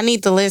either. I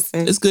need to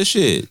listen. It's good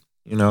shit,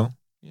 Yeah,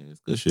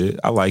 it's good shit.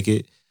 I like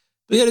it.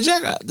 But yeah,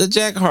 the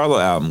Jack Harlow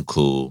album,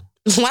 cool.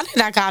 Why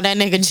did I call that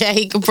nigga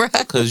Jake, bro?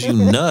 Because you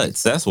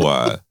nuts. That's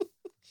why.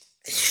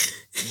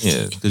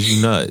 Yeah, because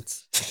you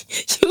nuts.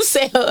 You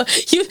said,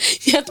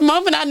 at the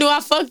moment I knew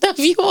I fucked up,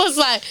 you was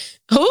like,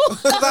 who?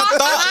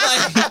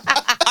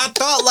 I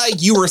thought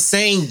like you were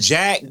saying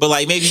Jack, but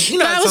like maybe,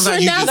 sometimes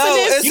you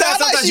just,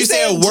 sometimes you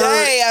say a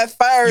word. Jay at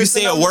first, you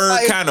say a word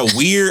kind of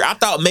weird. I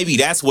thought maybe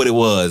that's what it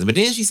was. But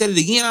then she said it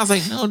again. I was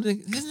like, no,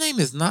 his name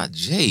is not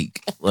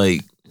Jake.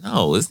 Like,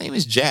 no, his name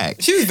is Jack.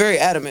 She was very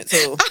adamant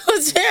too. I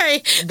was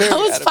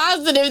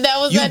positive that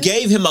was. You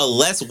gave him a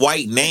less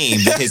white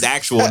name than his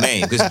actual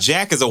name because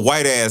Jack is a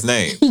white ass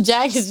name.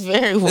 Jack is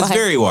very white. It's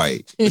very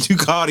white. But you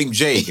called him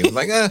Jake. It was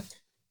like,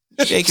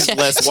 Jake is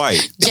less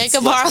white.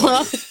 Jacob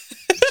Harlow.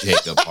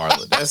 Jacob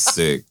Harlow. That's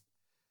sick.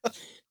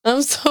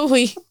 I'm so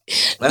weak.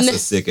 That's a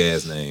sick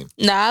ass name.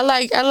 Nah, I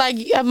like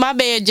my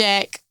bad,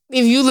 Jack.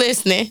 If you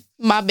listening,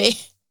 my bad.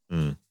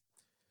 Oh,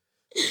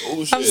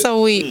 shit. I'm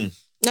so weak.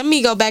 Let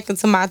me go back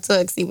into my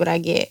tug, see what I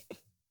get.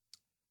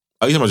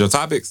 Oh, you talking about your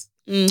topics?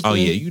 Mm-hmm. Oh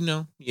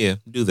yeah, yeah,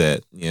 do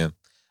that. Yeah,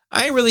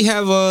 I ain't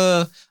have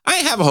a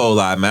whole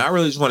lot, man. I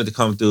really just wanted to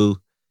come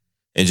through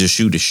and just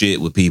shoot the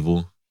shit with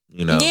people,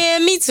 Yeah,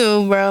 me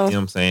too, bro. You know what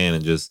I'm saying,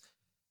 and just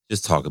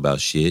talk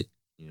about shit,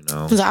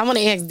 So I want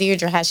to ask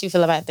Deidre how she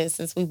feel about this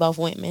since we both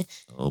women.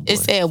 Oh boy. It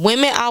said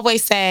women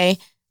always say,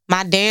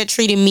 my dad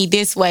treated me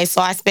this way,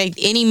 so I expect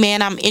any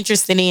man I'm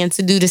interested in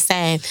to do the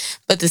same.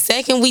 But the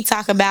second we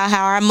talk about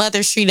how our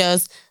mothers treat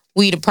us,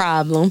 we the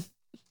problem.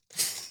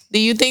 Do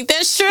you think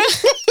that's true?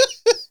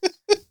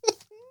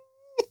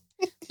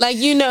 Like,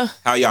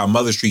 how y'all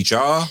mothers treat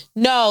y'all?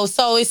 No,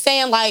 so it's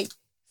saying like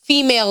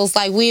females,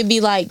 like we'd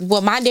be like,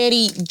 well, my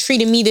daddy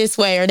treated me this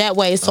way or that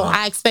way, so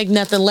I expect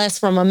nothing less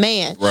from a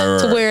man. Right.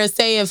 To where,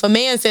 say, if a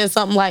man says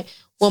something like,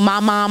 well, my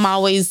mom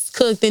always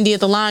cooked and did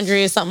the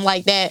laundry or something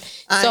like that.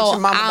 I don't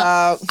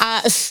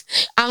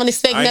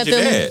expect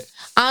nothing.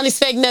 I don't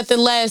expect nothing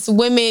less.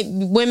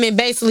 Women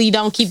basically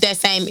don't keep that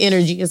same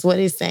energy, is what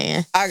it's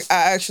saying. I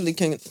actually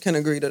can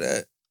agree to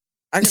that.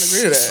 I can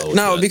agree to that.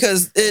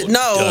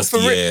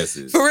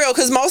 For real,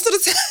 because most of the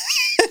time,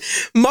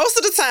 most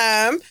of the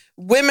time,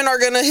 women are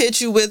gonna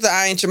hit you with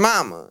I ain't your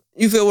mama.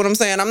 You feel what I'm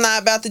saying? I'm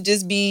not about to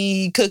just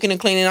be cooking and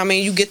cleaning. I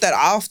mean, you get that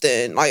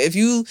often. Like if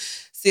you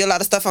see a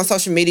lot of stuff on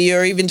social media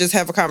or even just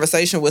have a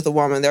conversation with a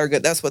woman, they're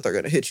good. That's what they're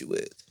gonna hit you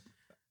with.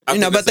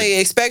 But they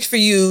expect for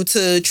you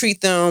to treat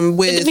them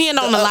with depending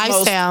on the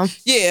lifestyle.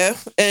 Yeah,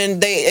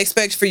 and they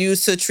expect for you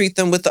to treat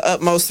them with the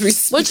utmost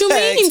respect. What you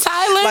mean,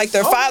 Tyler? Like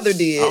their father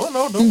did.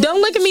 Don't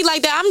look at me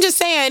like that. I'm just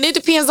saying it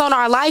depends on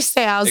our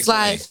lifestyles. Explain.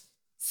 Like,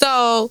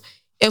 so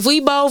if we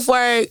both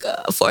work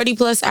 40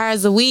 plus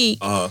hours a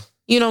week,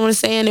 you know what I'm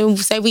saying, and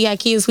say we got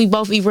kids, we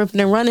both be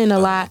ripping and running a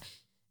lot.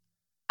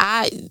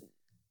 I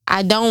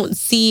don't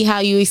see how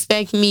you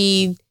expect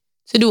me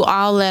to do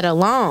all that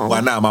alone. Why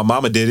not? My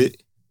mama did it.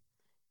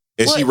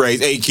 And she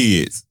raised 8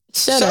 kids.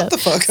 Shut up. The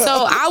fuck up.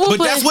 So I would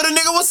but that's what a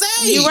nigga was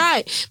saying. You're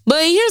right.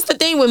 But here's the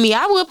thing with me.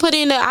 I would put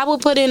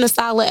in a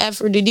solid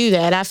effort to do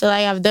that. I feel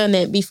like I've done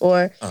that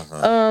before.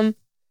 But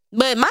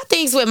my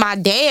things with my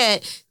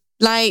dad,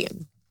 like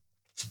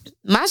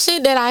my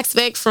shit that I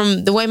expect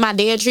from the way my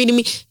dad treated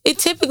me, it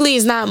typically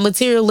is not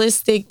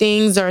materialistic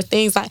things or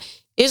things like,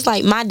 it's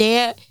like my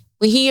dad,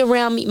 when he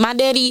around me, my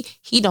daddy,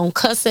 he don't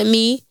cuss at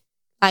me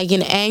like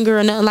in anger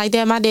or nothing like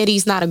that. My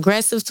daddy's not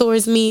aggressive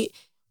towards me.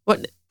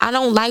 But I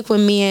don't like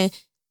when men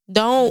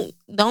don't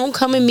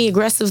come at me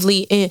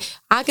aggressively. And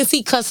I can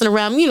see cussing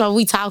around. You know,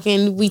 we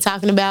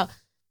talking about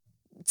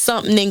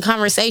something in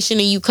conversation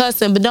and you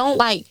cussing, but don't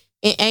like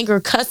in anger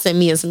cussing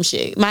me or some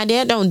shit. My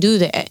dad don't do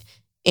that.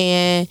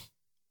 And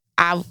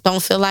I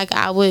don't feel like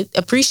I would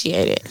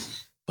appreciate it.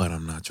 But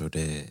I'm not your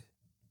dad.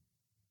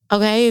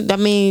 Okay? I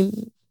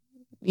mean,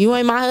 you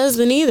ain't my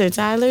husband either,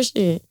 Tyler.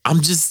 Shit.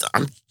 I'm just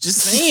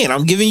saying.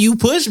 I'm giving you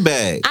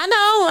pushback. I know.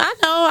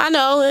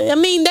 I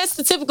mean, that's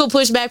the typical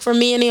pushback from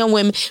men and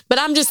women. But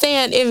I'm just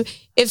saying,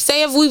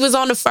 if we was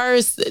on the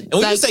first, and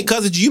when you say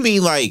cousin, you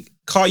mean like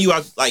call you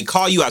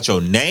out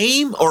your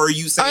name, or are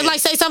you saying, or like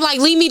say something like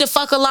leave me the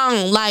fuck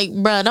alone? Like,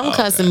 bruh, don't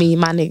cussing me,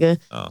 my nigga.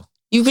 Oh,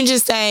 you can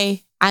just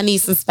say I need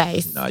some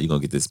space. Nah, you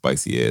gonna get this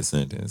spicy ass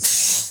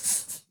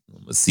sentence.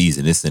 I'm gonna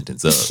season this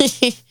sentence up.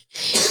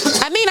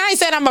 I mean, I ain't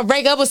said I'm gonna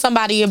break up with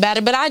somebody about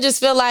it, but I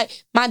just feel like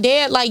my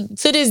dad, like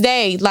to this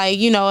day, like,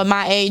 you know, at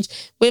my age,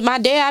 with my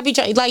dad, I be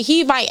trying, like,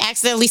 he might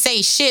accidentally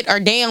say shit or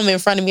damn in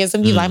front of me, and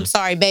some people like, I'm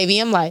sorry, baby.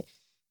 I'm like,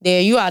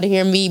 Dad, you out of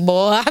here, me,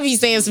 boy. I be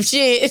saying some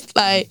shit,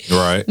 like,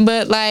 right.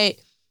 But like,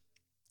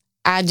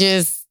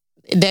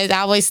 that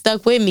always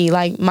stuck with me.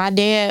 Like my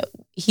dad,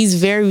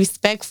 he's very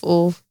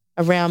respectful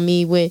around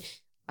me with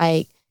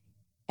like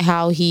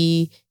how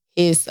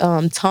his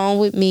tone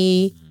with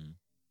me.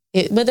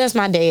 But that's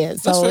my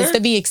dad, so it's to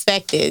be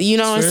expected. You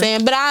know what I'm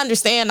saying? But I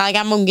understand, like,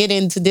 I'm gonna get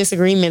into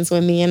disagreements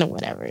with me and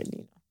whatever. You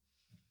know.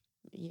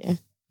 Yeah.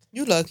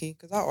 You lucky,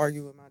 because I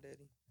argue with my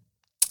daddy.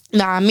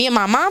 Nah, me and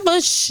my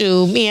mama,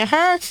 shoot, me and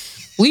her,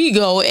 we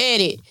go at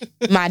it.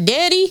 My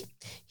daddy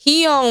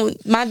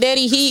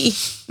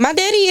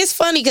is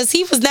funny because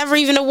he was never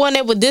even the one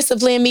that would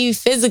discipline me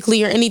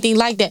physically or anything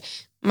like that.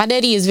 My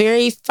daddy is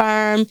very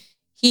firm.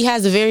 He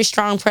has a very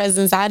strong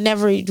presence. I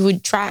never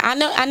would try.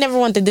 I never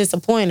want to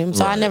disappoint him,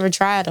 so I never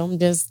tried him.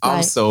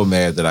 I'm so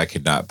mad that I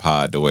cannot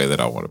pod the way that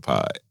I want to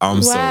pod.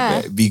 I'm so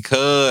mad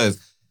because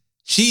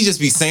she just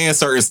be saying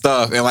certain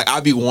stuff, and like I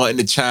be wanting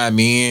to chime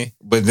in,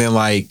 but then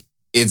like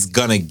it's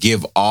gonna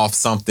give off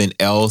something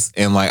else,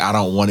 and like I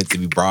don't want it to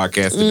be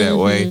broadcasted that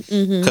way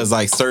because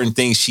like certain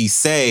things she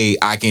say,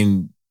 I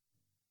can.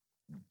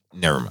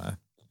 Never mind.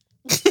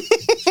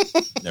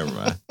 Never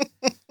mind.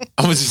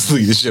 I'm gonna just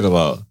leave this shit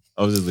alone.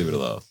 I'll just leave it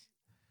alone.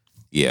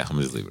 Yeah, I'm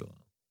gonna just leave it alone.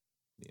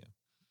 Yeah.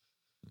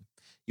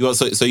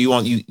 You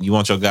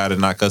want your guy to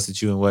not cuss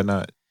at you and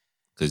whatnot?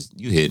 Cause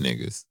you hit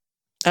niggas.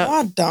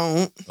 I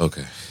don't.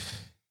 Okay.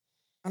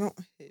 I don't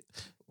hit.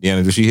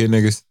 Deanna, does she hit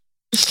niggas?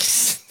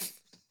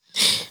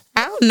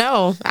 I don't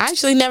know. I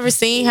actually never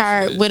seen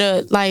her with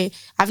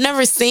I've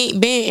never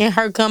been in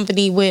her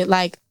company with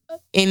like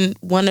in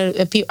one of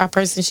a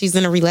person she's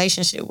in a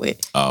relationship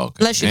with. Oh, okay.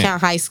 Unless you count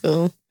high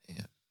school.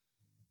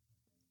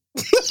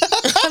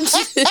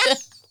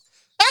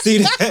 See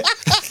that?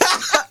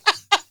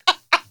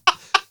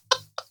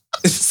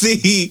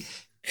 See,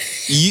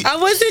 I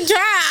wasn't trying.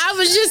 I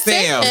was just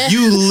Sam, saying.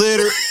 you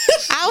literally.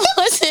 I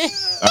wasn't.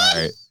 All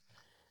right.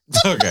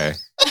 Okay.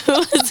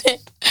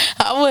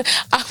 I was.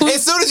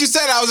 As soon as you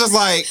said it, I was just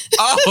like,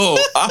 oh.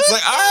 I was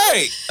like, all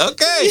right,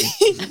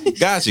 okay,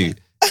 got you.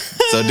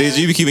 So did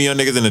you be keeping your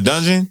niggas in the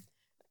dungeon?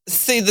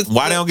 See,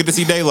 why they don't get to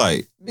see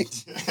daylight?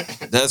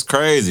 That's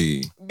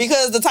crazy.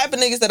 Because the type of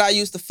niggas that I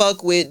used to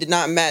fuck with did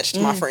not match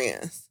to my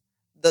friends.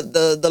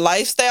 The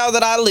lifestyle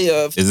that I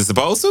live. Is it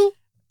supposed to?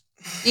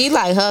 You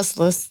like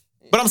hustlers.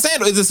 But I'm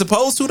saying, is it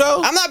supposed to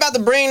though? I'm not about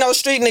to bring no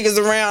street niggas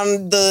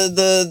around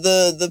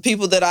the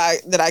people that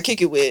I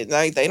kick it with.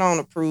 Like they don't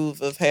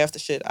approve of half the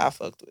shit I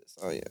fucked with.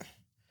 So yeah.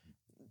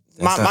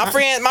 My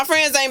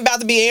friends ain't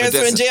about to be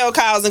answering jail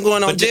calls and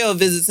going on jail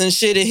visits and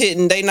shit and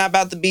hitting. They not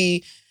about to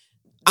be.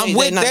 I'm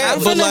with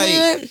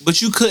that, but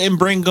you couldn't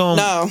bring them.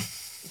 No.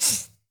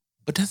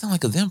 But that's not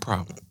like a them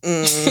problem.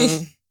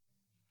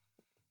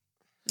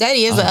 Nah, That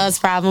is a us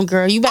problem,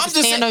 girl. You better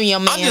stand on your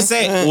man. I'm just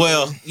saying.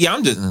 Well, yeah,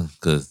 I'm just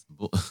because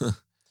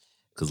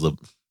look,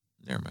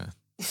 never mind.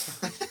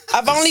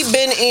 I've only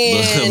been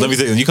in. Let me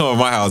say, you come over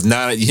my house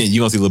now. You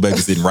gonna see little baby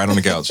sitting right on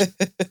the couch.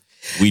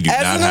 We do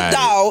as not an hide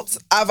adult,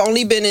 I've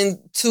only been in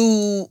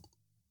 2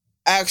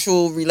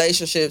 actual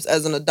relationships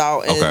as an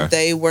adult, and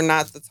they were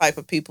not the type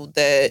of people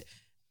that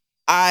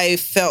I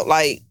felt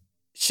like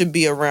should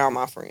be around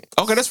my friends.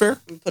 Okay, that's fair.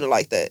 Put it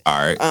like that. All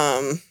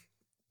right.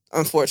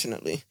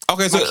 Unfortunately.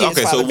 Okay, so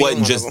it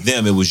wasn't just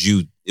them. It was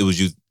you. It was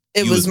you.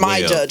 It was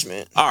my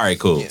judgment. All right,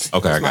 cool. Yeah,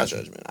 okay, I got my you.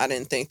 judgment. I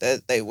didn't think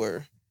that they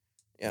were,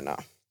 Okay.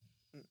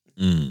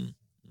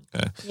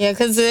 Yeah,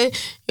 because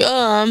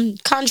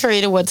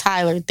contrary to what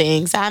Tyler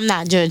thinks, I'm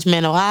not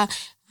judgmental.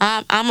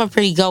 I'm a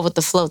pretty go with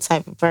the flow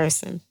type of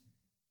person.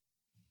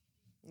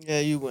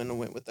 Yeah, you wouldn't have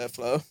went with that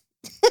flow.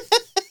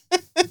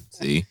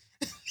 See,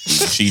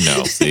 she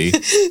knows. See,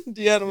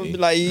 Deanna would be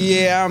like,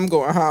 "Yeah, I'm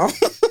going home."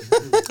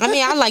 I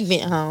mean, I like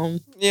being home.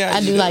 Yeah,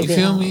 I do like being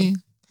home. You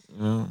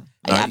feel me?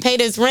 I pay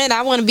this rent.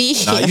 I want to be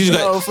here.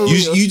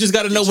 You just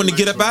got to know when to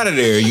get up out of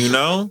there. You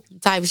know,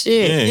 type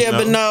shit. Yeah,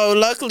 but no.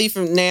 Luckily,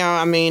 from now,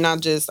 I mean, I'm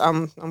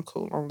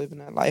cool on living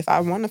that life. I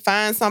want to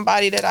find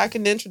somebody that I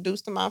can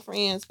introduce to my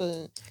friends,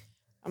 but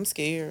I'm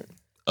scared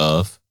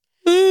of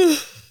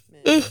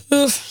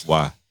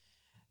why.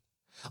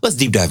 Let's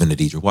deep dive into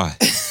Deidre. Why?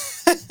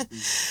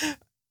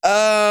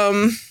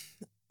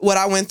 What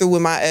I went through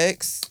with my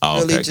ex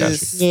really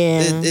just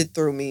it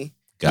threw me.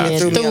 Gotcha. It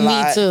threw me a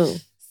lot. Too.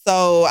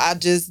 So I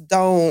just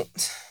don't.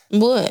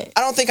 What?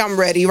 I don't think I'm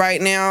ready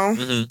right now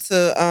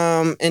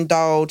to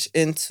indulge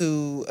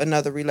into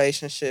another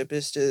relationship.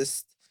 It's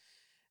just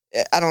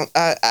I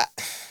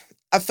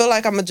feel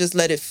like I'm gonna just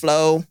let it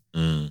flow.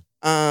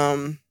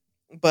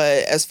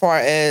 But as far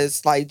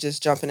as like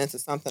just jumping into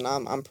something,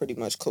 I'm pretty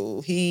much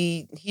cool.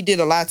 He did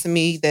a lot to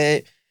me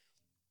that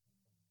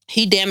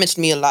he damaged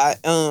me a lot.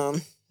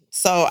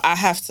 So I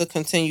have to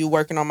continue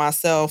working on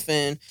myself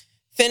and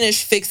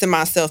finish fixing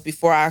myself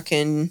before I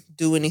can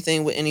do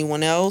anything with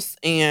anyone else.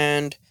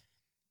 And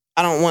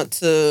I don't want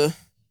to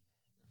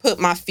put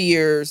my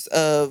fears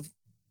of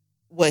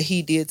what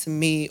he did to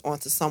me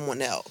onto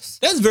someone else.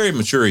 That's very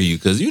mature of you,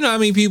 because you know how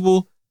many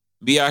people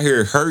be out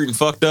here hurt and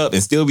fucked up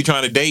and still be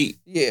trying to date.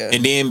 Yeah.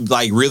 And then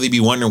like really be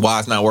wondering why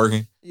it's not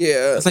working.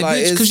 Yeah. It's like,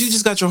 bitch, because you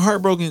just got your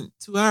heart broken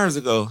 2 hours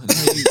ago. And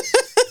now you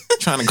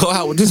trying to go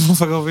out with this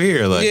motherfucker over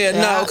here. Like,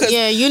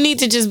 you need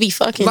to just be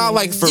fucking. Not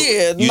like for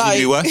you need to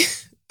be what?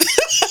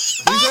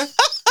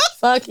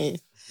 Fucking.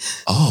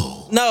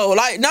 Oh.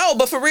 No,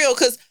 but for real,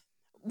 because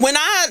when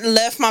I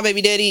left my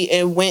baby daddy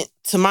and went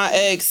to my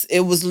ex, it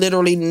was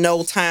literally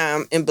no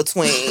time in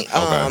between.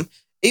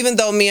 Even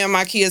though me and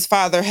my kid's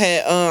father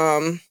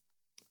had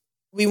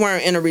we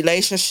weren't in a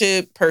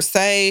relationship per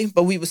se,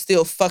 but we was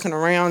still fucking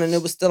around, and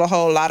it was still a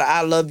whole lot of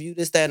I love you,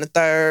 this, that, and the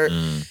third.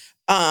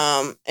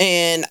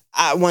 And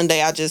one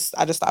day I just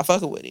stopped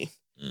fucking with him.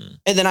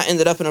 And then I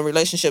ended up in a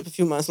relationship a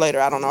few months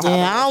later. I don't know how.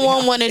 Yeah, I don't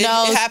want one of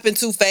those. It happened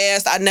too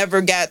fast. I never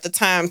got the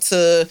time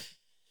to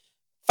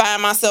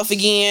find myself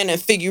again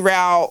and figure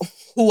out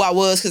who I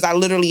was, because I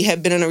literally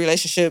had been in a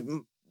relationship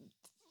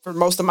for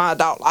most of my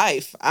adult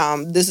life.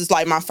 This is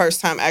like my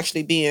first time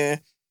actually being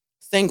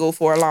single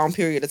for a long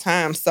period of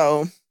time.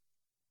 So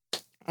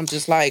I'm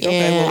just like,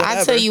 okay, well, whatever.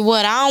 I tell you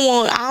what, I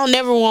don't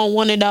never want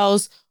one of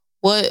those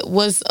what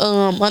was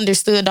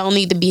understood don't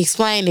need to be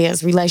explained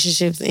as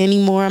relationships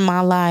anymore in my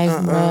life,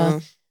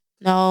 bruh.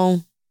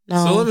 No.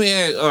 So let me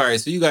ask, all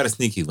right, so you got a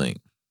sneaky link.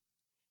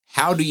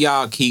 How do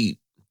y'all keep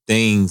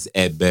things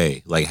at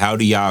bay? Like, how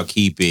do y'all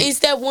keep it? It's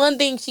that one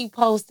thing she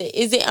posted.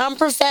 Is it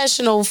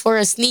unprofessional for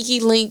a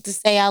sneaky link to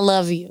say I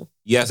love you?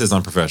 Yes, it's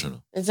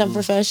unprofessional. It's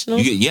unprofessional?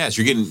 Yes,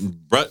 you're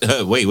getting...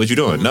 wait, what you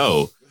doing?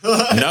 No.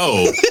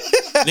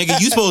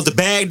 Nigga, you supposed to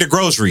bag the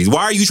groceries.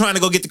 Why are you trying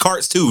to go get the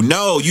carts too?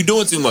 No, you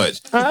doing too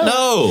much.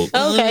 No.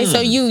 Okay, so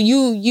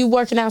you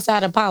working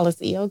outside of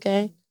policy,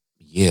 okay?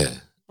 Yeah.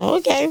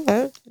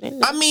 Okay.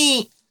 I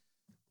mean,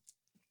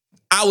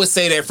 I would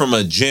say that from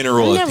a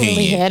general opinion.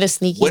 Really had a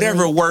sneaky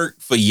whatever link.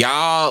 worked for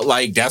y'all,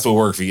 like that's what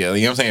worked for you.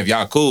 You know what I'm saying? If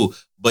y'all cool,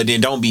 but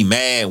then don't be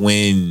mad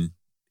when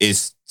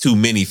it's too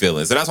many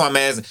feelings. So that's why I'm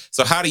asking.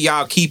 So how do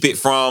y'all keep it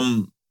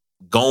from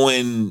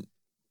going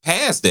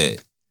past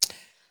that?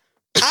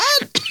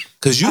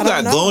 Because you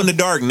got glow in the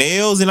dark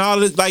nails and all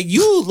this. Like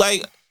you,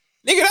 like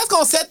nigga, that's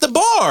gonna set the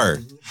bar.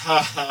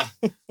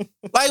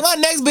 Like my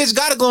next bitch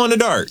gotta glow in the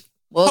dark.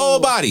 Whoa. Whole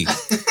body.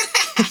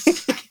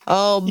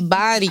 Whole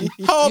body.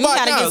 Whole you body.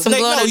 gotta get some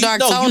glow in the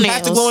dark toenails. You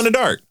have to glow in the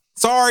dark.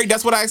 Sorry,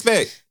 that's what I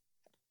expect.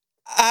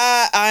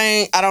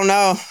 I don't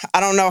know. I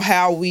don't know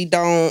how we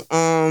don't.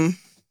 I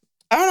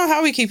don't know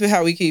how we keep it.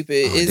 How we keep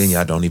it. Then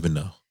y'all don't even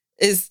know.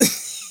 It's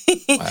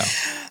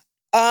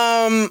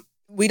wow.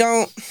 We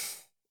don't.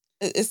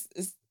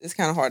 It's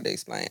kind of hard to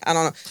explain. I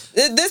don't know.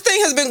 This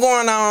thing has been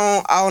going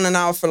on and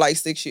off for like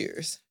 6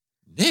 years.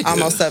 Nigga.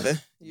 Almost 7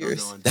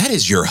 years. That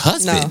is your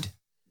husband.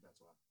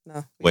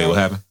 No. Wait, what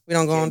happened? We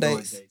don't go on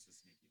dates.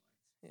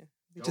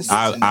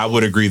 I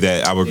would agree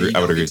that. I would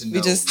agree.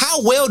 We just.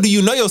 How well do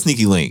you know your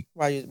sneaky link?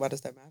 Why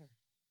does that matter?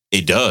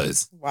 It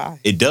does. Why?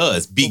 It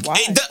does.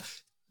 Why?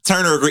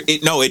 Turner agree.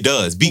 It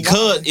does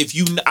because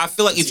I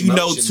feel like if you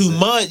know too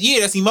much,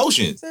 that's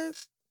emotions.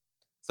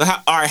 So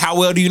how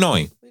well do you know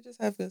him? We just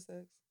have good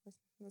sex.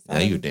 Yeah,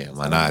 you damn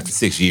lie. Nah, after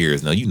 6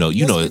 years, no, you know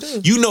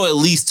at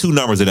least 2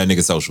 numbers of that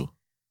nigga social.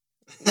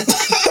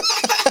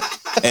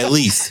 At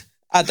least.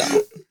 I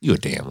don't. You a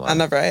damn lie. I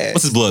never asked.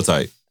 What's his blood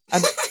type? I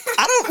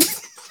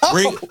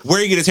don't.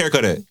 Where you get his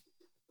haircut at?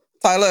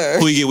 Tyler.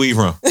 Who you get weed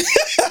from?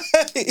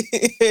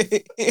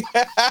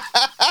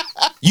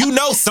 You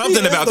know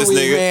something about this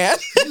nigga. Man.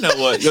 You know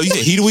what? Yo, you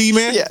said he the weed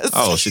man? Yes.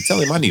 Oh shit, tell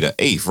him I need an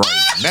 8th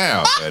right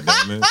now.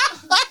 Goddammit.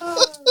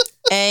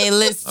 Hey,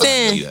 listen.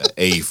 I need an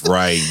 8th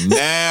right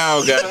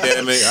now.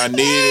 Goddammit. I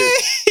need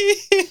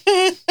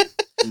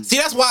it.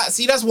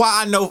 See, that's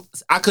why I know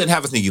I couldn't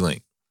have a sneaky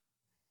link.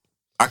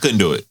 I couldn't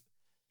do it.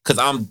 Cause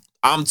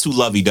I'm too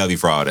lovey-dovey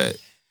for all that.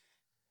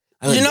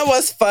 You know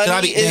what's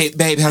funny? Hey,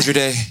 babe, how's your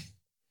day?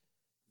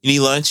 You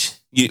need lunch?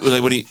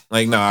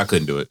 No, I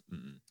couldn't do it.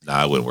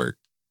 Nah, it wouldn't work.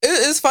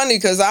 It's funny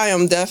because I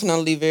am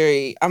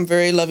definitely I'm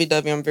very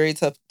lovey-dovey. I'm very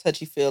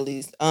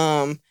touchy-feely.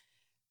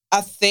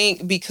 I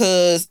think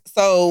because,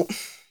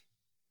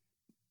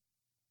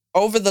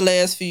 over the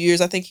last few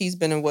years, I think he's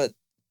been in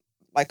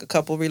a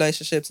couple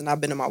relationships and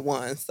I've been in my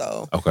one.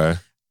 So, okay.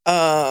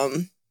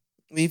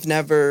 We've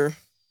never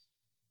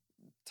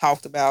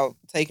talked about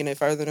taking it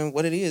further than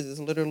what it is. It's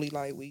literally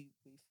like we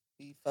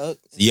fuck.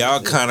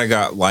 Y'all kind of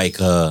got like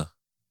a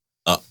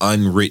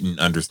unwritten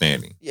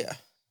understanding. Yeah.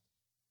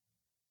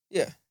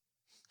 Yeah.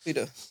 We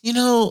do. You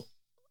know,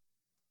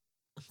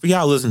 for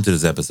y'all listening to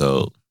this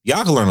episode,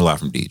 y'all can learn a lot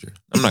from Deidre.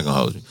 I'm not gonna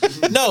hold you.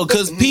 No,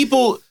 because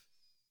people,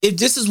 if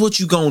this is what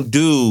you gonna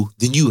do,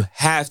 then you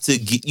have to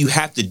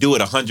do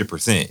it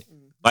 100%.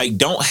 Like,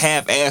 don't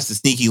half-ass the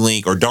sneaky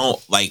link or don't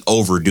like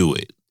overdo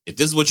it. If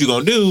this is what you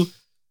gonna do,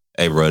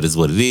 hey bro, this is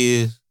what it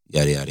is.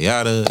 Yada yada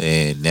yada,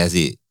 and that's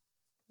it.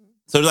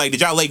 So like,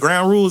 did y'all lay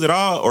ground rules at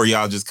all, or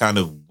y'all just kind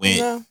of went?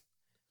 No.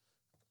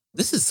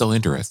 This is so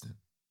interesting.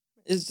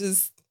 It's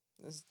just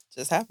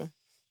happened.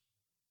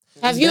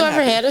 Have you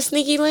ever had a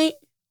sneaky link?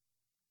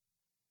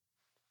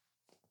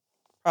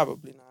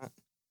 Probably not.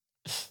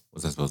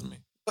 What's that supposed to mean?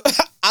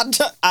 I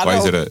Why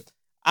you say that?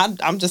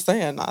 I'm just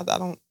saying. I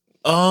don't.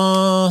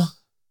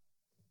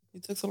 You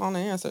took so long to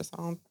answer,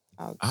 so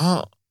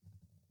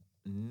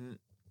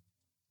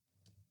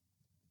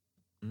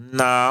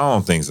Nah, I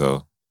don't think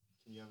so.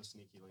 Can you have a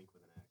sneaky link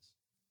with an ex?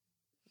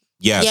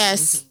 Yes.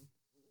 Yes.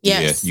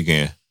 Yes. Yeah, you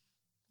can.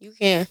 You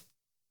can.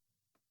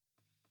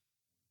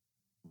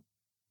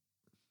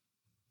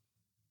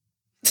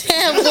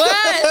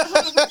 What?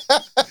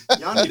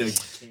 Y'all need a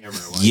camera.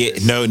 Yeah,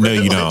 no,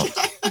 you don't.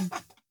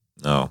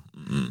 No.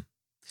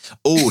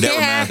 Oh, that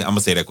reminds me. I'm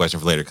gonna say that question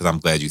for later because I'm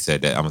glad you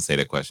said that. I'm gonna say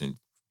that question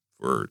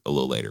for a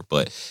little later.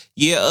 But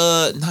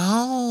yeah,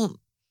 no.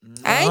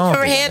 I ain't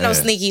never had no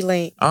sneaky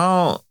link.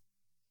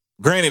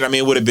 Granted, I mean,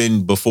 it would have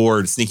been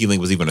before sneaky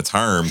link was even a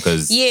term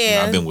because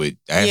I've been with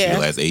Ashley the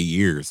last 8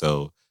 years.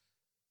 So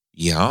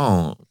yeah, I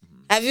don't.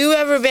 Have you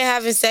ever been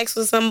having sex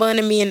with someone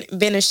and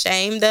been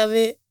ashamed of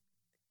it?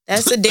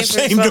 That's a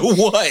difference. Ashamed of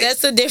what?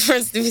 That's a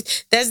difference.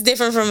 That's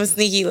different from a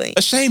sneaky link.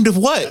 Ashamed of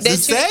what? The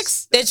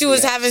sex? That you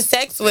was having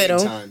sex with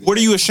him. What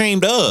are you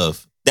ashamed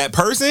of? That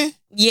person?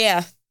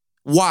 Yeah.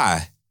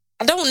 Why?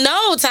 I don't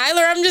know,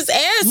 Tyler. I'm just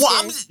asking.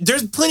 Well,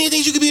 there's plenty of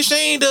things you could be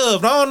ashamed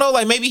of. I don't know,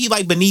 like maybe he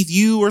like beneath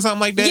you or something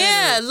like that.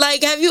 Yeah,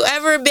 like have you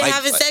ever been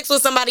having sex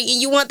with somebody and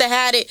you want to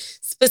have it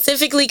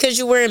specifically because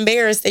you were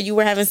embarrassed that you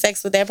were having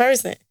sex with that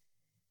person?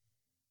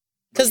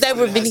 Because they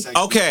were beneath.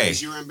 Okay.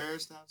 Because you were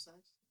embarrassed to have sex?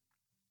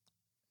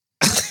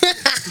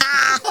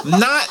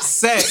 Not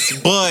sex,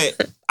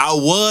 but I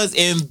was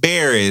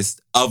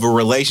embarrassed of a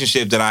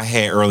relationship that I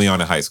had early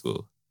on in high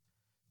school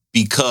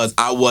because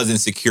I wasn't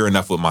secure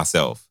enough with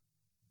myself.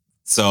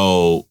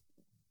 So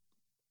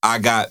I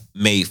got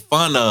made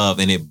fun of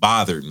and it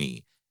bothered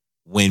me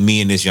when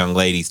me and this young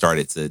lady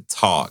started to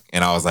talk.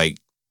 And I was like,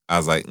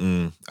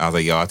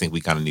 yo, I think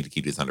we kind of need to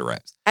keep this under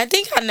wraps. I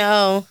think I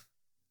know.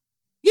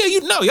 Yeah,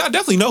 you know. Y'all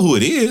definitely know who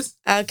it is.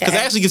 Okay. Because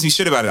Ashley gives me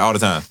shit about it all the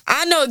time.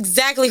 I know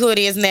exactly who it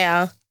is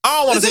now. I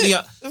don't want to say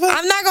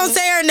I'm not going to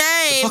say her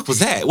name. The fuck was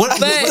that? What,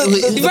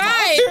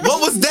 right.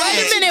 What was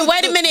that?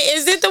 Wait a minute.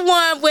 Is it the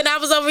one when I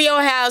was over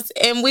your house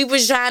and we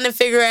was trying to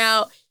figure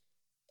out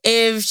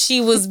if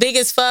she was big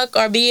as fuck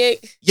or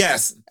big?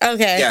 Yes.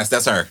 Okay. Yes,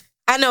 that's her.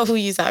 I know who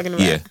you talking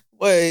about. Yeah.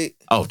 Wait.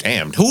 Oh,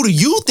 damn. Who do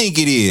you think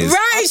it is?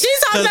 Right. She's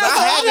talking about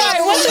I'm like,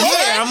 what the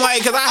fuck? I'm like,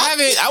 because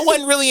I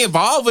wasn't really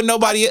involved with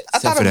nobody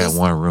except for that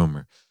one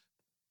rumor.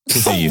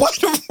 Continue. What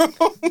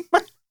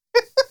rumor?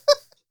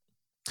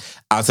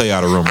 I'll tell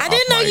y'all the rumor. I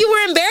didn't know you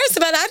were embarrassed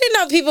about it. I didn't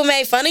know people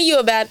made fun of you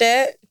about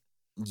that.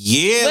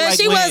 Yeah. But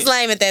she was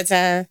lame at that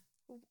time.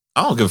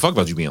 I don't give a fuck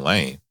about you being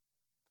lame.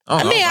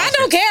 I don't care.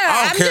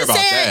 I don't care about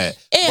that.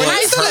 In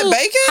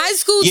high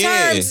school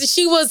terms,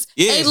 she was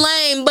a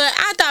lame, but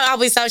I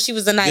always thought she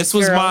was a nice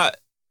girl.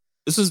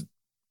 This was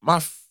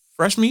my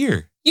freshman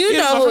year. You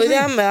know who?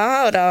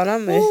 Hold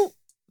on.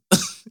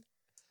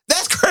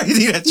 That's crazy.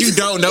 crazy that you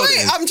don't know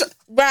this.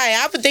 Right,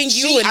 I would think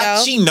you would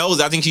know. She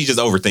knows. I think she's just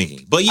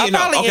overthinking. But you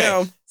know, okay.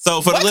 Am.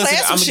 So for what the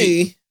listeners, class was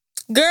she?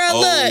 Girl,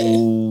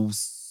 look.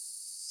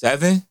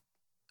 07?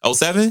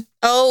 07?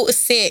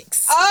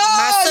 06. Oh,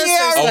 my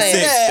sister's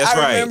 06. That's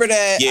right. I remember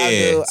that.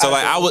 Yeah.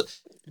 I would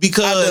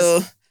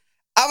because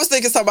I was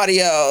thinking somebody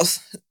else.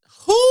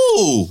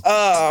 Who?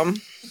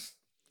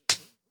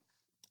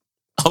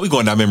 Oh, we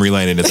going down memory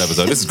lane in this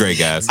episode. This is great,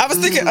 guys. I was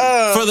thinking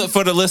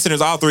for the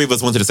listeners, all three of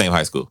us went to the same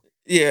high school.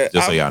 Yeah.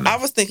 Just so y'all know. I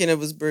was thinking it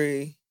was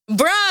Bree.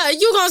 Bruh,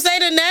 you gonna say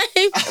the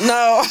name?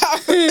 No.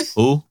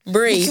 Who?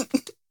 Bree.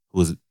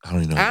 Who is it? I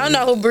don't even know. I don't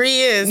know who Bree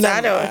is.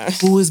 Never mind.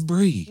 Who is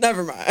Bree?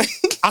 Never mind.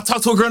 I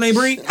talked to a girl named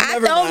Bree. I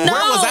don't know.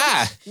 Where was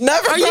I?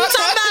 Never Are you talking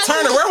about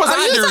Turner? Where was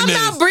I during this? Are you talking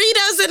about Bree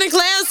that's in the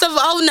class of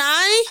 09?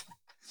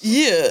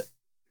 Yeah.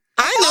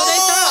 I know they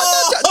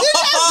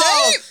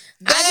thought.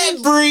 That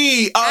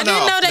Bree. Oh, I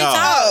didn't know they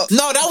talked.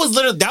 No, that was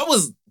literally that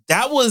was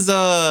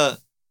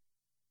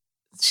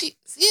she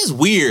is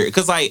weird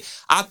because like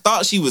I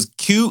thought she was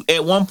cute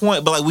at one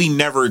point, but like we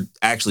never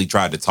actually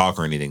tried to talk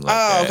or anything like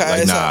that. Okay.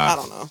 Like, so, nah, I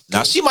don't know.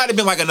 Now she might have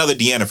been like another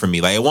Deanna for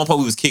me. Like at one point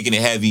we was kicking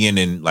it heavy and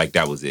then like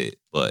that was it.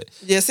 But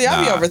yeah, see,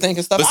 I be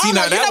overthinking stuff. But see,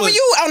 now that was, when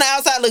you on the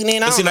outside looking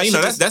in. But see, now you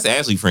know that's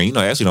Ashley friend. You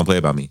know Ashley don't play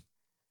about me.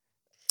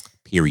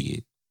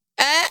 Period.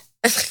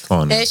 Come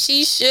on now. And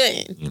she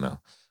shouldn't. You know.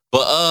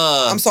 But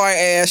I'm sorry,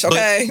 Ash.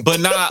 Okay. But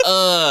not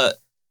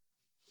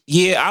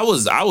yeah, I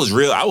was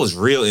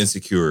real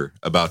insecure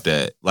about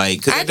that. Like,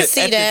 because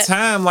at the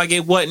time, like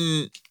it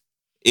wasn't.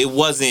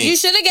 You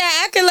should have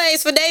got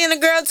accolades for dating a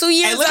girl 2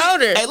 years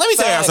older. Hey, let me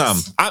tell y'all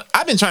something.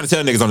 I've been trying to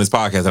tell niggas on this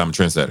podcast that I'm a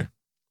trendsetter.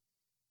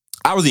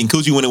 I was eating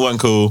coochie when it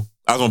wasn't cool.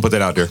 I was gonna put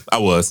that out there. I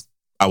was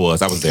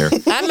there.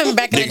 I remember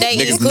back in the day,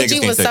 eating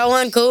coochie was so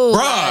uncool.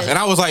 Bruh, and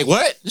I was like,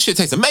 what? This shit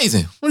tastes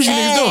amazing. What are you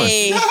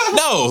niggas doing?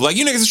 No, like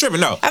you niggas are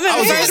stripping. No. I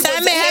remember the first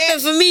time it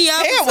happened for me.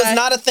 Hair was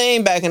not a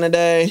thing back in the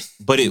day.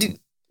 But it...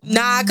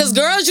 Nah, because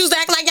girls used to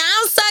act like,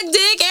 I don't suck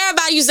dick.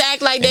 Everybody used to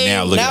act like that.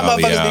 Now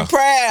motherfuckers be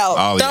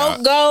proud.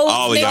 Don't go.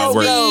 All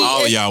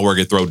of y'all work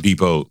at Throw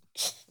Depot.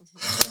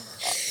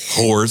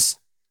 Whores.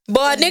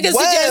 Boy, niggas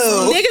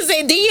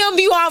and DM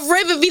you off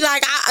rip and be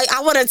like,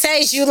 I want to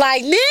taste you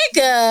like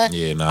nigga.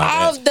 Yeah, nah.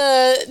 Off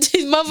the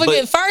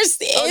motherfucking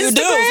first Instagram. You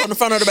do from the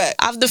front or the back.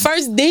 Off the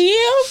first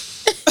DM.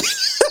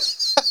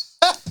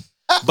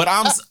 But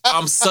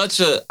I'm such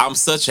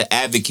an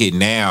advocate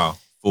now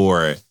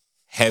for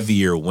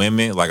heavier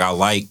women. Like I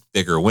like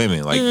thicker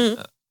women. Like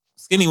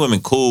skinny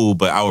women cool,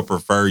 but I would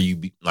prefer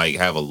you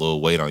have a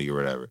little weight on you or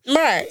whatever.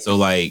 Right. So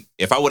like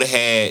if I would have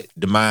had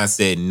the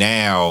mindset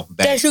now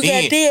back then,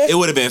 it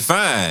would have been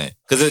fine.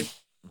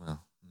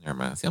 Well, never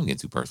mind. See, I'm getting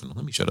too personal.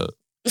 Let me shut up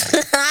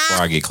before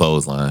I get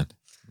clotheslined.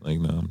 Like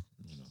no.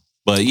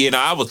 But you know,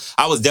 I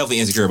was definitely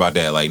insecure about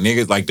that. Like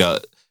niggas, like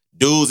the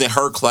dudes in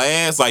her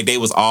class, like they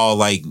was all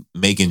like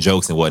making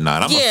jokes and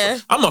whatnot.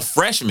 I'm a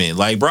freshman.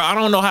 Like, bro, I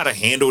don't know how to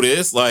handle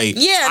this. Like,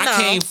 I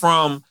came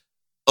from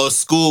a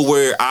school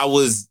where I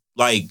was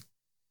like,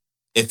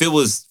 if it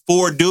was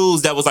 4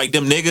 dudes that was like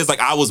them niggas, like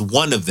I was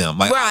one of them.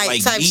 Like,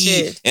 type me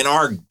shit. And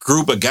our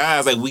group of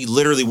guys, like we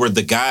literally were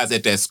the guys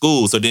at that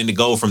school. So then to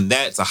go from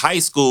that to high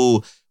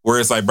school, where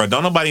it's like, bro,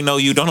 don't nobody know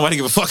you. Don't nobody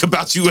give a fuck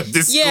about you at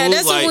this school. Yeah,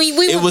 that's like, what we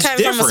it was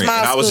different. different.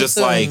 And I was just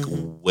too. like,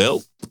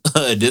 well,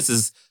 this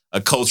is a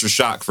culture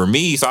shock for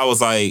me. So I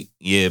was like,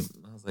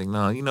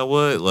 no, you know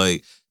what?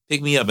 Like,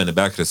 pick me up in the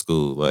back of the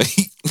school. Like,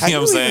 you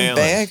know what I'm saying?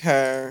 Bag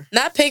her.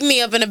 Not pick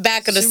me up in the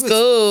back of the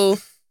school.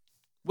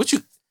 What you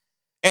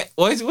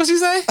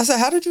say? I said,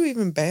 how did you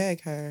even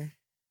bag her?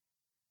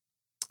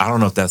 I don't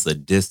know if that's a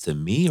diss to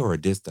me or a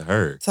diss to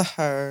her. To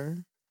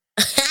her.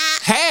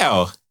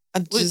 How?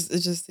 It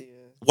just yeah.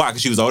 Why?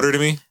 Because she was older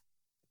than me?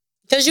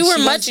 Because you were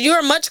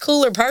a much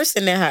cooler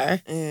person than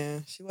her. Yeah,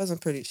 she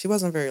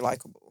wasn't very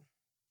likable.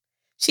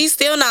 She's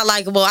still not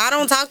likable. I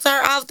don't talk to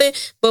her often,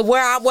 but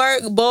where I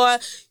work, boy,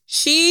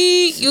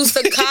 she used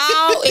to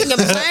call and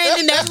complain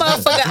to that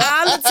motherfucker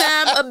all the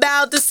time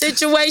about the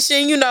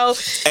situation, you know.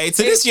 Hey,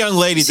 to this young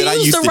lady that I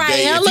used to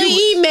date,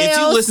 if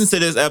you listen to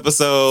this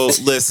episode,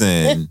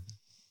 listen.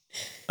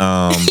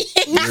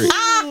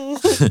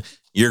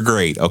 You're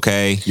great,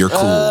 okay? You're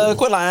cool.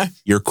 Quit lying.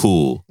 You're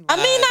cool. I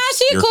mean,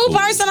 she's a cool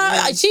person.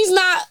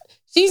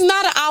 She's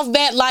not an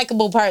off-bat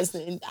likable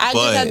person. I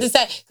just have to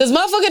say. Because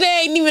motherfucker,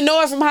 they ain't even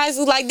know her from high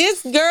school. Like,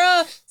 this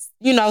girl,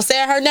 you know,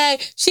 said her name.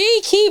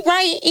 She keep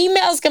writing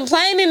emails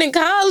complaining and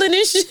calling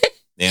and shit.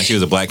 Damn, she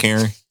was a black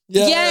Karen?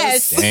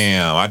 Yes.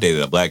 Damn, I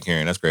dated a black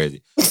Karen. That's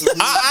crazy.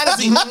 I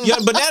honestly,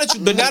 but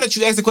now that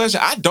you asked the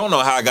question, I don't know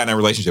how I got in a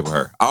relationship with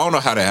her. I don't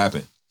know how that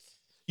happened.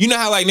 You know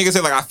how like niggas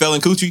say like I fell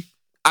in coochie?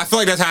 I feel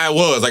like that's how it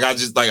was. Like I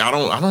just like I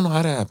don't know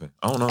how that happened.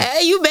 I don't know.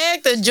 Hey, you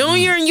back to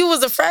junior and you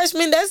was a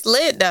freshman. That's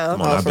lit though.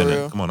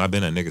 Come on, I've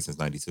been a nigga since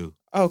 '92.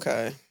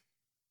 Okay.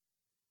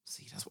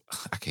 See, that's what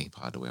I can't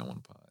pod the way I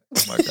want to pod.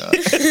 Oh my God.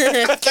 Oh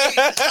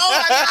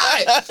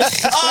my God.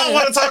 Oh, I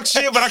want to talk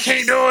shit, but I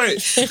can't do it.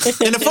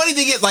 And the funny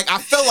thing is, like, I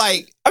feel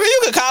like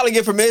you could call and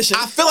get permission.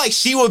 I feel like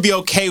she would be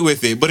okay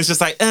with it, but it's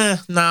just like, nah,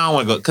 I don't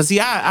want to go. Because see,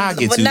 I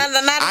get too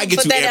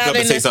amped up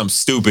and say something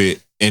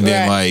stupid and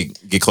then like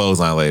get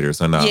clothesline later.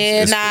 So no.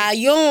 Yeah,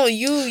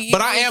 you.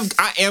 But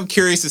I am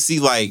curious to see,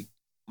 like,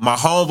 my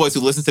homeboys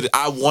who listen to this.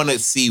 I want to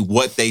see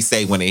what they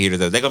say when they hear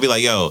this. They're gonna be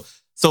like, yo,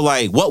 so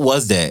like, what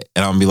was that?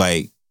 And I'm gonna be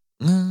like,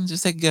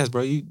 just take a guess,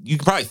 bro. You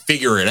can probably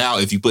figure it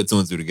out if you put two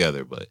and two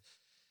together. But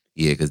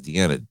yeah, because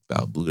Deanna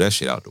about blew that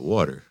shit out the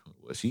water.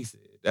 What she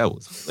said, that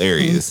was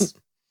hilarious.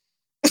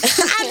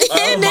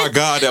 Oh my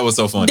God, that was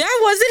so funny. That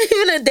wasn't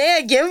even a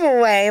dead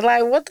giveaway.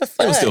 Like, what the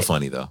fuck? It was still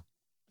funny though.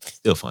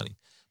 Still funny.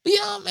 But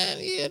yeah, man,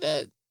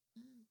 that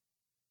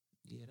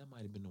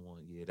might have been the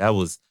one. Yeah, that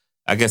was.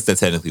 I guess that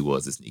technically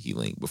was a sneaky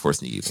link before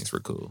sneaky links were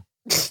cool.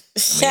 I mean,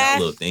 y'all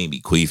little thing be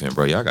queefing,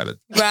 bro. Y'all gotta.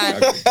 Right.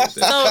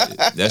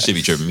 That should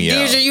be tripping me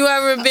out. You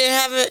ever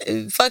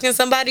been fucking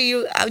somebody?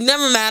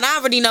 Never mind. I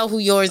already know who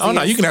yours is. Oh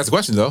no, you can ask the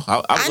question though.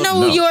 I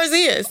know who yours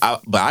is.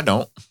 But I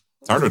don't.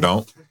 Turner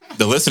don't.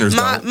 The listeners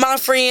don't. My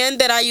friend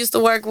that I used to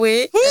work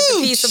with at the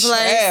pizza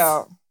place.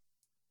 Yeah.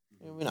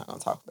 We're not gonna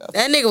talk about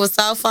that. Nigga was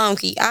so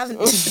funky.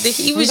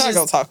 He was not just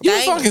gonna talk about You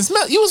was fucking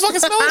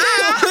smelling.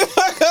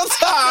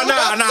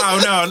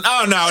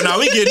 No.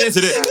 We getting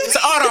into this. So,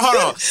 hold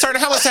on. Turner,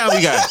 how much time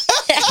we got?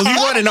 We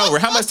running over.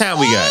 How much time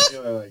we got?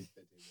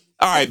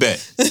 All right, bet.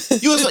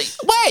 You was like,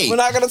 wait. We're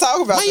not gonna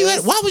talk about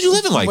this. Why was you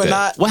living like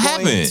that? What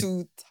happened?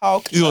 To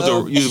talk you was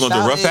going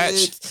through a rough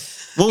patch?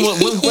 We're not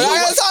gonna talk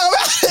about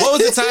it. What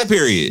was the time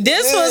period?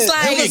 This was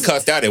like you get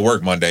cussed out at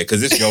work Monday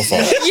because it's your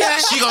fault. Yeah.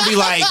 She gonna be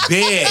like,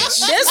 bitch.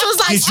 This was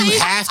like, did you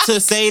have to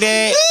say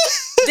that?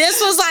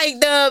 This was like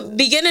the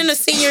beginning of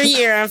senior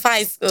year in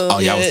high school. Oh,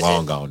 y'all was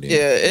long gone then.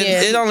 Yeah,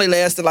 it only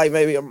lasted like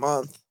maybe a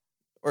month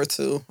or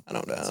two. I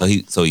don't know.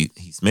 So he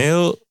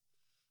smelled.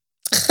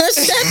 Shut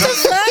the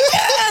fuck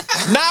up.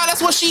 Nah,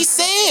 that's what she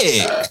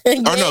said.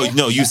 Or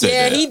no, you said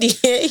that. Yeah, he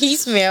did. He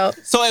smelled.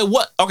 So at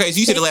what? Okay, so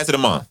you said it lasted a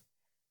month.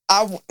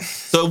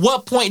 So at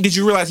what point did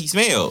you realize he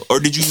smelled, or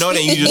did you know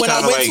that and you just when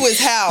I went to his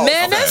house?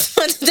 Man, that's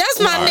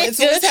my nigga.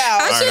 To his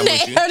house. I shouldn't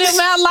have heard him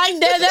out like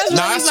that.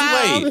 That's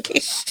my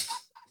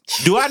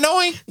Do I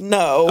know him?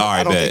 No. All right,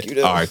 I don't think you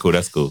do. All right, cool.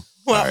 That's cool.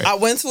 Well, I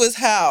went to his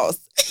house,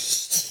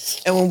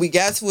 and when we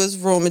got to his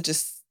room, it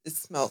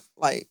smelled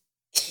like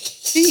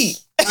feet,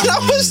 and I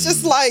was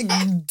just like,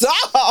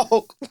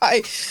 dog.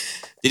 Like,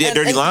 did he have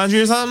dirty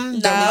laundry or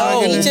something?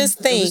 No, he just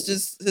think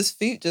his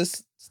feet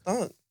just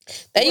stunk.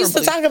 They used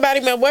to talk about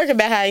him at work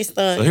about how he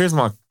stunk. So here's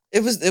my.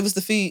 It was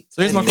the feet.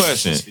 So here's my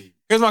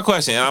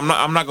question. And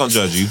I'm not gonna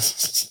judge you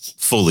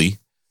fully.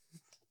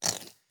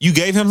 You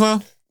gave him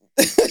some?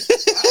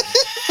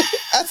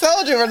 I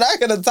told you we're not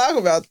gonna talk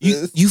about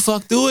this. You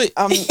fucked through it.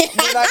 We're not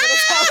gonna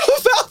talk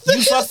about this.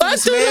 You fucked through the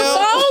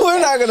smell. We're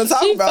not gonna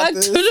talk about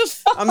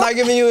this. I'm not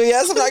giving you a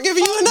yes. I'm not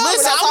giving you a no.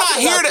 Listen,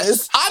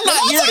 I'm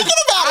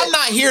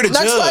not here to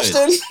Next judge.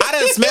 Question. I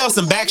done smelled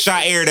some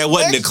backshot air that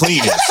wasn't the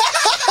cleanest.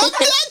 That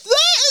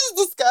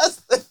is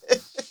disgusting.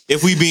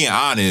 If we being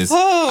honest,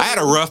 I had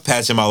a rough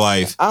patch in my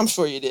life. I'm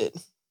sure you did.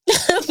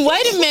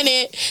 Wait a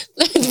minute.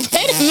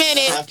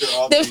 After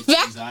all the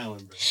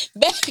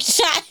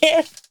backshot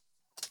air.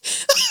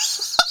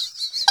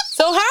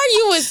 So how are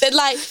you with it?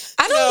 Like,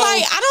 I don't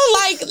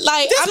like.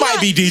 This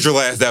might be Deidre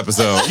last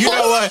episode. You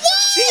know what?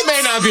 She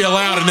may not be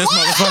allowed in this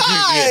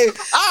motherfucker again.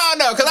 I don't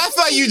know, because I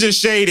feel like you just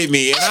shaded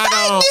me, and I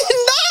don't. I did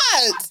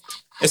not.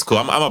 It's cool.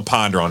 I'm a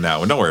ponder on that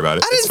one. Don't worry about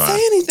it. I didn't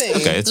say anything.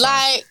 Okay, it's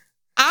like,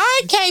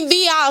 I can't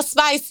be all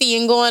spicy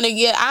and going to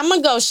get. I'm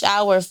gonna go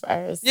shower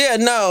first. Yeah,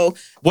 no.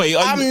 Wait,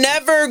 I'm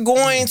never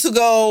going to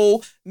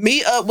go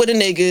meet up with a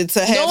nigga to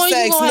have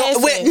sex.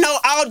 No,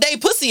 all day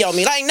pussy on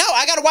me. Like, no,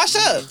 I gotta wash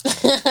up.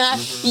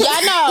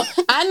 Yeah,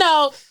 I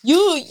know. You.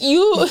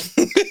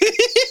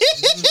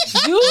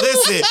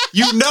 Listen,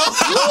 you know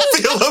how I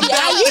feel about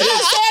you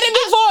this. said it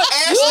before.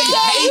 Ashley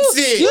hates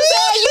it. You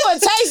said you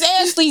would taste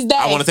Ashley's day.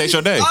 I want to taste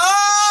your day.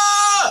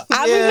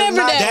 I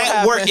remember that.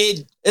 That work.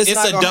 It's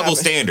a double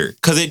standard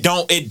because it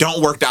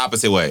don't work the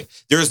opposite way.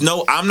 There's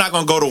no. I'm not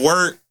gonna go to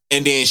work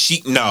and then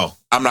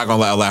I'm not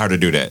gonna allow her to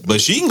do that.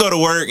 But she can go to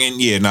work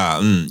and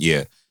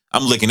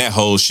I'm licking that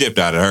whole shift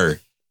out of her.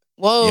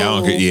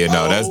 Whoa.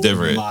 That's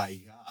different. Oh my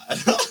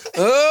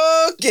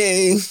God.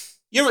 Okay.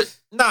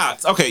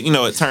 Okay. You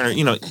know what, Turner?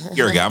 You know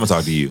you're a guy. I'm gonna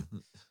talk to you.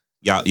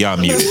 Y'all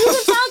muted.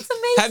 You talk to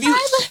me, Have you?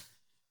 Tyler?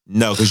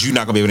 No, because you're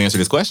not gonna be able to answer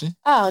this question.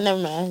 Oh, never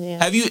mind.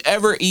 Yeah. Have you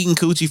ever eaten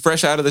coochie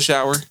fresh out of the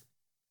shower?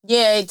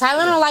 Yeah,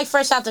 Tyler don't like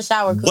fresh out the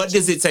shower coochie. What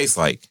does it taste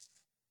like?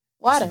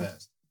 Water.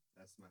 That's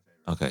my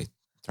favorite. Okay,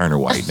 Turner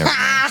White.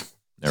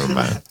 Never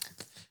mind.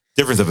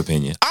 Difference of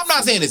opinion. I'm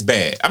not saying it's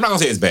bad. I'm not gonna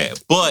say it's bad,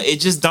 but it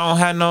just don't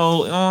have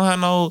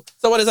no.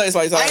 So what does it taste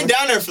like? I ain't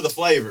down there for the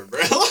flavor, bro.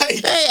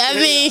 Like, hey, I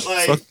mean,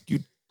 Fuck you.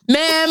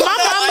 Man, my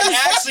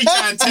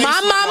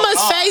mama's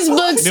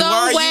Facebook so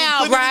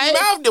wild, right?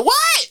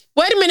 What?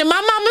 Wait a minute, my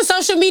mama's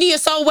social media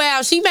is so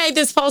wild. She made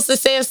this post that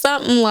said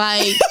something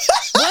like,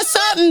 what's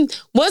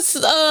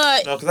No,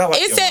 because I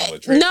like it said,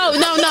 no.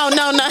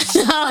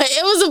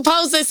 It was a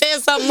post that said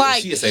something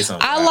like, she'd say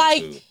something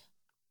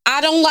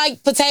I don't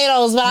like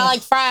potatoes, but I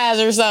like fries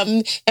or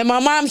something. And my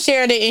mom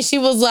shared it and she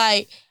was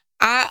like,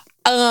 I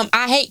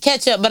hate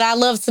ketchup, but I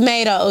love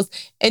tomatoes.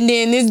 And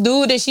then this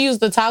dude that she used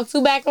to talk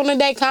to back on the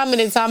day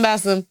commented talking about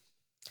some,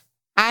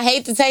 I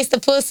hate the taste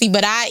of pussy,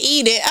 but I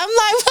eat it. I'm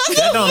like, what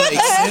that don't make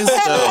sense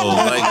though.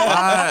 Like,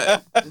 why?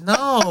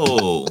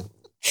 No.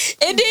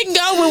 It didn't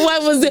go with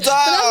what was it. But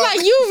I'm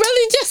like, you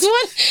really just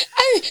want...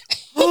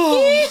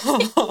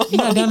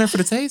 You're not down there for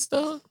the taste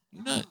though?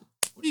 You're not.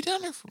 What are you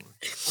down there for?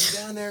 I'm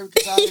down there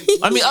because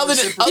I mean, other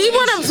than he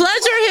want to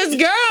pleasure his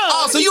girl.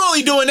 Oh, so you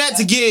only doing that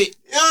to get?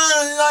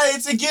 like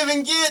it's a give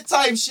and get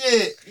type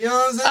shit. You know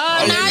what I'm saying?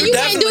 Oh, nah, you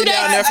can't do that.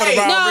 Down there for the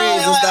wrong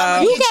reasons,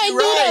 dog. You can't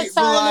do that,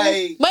 Turner.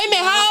 Wait a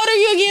minute, how old are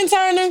you again,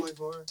 Turner?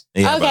 24.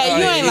 Yeah, Okay,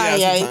 you ain't lying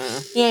yet.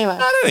 You ain't Nah, lying.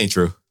 that ain't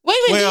true. Wait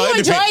a minute, do you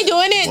enjoy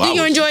doing it? Do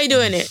you enjoy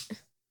doing it?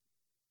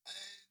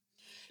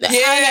 Yeah,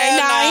 okay,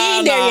 nah, he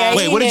ain't there yet.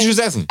 Wait, what did you just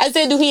ask me? I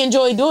said, do he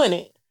enjoy doing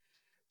it?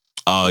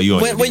 Oh, you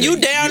when you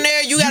down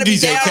there, you gotta be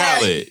DJ down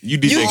Khaled. there. You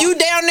DJ. You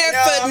down there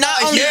for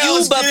not only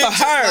you but for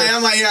her. Like,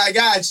 I'm like, yeah, I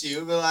got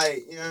you, but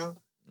like, you know.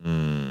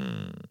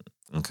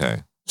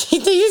 Okay.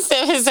 You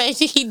said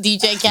he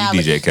DJ Khaled.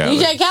 DJ Khaled.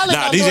 DJ Khaled.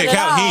 Nah, DJ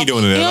Khaled, he ain't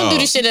doing it at all. He don't do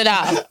this shit at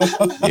all.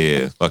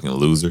 Yeah, fucking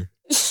loser.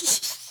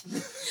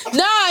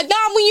 Nah,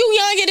 when you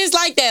young, it is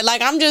like that.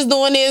 Like, I'm just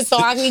doing this so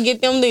I can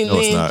get them. No,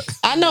 it's not.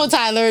 I know,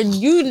 Tyler.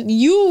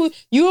 You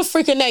a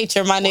freak of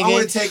nature, my nigga. I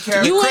want to take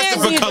care of you.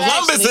 Christopher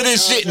Columbus of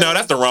this shit. No,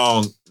 that's the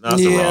wrong. That's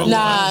the wrong.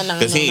 Nah.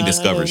 Because he ain't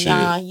discovered shit.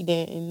 Nah, he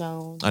didn't.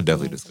 No. I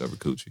definitely discovered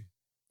coochie.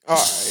 All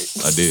right.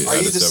 I did.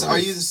 Are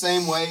you the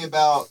same way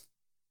about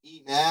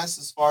eating ass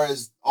as far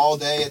as all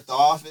day at the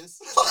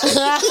office?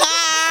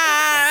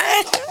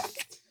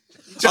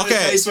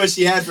 Okay. That's what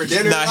she had for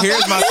dinner. Now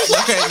here's my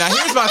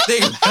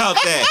thing about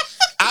that.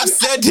 I've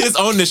said this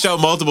on the show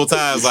multiple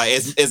times. Like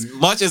as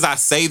much as I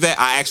say that,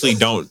 I actually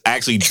don't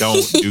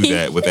do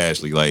that with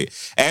Ashley. Like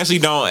Ashley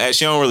she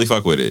don't really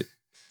fuck with it.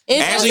 It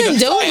doesn't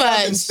do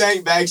much.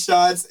 Stank back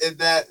shots, and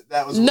that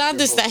was not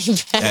wonderful. the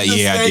stank back.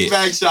 Yeah, I did.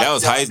 That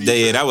was high.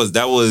 Yeah,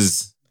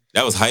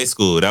 that was high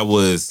school. That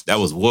was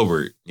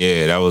Woodward.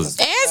 Yeah, that was.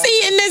 Ass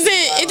eating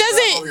it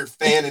doesn't. You're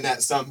fanning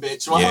that some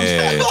bitch.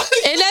 Yeah.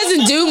 It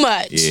doesn't do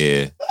much.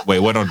 Yeah. Wait,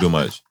 what don't do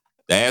much?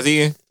 The ass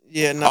eating?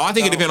 Yeah. No. I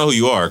think it depends on who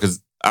you are,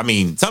 because I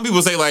mean, some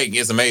people say like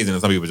it's amazing,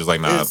 and some people just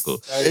like nah, it's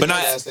cool. But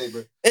not.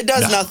 It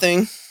does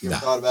nothing. You ever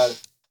thought about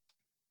it?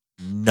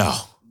 No.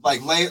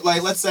 Like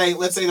let's say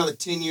another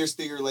 10 years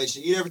through your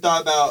relationship. You never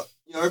thought about,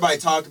 everybody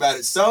talked about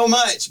it so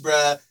much,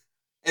 bruh.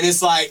 And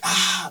it's like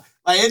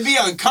it'd be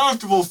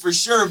uncomfortable for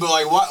sure, but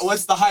like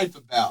what's the hype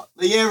about?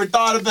 Like, you ever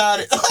thought about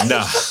it?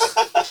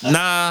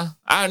 I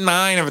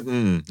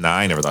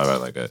ain't never thought about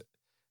it like that.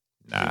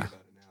 Nah.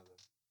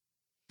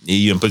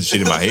 You done put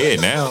shit in my head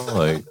now.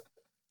 Like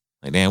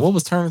damn, what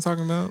was Turner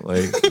talking about?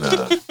 Like,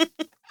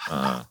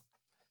 nah.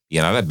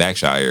 Yeah, that back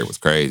shot here was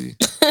crazy.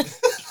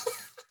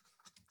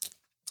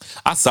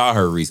 I saw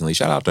her recently.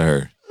 Shout out to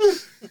her.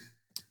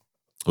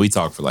 We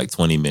talked for like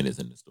 20 minutes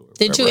in the store.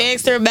 Did you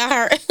ask her about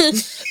her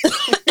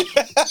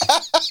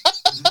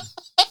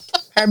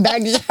her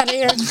back shot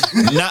here?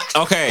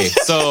 Okay.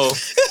 So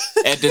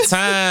at the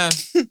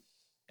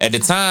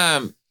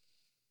time,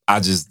 I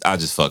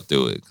just fucked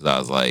through it because I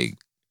was like,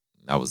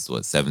 I was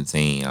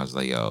 17. I was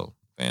like, yo,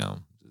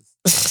 fam,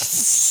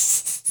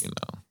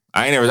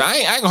 I ain't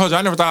gonna hold you.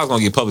 I never thought I was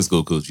gonna get public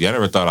school coochie. I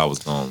never thought I was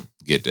gonna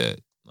get that.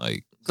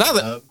 Like,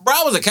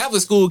 I was a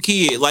Catholic school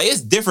kid. Like,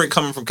 it's different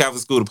coming from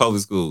Catholic school to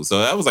public school. So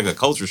that was like a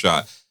culture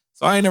shock.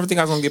 So I ain't never think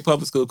I was gonna get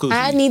public school coochie.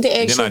 I need the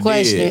extra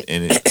question.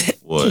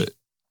 What?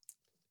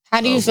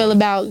 How do you feel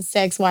about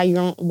sex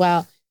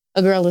while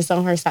a girl is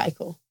on her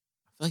cycle?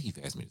 I feel like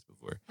you've asked me this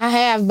before. I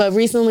have, but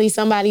recently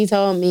somebody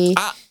told me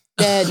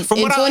that in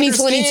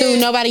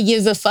 2022 nobody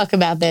gives a fuck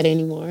about that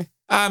anymore.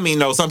 I mean,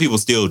 no, some people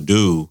still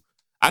do.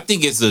 I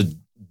think it's a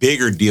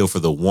bigger deal for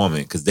the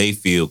woman because they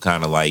feel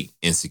kind of like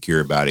insecure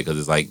about it because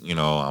it's like,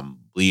 I'm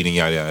bleeding,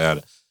 yada yada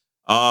yada.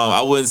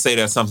 I wouldn't say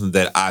that's something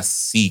that I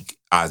seek.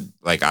 I'm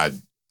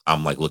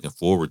like looking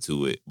forward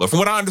to it. But from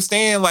what I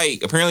understand,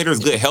 like apparently there's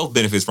good health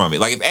benefits from it.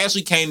 Like if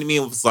Ashley came to me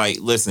and was like,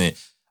 "Listen,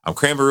 I'm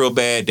cramping real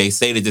bad. They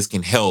say that this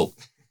can help.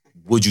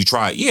 Would you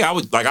try it?" Yeah, I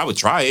would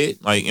try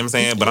it. Like, you know what I'm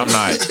saying? But I'm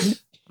not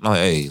like,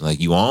 hey, like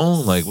you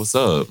on? Like, what's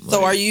up?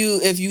 So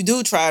if you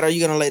do try it, are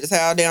you gonna lay the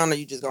towel down or are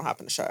you just gonna hop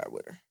in the shower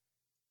with her?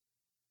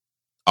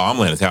 Oh, I'm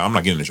laying the towel. I'm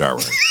not getting in the shower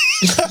with her.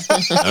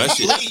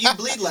 You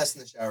bleed less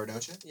in the shower,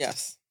 don't you?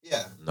 Yes.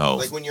 Yeah. No.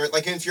 Like when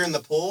if you're in the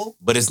pool.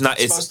 But it's not.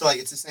 It's supposed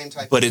to it's the same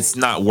type. But it's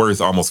not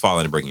worth almost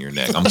falling and breaking your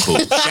neck. I'm cool.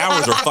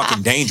 Showers are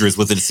fucking dangerous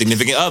with a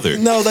significant other.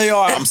 No, they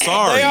are. I'm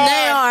sorry. They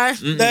are.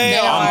 They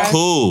are. I'm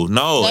cool.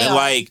 No, They and are.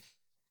 like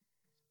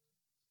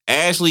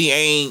Ashley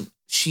ain't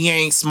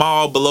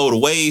small below the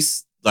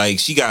waist. Like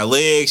she got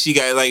legs. She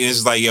got like it's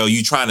just like, yo,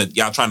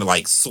 y'all trying to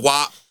like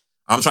swap.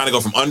 I'm trying to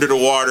go from under the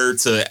water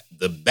to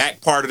the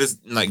back part of this.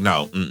 Like,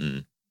 no.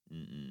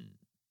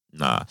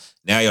 Nah.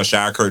 Now your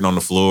shower curtain on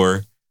the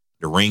floor.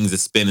 The rings are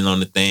spinning on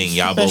the thing.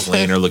 Y'all both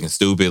laying there looking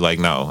stupid. Like,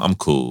 no, I'm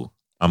cool.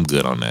 I'm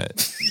good on that.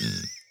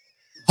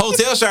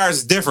 Hotel showers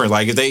is different.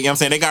 Like, if they, you know what I'm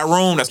saying, they got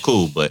room, that's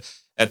cool. But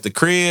at the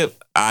crib,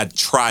 I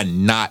try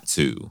not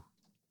to.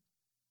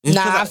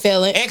 I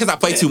feel it. And because I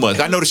play too much.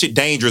 I know the shit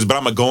dangerous, but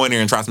I'm going to go in there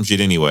and try some shit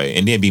anyway.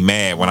 And then be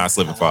mad when I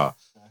slip and fall.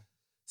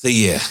 So,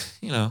 yeah,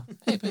 you know,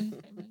 hey, man,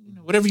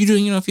 whatever you do,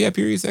 you know, if you have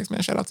period sex,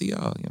 man, shout out to y'all.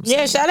 You know what I'm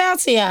saying? Shout out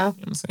to y'all. You know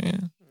what I'm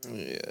saying?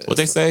 Yeah, what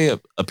they say,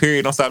 a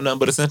period don't stop nothing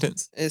but a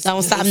sentence.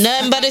 Don't stop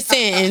nothing but a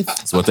sentence.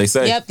 That's what they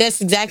say. Yep,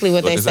 that's exactly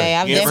what they say.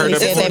 I've definitely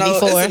said that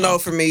before. It's a no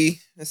for me.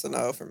 It's a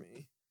no for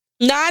me.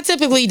 No, I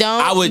typically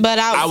don't. I would.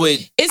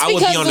 It's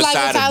because, like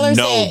what Tyler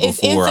said, it's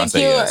insecure.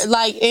 Yes.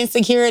 Like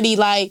insecurity.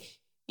 Like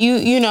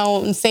you know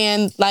what I'm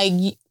saying. Like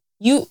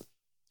you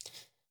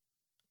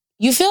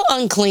feel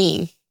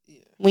unclean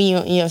when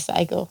you're in your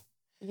cycle.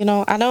 You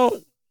know, I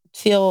don't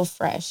feel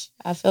fresh.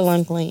 I feel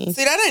unclean.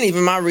 See, that ain't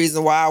even my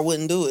reason why I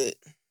wouldn't do it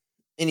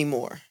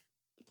anymore.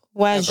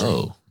 Why?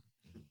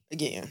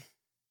 Again,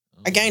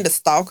 I gained a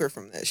stalker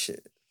from that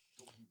shit.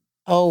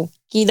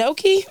 Okie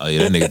dokie. Oh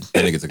yeah, that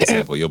nigga took a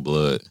sample of your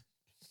blood.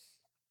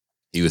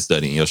 He was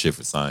studying your shit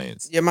for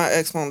science. Yeah, my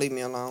ex won't leave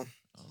me alone.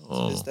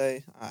 To this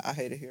day, I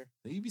hate it here.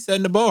 You be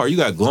setting the bar. You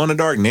got glow in the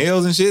dark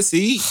nails and shit.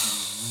 See,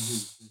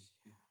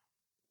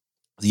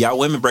 y'all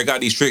women break out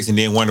these tricks and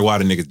then wonder why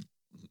the nigga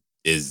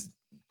is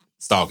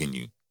stalking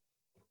you.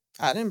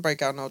 I didn't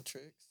break out no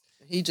tricks.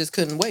 He just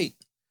couldn't wait.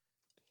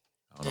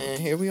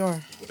 And here we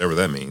are. Whatever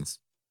that means.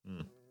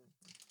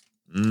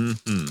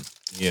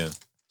 Yeah.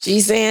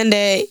 She's saying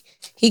that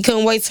he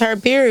couldn't wait till her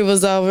period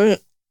was over.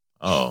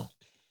 Oh.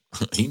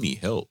 He need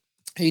help.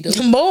 He does.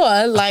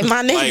 Boy, like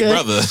my nigga.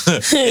 Like, brother,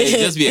 it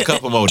just be a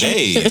couple more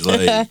days.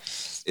 Like,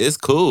 it's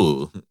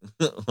cool.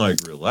 Like,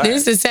 relax.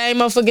 This is the same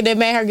motherfucker that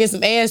made her get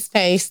some ass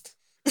paste.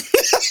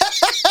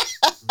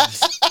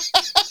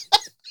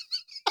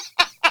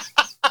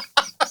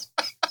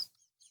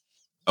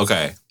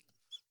 Okay.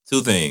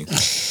 Two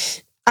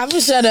things. I'm gonna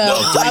shut up.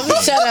 I'm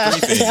gonna shut up.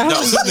 Two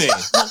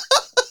things.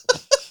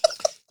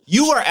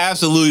 You are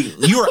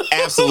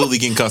absolutely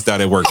getting cussed out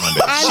at work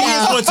Monday. I know. She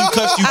is going to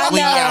cuss you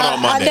clean out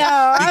on Monday.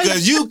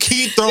 Because you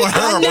keep throwing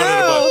her under the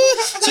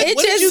bus.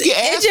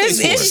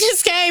 It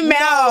just came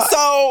out.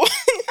 So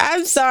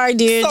I'm sorry,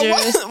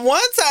 Deidre. So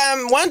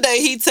one day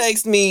he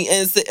texted me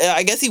and said,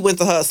 I guess he went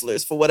to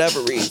Hustlers for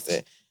whatever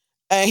reason.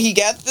 And he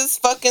got this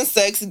fucking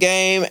sex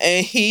game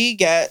and he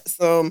got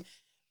some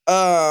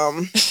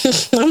I'm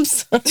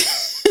sorry.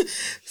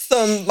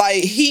 some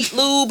like heat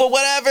lube or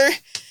whatever.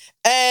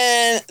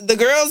 And the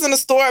girls in the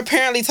store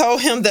apparently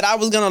told him that I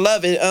was gonna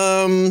love it.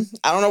 I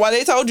don't know why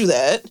they told you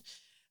that.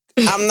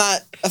 I'm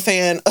not a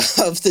fan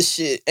of the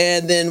shit.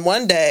 And then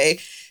one day,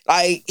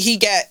 like he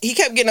kept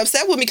getting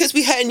upset with me because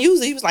we hadn't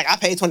used it. He was like, I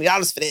paid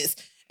 $20 for this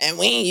and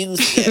we ain't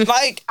used it.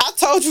 Like, I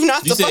told you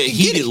not to fucking get it.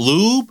 You said heated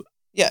lube?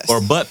 Yes.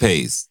 Or butt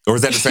paste? Or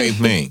is that the same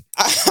thing?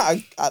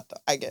 I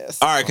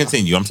guess. All right,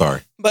 continue. I'm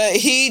sorry. But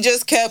he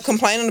just kept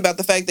complaining about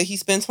the fact that he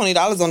spent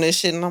 $20 on this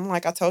shit. And I'm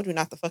like, I told you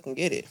not to fucking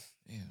get it.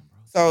 Damn, bro.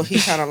 So he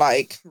kind of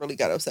like really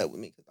got upset with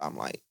me because I'm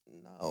like,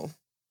 no.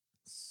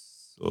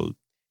 So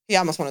he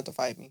almost wanted to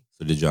fight me.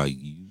 So did y'all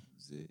use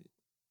it?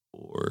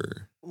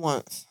 Or?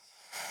 Once.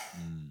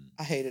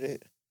 I hated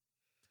it.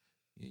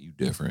 Yeah, you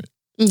different.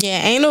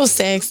 Yeah, anal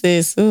sex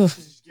is. Ooh.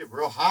 Does it get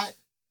real hot?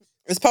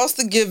 It's supposed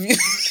to give you.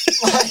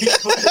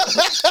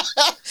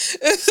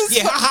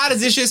 Yeah, how hot is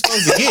this shit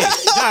supposed to get?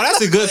 No,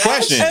 that's a good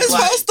question. It's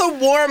supposed to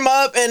warm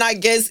up and I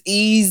guess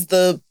ease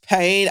the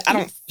pain. I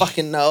don't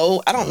fucking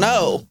know. I don't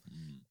know.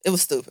 It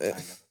was stupid.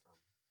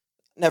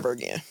 Never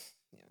again.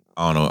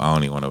 I don't know. I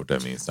don't even want to know what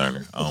that means,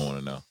 Turner. I don't want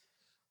to know.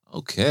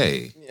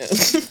 Okay. Yeah.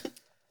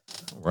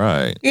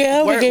 Right.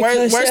 Yeah.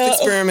 Worst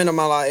experiment of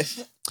my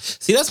life.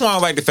 See, that's why I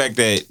like the fact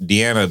that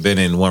Deanna been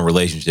in one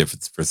relationship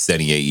for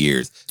 78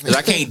 years. Because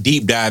I can't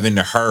deep dive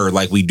into her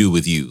like we do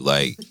with you.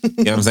 Like, you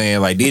know what I'm saying?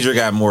 Like, Deidre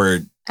got more.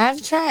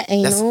 I've tried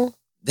anal.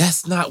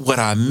 That's not what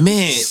I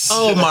meant.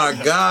 Oh, my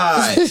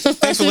God.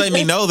 Thanks for letting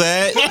me know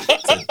that.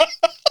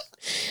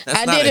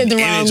 I did it the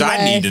wrong way.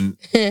 I need to.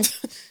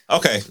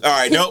 Okay. All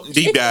right. Nope.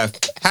 Deep dive.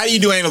 How do you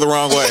do anal the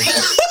wrong way?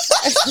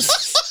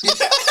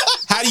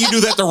 How do you do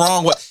that the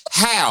wrong way?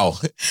 How?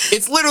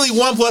 It's literally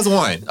 1 +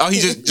 1. Oh,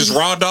 he just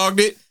raw dogged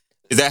it?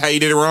 Is that how you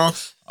did it wrong?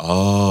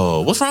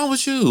 Oh, what's wrong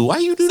with you? Why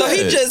you do that? So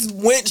he just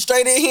went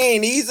straight in here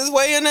and eased his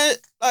way in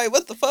it? Like,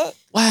 what the fuck?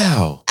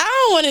 Wow.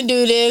 I don't want to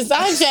do this.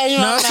 I'll change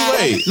my mind. No, it's too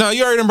late. No,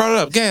 you already done brought it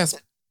up. Gasp.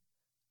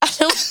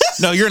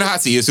 No, you're in the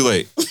hot seat. It's too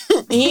late.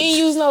 He ain't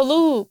use no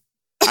lube.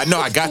 I know.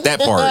 I got that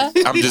part.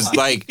 I'm just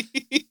like.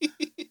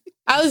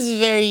 I was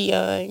very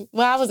young.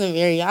 Well, I wasn't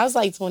very young. I was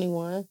like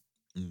 21.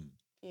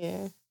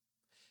 Yeah.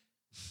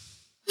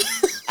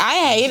 I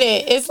hate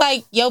it. It's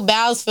like your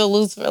bowels feel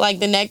loose for like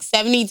the next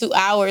 72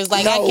 hours.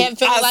 Like I kept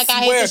feeling like I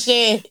hate the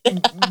shit.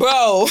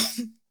 Bro,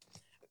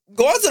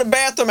 going to the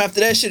bathroom after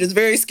that shit is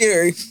very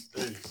scary.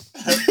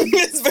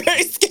 It's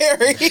very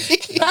scary.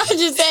 I'm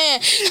just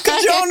saying.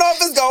 Because you don't know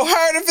if it's going to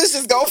hurt, if it's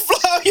just going to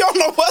flow. You don't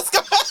know what's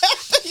going to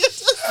happen. You're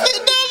just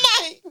sitting there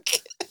like,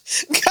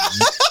 God.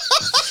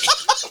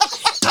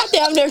 I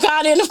damn near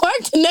got into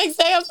work the next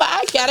day. I'm like,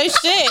 I got a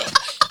shit.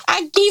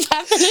 I keep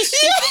having a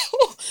shit.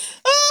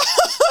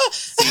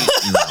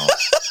 No.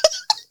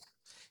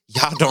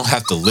 Y'all don't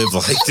have to live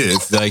like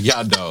this. Like,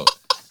 y'all don't.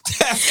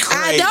 That's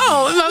crazy. I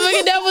don't.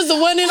 Motherfucker, that was the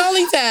one and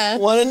only time.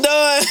 One and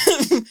done.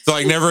 So,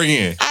 like, never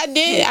again. I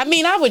did. I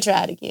mean, I would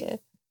try it again.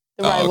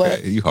 The right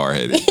way. You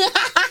hard-headed.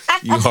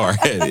 You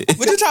hard-headed.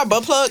 Would you try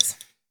butt plugs?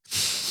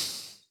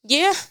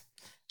 Yeah.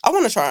 I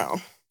want to try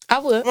them. I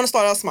would. I want to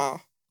start out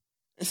small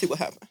and see what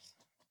happens.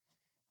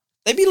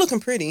 They be looking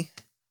pretty.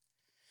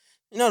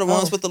 You know the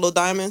ones with the little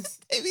diamonds?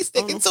 They be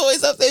sticking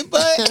toys up their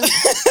butt.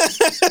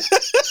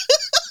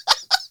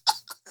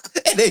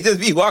 And they just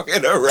be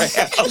walking around.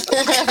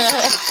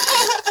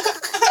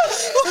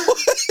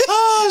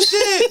 Oh,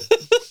 shit.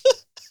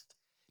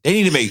 They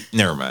need to make...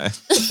 Never mind.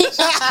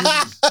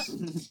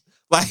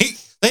 Like,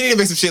 they need to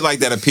make some shit like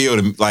that appeal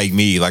to, like,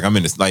 me. Like, I'm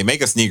in this... Like,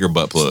 make a sneaker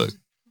butt plug.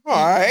 All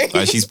right.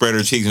 Like, she spread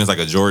her cheeks and it's like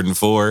a Jordan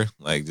 4.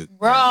 Like,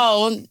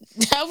 bro,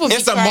 that would be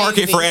it's a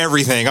market for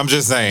everything. I'm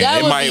just saying.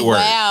 That it might work.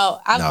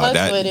 Wow. I fuck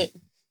with it.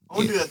 I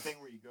want to do that thing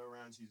where you go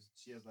around,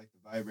 she has like the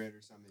vibrator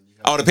or something. You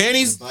have Oh, the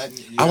panties? button,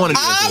 I wanted to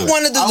do I that.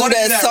 wanted to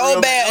do that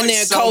so bad, and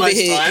then COVID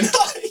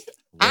hit.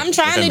 I'm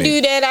trying to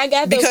do that. I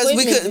got the Because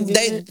we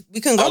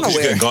couldn't go You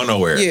nowhere. couldn't go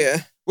nowhere.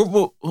 Yeah.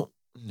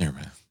 Never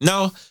mind.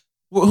 No.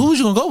 Who was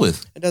you going to go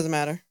with? It doesn't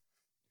matter.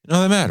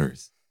 No, that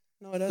matters.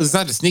 No, it It's doesn't.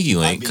 not the sneaky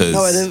link because,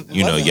 No, it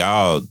you know, wasn't.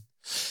 y'all...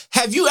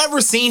 Have you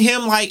ever seen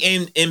him, like,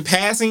 in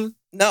passing?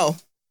 No.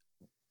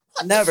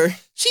 Never.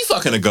 She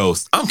fucking a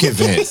ghost. I'm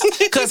convinced.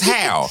 Because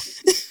how?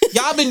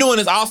 Y'all been doing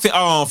this outfit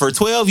on for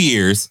 12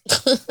 years.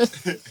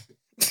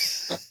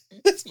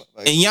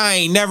 And y'all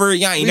ain't never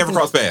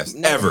crossed paths.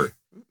 Never. Ever.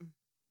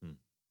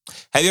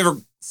 Have you ever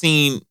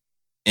seen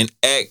an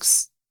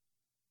ex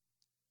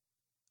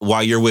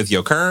while you're with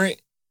your current?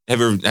 Has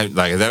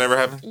that ever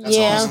happened? That's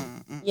Yeah.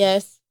 awesome.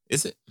 Yes.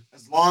 Is it?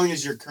 As long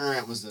as your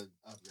current was an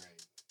upgrade.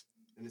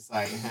 And it's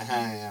like,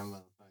 yeah,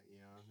 motherfucker, you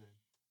know what I'm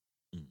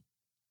saying?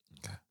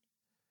 Okay.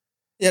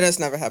 Yeah, that's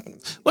never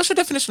happened to me. What's your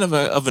definition of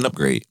an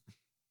upgrade?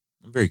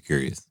 I'm very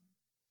curious.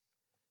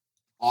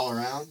 All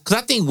around? Because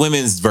I think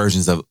women's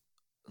versions of...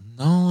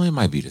 No, it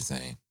might be the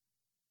same.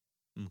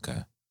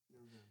 Okay.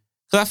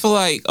 Because I feel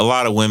like a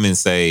lot of women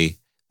say,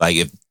 like,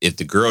 if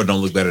the girl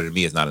don't look better than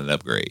me, it's not an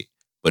upgrade.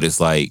 But it's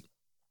like,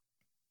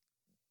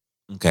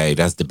 okay,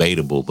 that's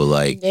debatable. But,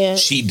 like,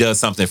 she does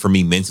something for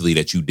me mentally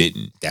that you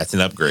didn't. That's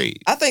an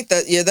upgrade. I think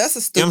that, that's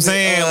a stupid You know what I'm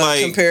saying?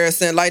 Like,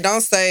 comparison. Like,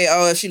 don't say,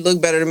 oh, if she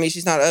look better than me,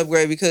 she's not an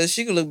upgrade, because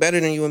she could look better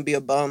than you and be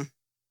a bum.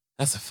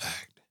 That's a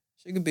fact.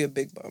 She could be a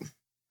big bum.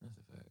 That's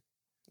a fact.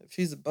 If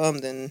she's a bum,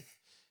 then...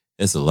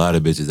 There's a lot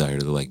of bitches out here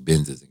that look like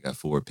Benzes and got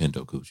 4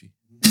 Pinto Coochie.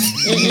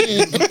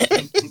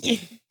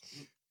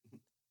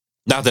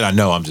 Not that I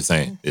know, I'm just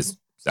saying. It's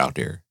out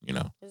there, you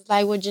know. It's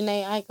like what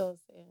Janae Aiko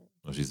said.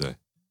 What'd she say?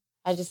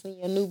 I just seen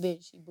your new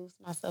bitch. She boosts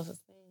my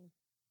self-esteem.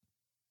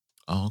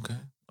 Oh, okay.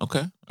 Okay.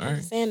 All I'm right.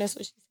 just saying that's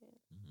what she said.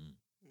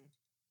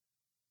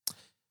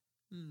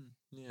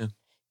 Yeah.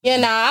 Yeah,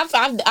 nah,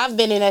 I've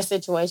been in that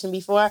situation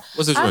before.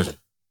 What situation?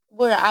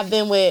 Where I've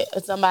been with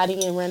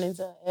somebody and run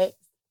into an ex.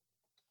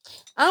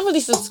 I don't really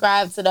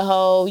subscribe to the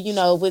whole,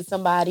 with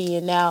somebody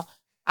and now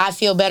I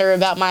feel better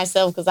about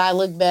myself because I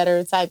look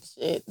better type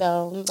shit,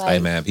 though. Like, hey,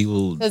 man,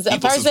 people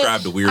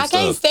subscribe to weird stuff. I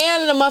can't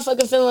stand a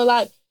motherfucker feeling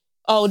like,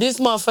 oh, this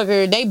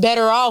motherfucker, they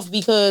better off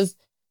because,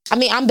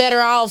 I'm better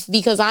off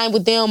because I'm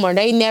with them, or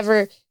they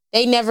never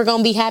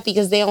gonna be happy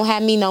because they don't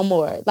have me no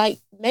more. Like,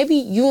 maybe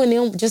you and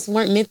them just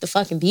weren't meant to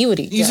fucking be with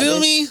each other. You feel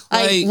me?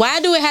 Like,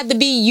 why do it have to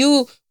be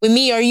you with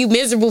me or you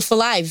miserable for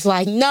life?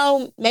 Like,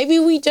 no, maybe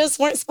we just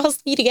weren't supposed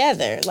to be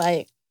together.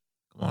 Like,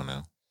 come on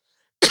now.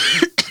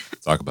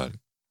 Talk about it.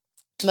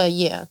 But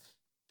yeah,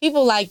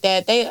 people like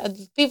that.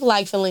 People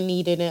like feeling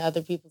needed in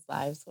other people's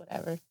lives,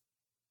 whatever.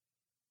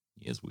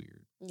 Yeah, it's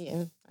weird.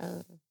 Yeah.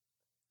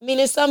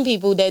 There's some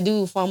people that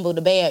do fumble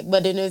the bag,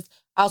 but then there's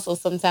also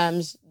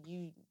sometimes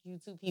you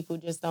two people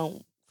just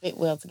don't fit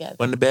well together.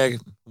 That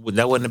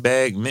wasn't a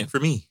bag meant for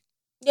me.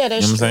 Yeah,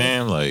 that's true. You know what I'm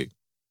saying? Like,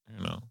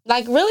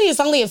 Like, really, it's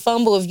only a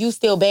fumble if you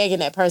still begging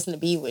that person to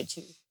be with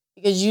you.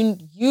 Because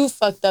you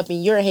fucked up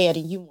in your head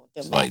and you want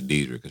them back. like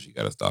Deidre, because she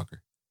got a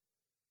stalker.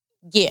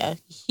 Yeah,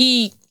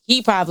 he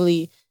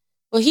probably...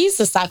 Well, he's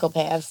a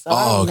psychopath, so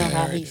I don't know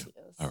how he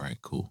feels. All right,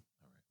 cool.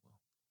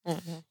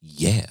 Uh-huh.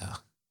 Yeah.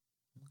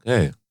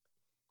 Okay.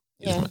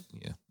 Yeah.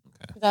 Okay.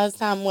 So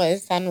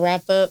it's time to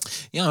wrap up.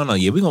 Yeah, I don't know.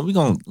 Yeah, we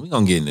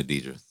gonna get into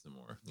Deidre some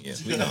more. Yeah,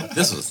 we gonna.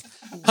 This was.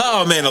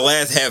 Oh man, the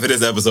last half of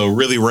this episode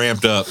really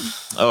ramped up.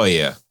 Oh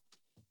yeah,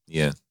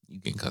 yeah. You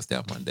getting cussed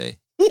out one day.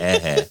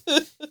 Yeah,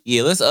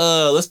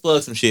 let's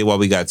plug some shit while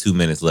we got 2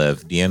 minutes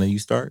left. Deanna, you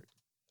start.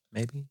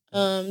 Maybe.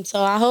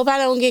 So I hope I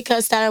don't get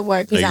cussed out at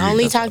work because I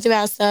only talked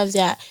about stuff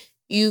that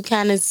you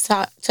kind of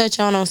touch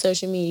on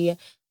social media.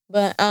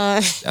 But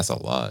that's a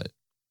lot.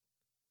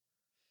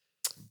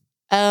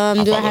 Do I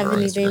follow have her on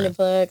anything to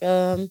Instagram.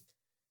 plug?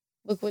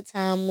 Book with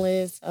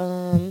Timeless.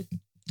 Don't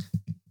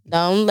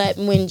let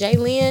when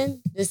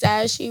Jaylyn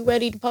decides she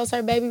ready to post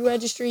her baby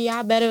registry,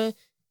 y'all better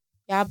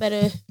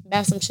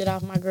back some shit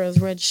off my girl's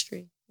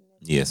registry.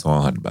 Yeah, so I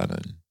don't have to buy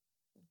nothing.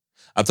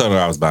 I told her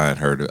I was buying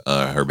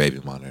her baby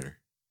monitor.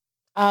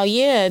 Oh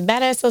yeah,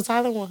 badass. So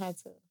Tyler won't have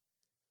to.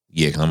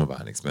 Yeah, because I'm gonna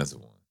buy an expensive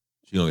one.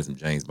 She gonna get some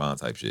James Bond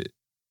type shit.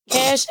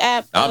 Cash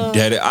app. I'm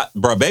dead.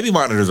 Bro, baby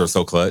monitors are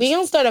so clutch. We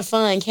gonna start a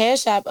fund.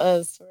 Cash app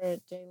us for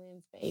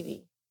Jaylyn's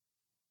baby.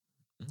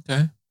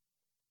 Okay.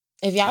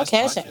 If y'all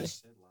cash app me.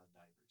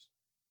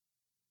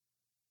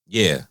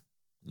 Yeah.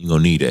 You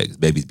gonna need that because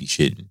babies be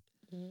shitting.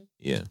 Mm-hmm.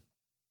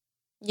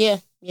 Yeah.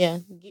 Yeah.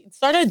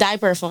 Start a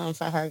diaper fund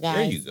for her, guys.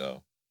 There you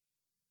go.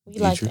 We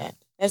like that.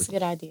 That's a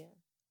good idea.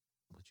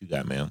 What you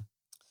got, ma'am?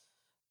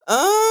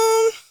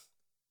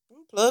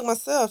 Plug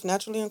myself,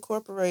 Naturally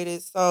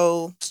Incorporated.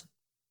 So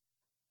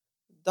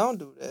don't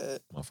do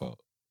that. My fault.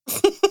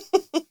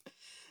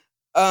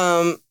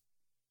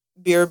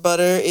 Beer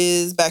butter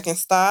is back in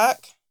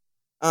stock.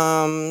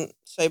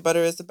 Shea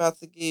butter is about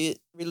to get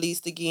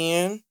released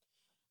again.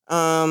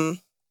 Then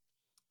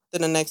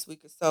the next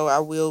week or so, I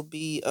will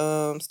be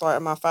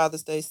starting my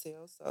Father's Day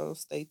sale. So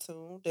stay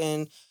tuned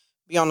and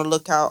be on the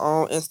lookout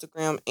on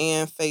Instagram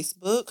and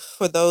Facebook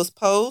for those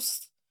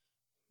posts.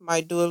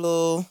 Might do a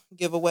little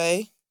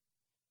giveaway.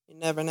 You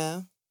never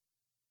know.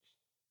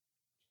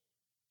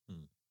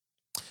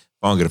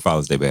 If I don't get a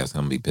Father's Day basket,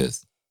 I'm gonna be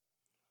pissed.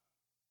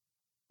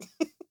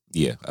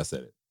 Yeah, I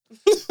said it.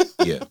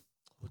 Yeah.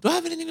 Do I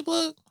have anything to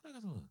plug?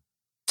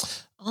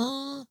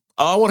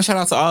 I want to shout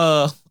out to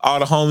all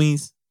the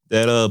homies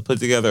that put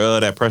together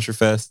that Pressure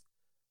Fest.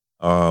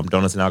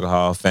 Donuts and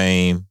Alcohol,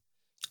 Fame.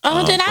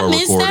 Oh, did I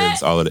miss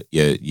that? All of that.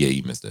 Yeah,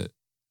 you missed it.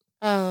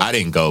 I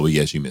didn't go, but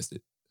yes, you missed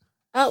it.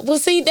 Well,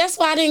 see, that's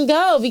why I didn't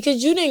go,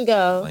 because you didn't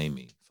go. Blame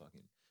me.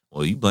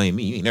 Well, you blame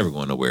me. You ain't never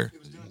going nowhere. It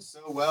was doing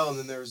so well, and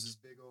then there was this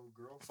big old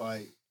girl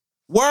fight.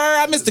 Word,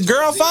 I missed the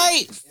girl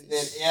fight. And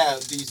then, yeah,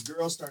 these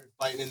girls started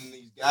fighting, and then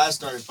these guys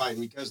started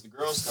fighting because the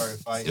girls started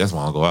fighting. That's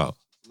why I don't go out.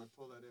 I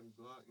pulled that in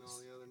Glock and all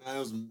the other night. It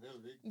was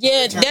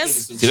yeah,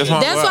 that's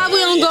why we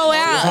don't go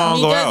out.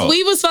 Because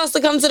we were supposed to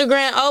come to the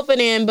grand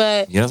opening,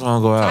 but that's why I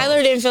don't go out.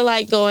 Tyler didn't feel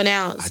like going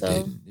out. So I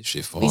didn't. This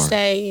shit far. We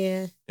stay,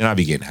 yeah. And I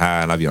be getting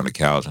high, and I be on the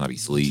couch, and I be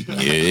sleeping.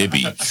 Yeah, it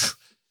be.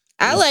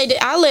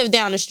 I lived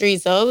down the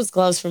street, so it was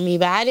close for me,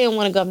 but I didn't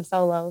want to go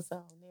solo,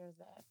 so there's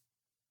that.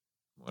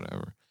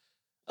 Whatever.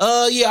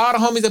 Yeah, all the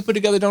homies that put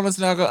together Donuts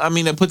and Alcohol. I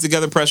mean, that put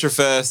together Pressure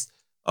Fest.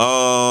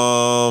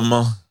 I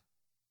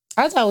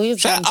thought we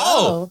was gonna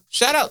go.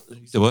 Shout out.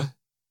 You said what?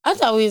 I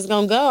thought we was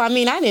gonna go. I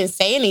mean, I didn't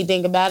say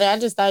anything about it. I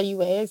just thought you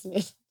would ask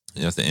me.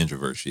 Yeah, that's the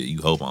introvert shit. You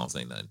hope I don't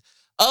say nothing.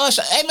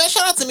 Hey man,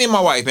 shout out to me and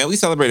my wife, man. We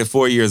celebrated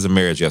 4 years of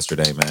marriage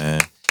yesterday,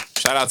 man.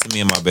 Shout out to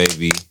me and my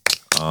baby. You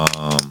know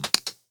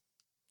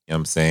what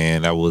I'm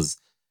saying? That was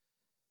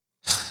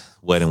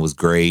wedding was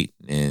great,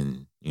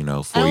 and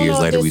 4 years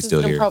later we still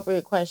here. This is an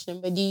appropriate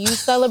question, but do you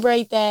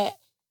celebrate that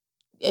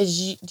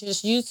as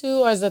just you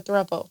two, or as a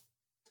throuple?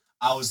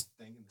 I was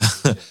thinking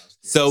that.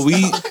 So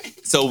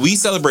we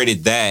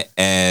celebrated that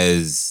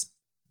as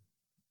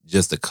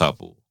just a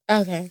couple.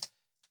 Okay.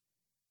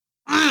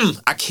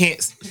 I can't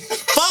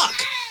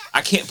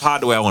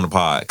pod the way I want to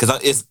pod,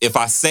 because if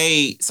I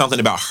say something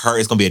about her,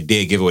 it's gonna be a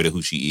dead giveaway to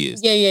who she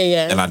is.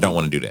 Yeah. And I don't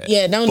want to do that.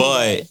 Yeah, don't.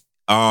 But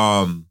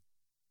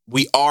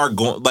we are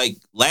going. Like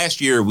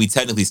last year, we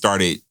technically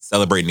started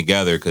celebrating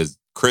together because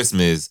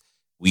Christmas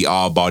we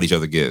all bought each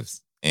other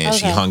gifts, and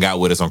she hung out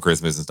with us on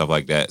Christmas and stuff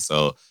like that.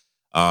 So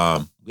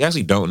we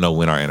actually don't know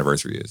when our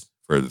anniversary is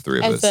for the three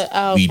of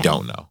us. We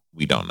don't know.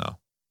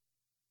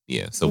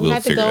 Yeah, so we'll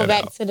have to go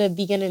back to the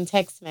beginning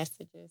text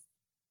messages.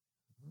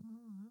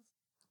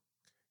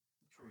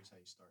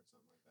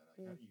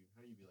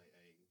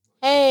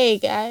 Hey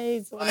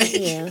guys,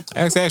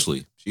 Ask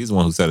Ashley. She's the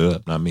one who set it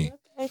up, not me.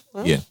 Okay,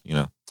 well. Yeah,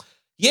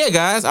 Yeah,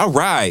 guys. All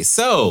right.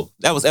 So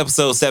that was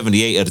episode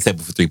 78 of the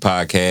Table for Three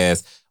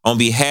podcast. On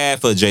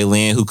behalf of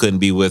Jaylyn, who couldn't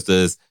be with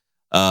us,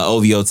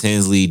 OVO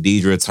Tinsley,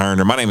 Deidre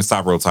Turner. My name is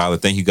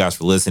TopRopeTyler. Thank you guys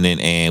for listening,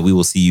 and we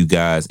will see you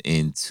guys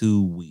in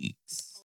 2 weeks.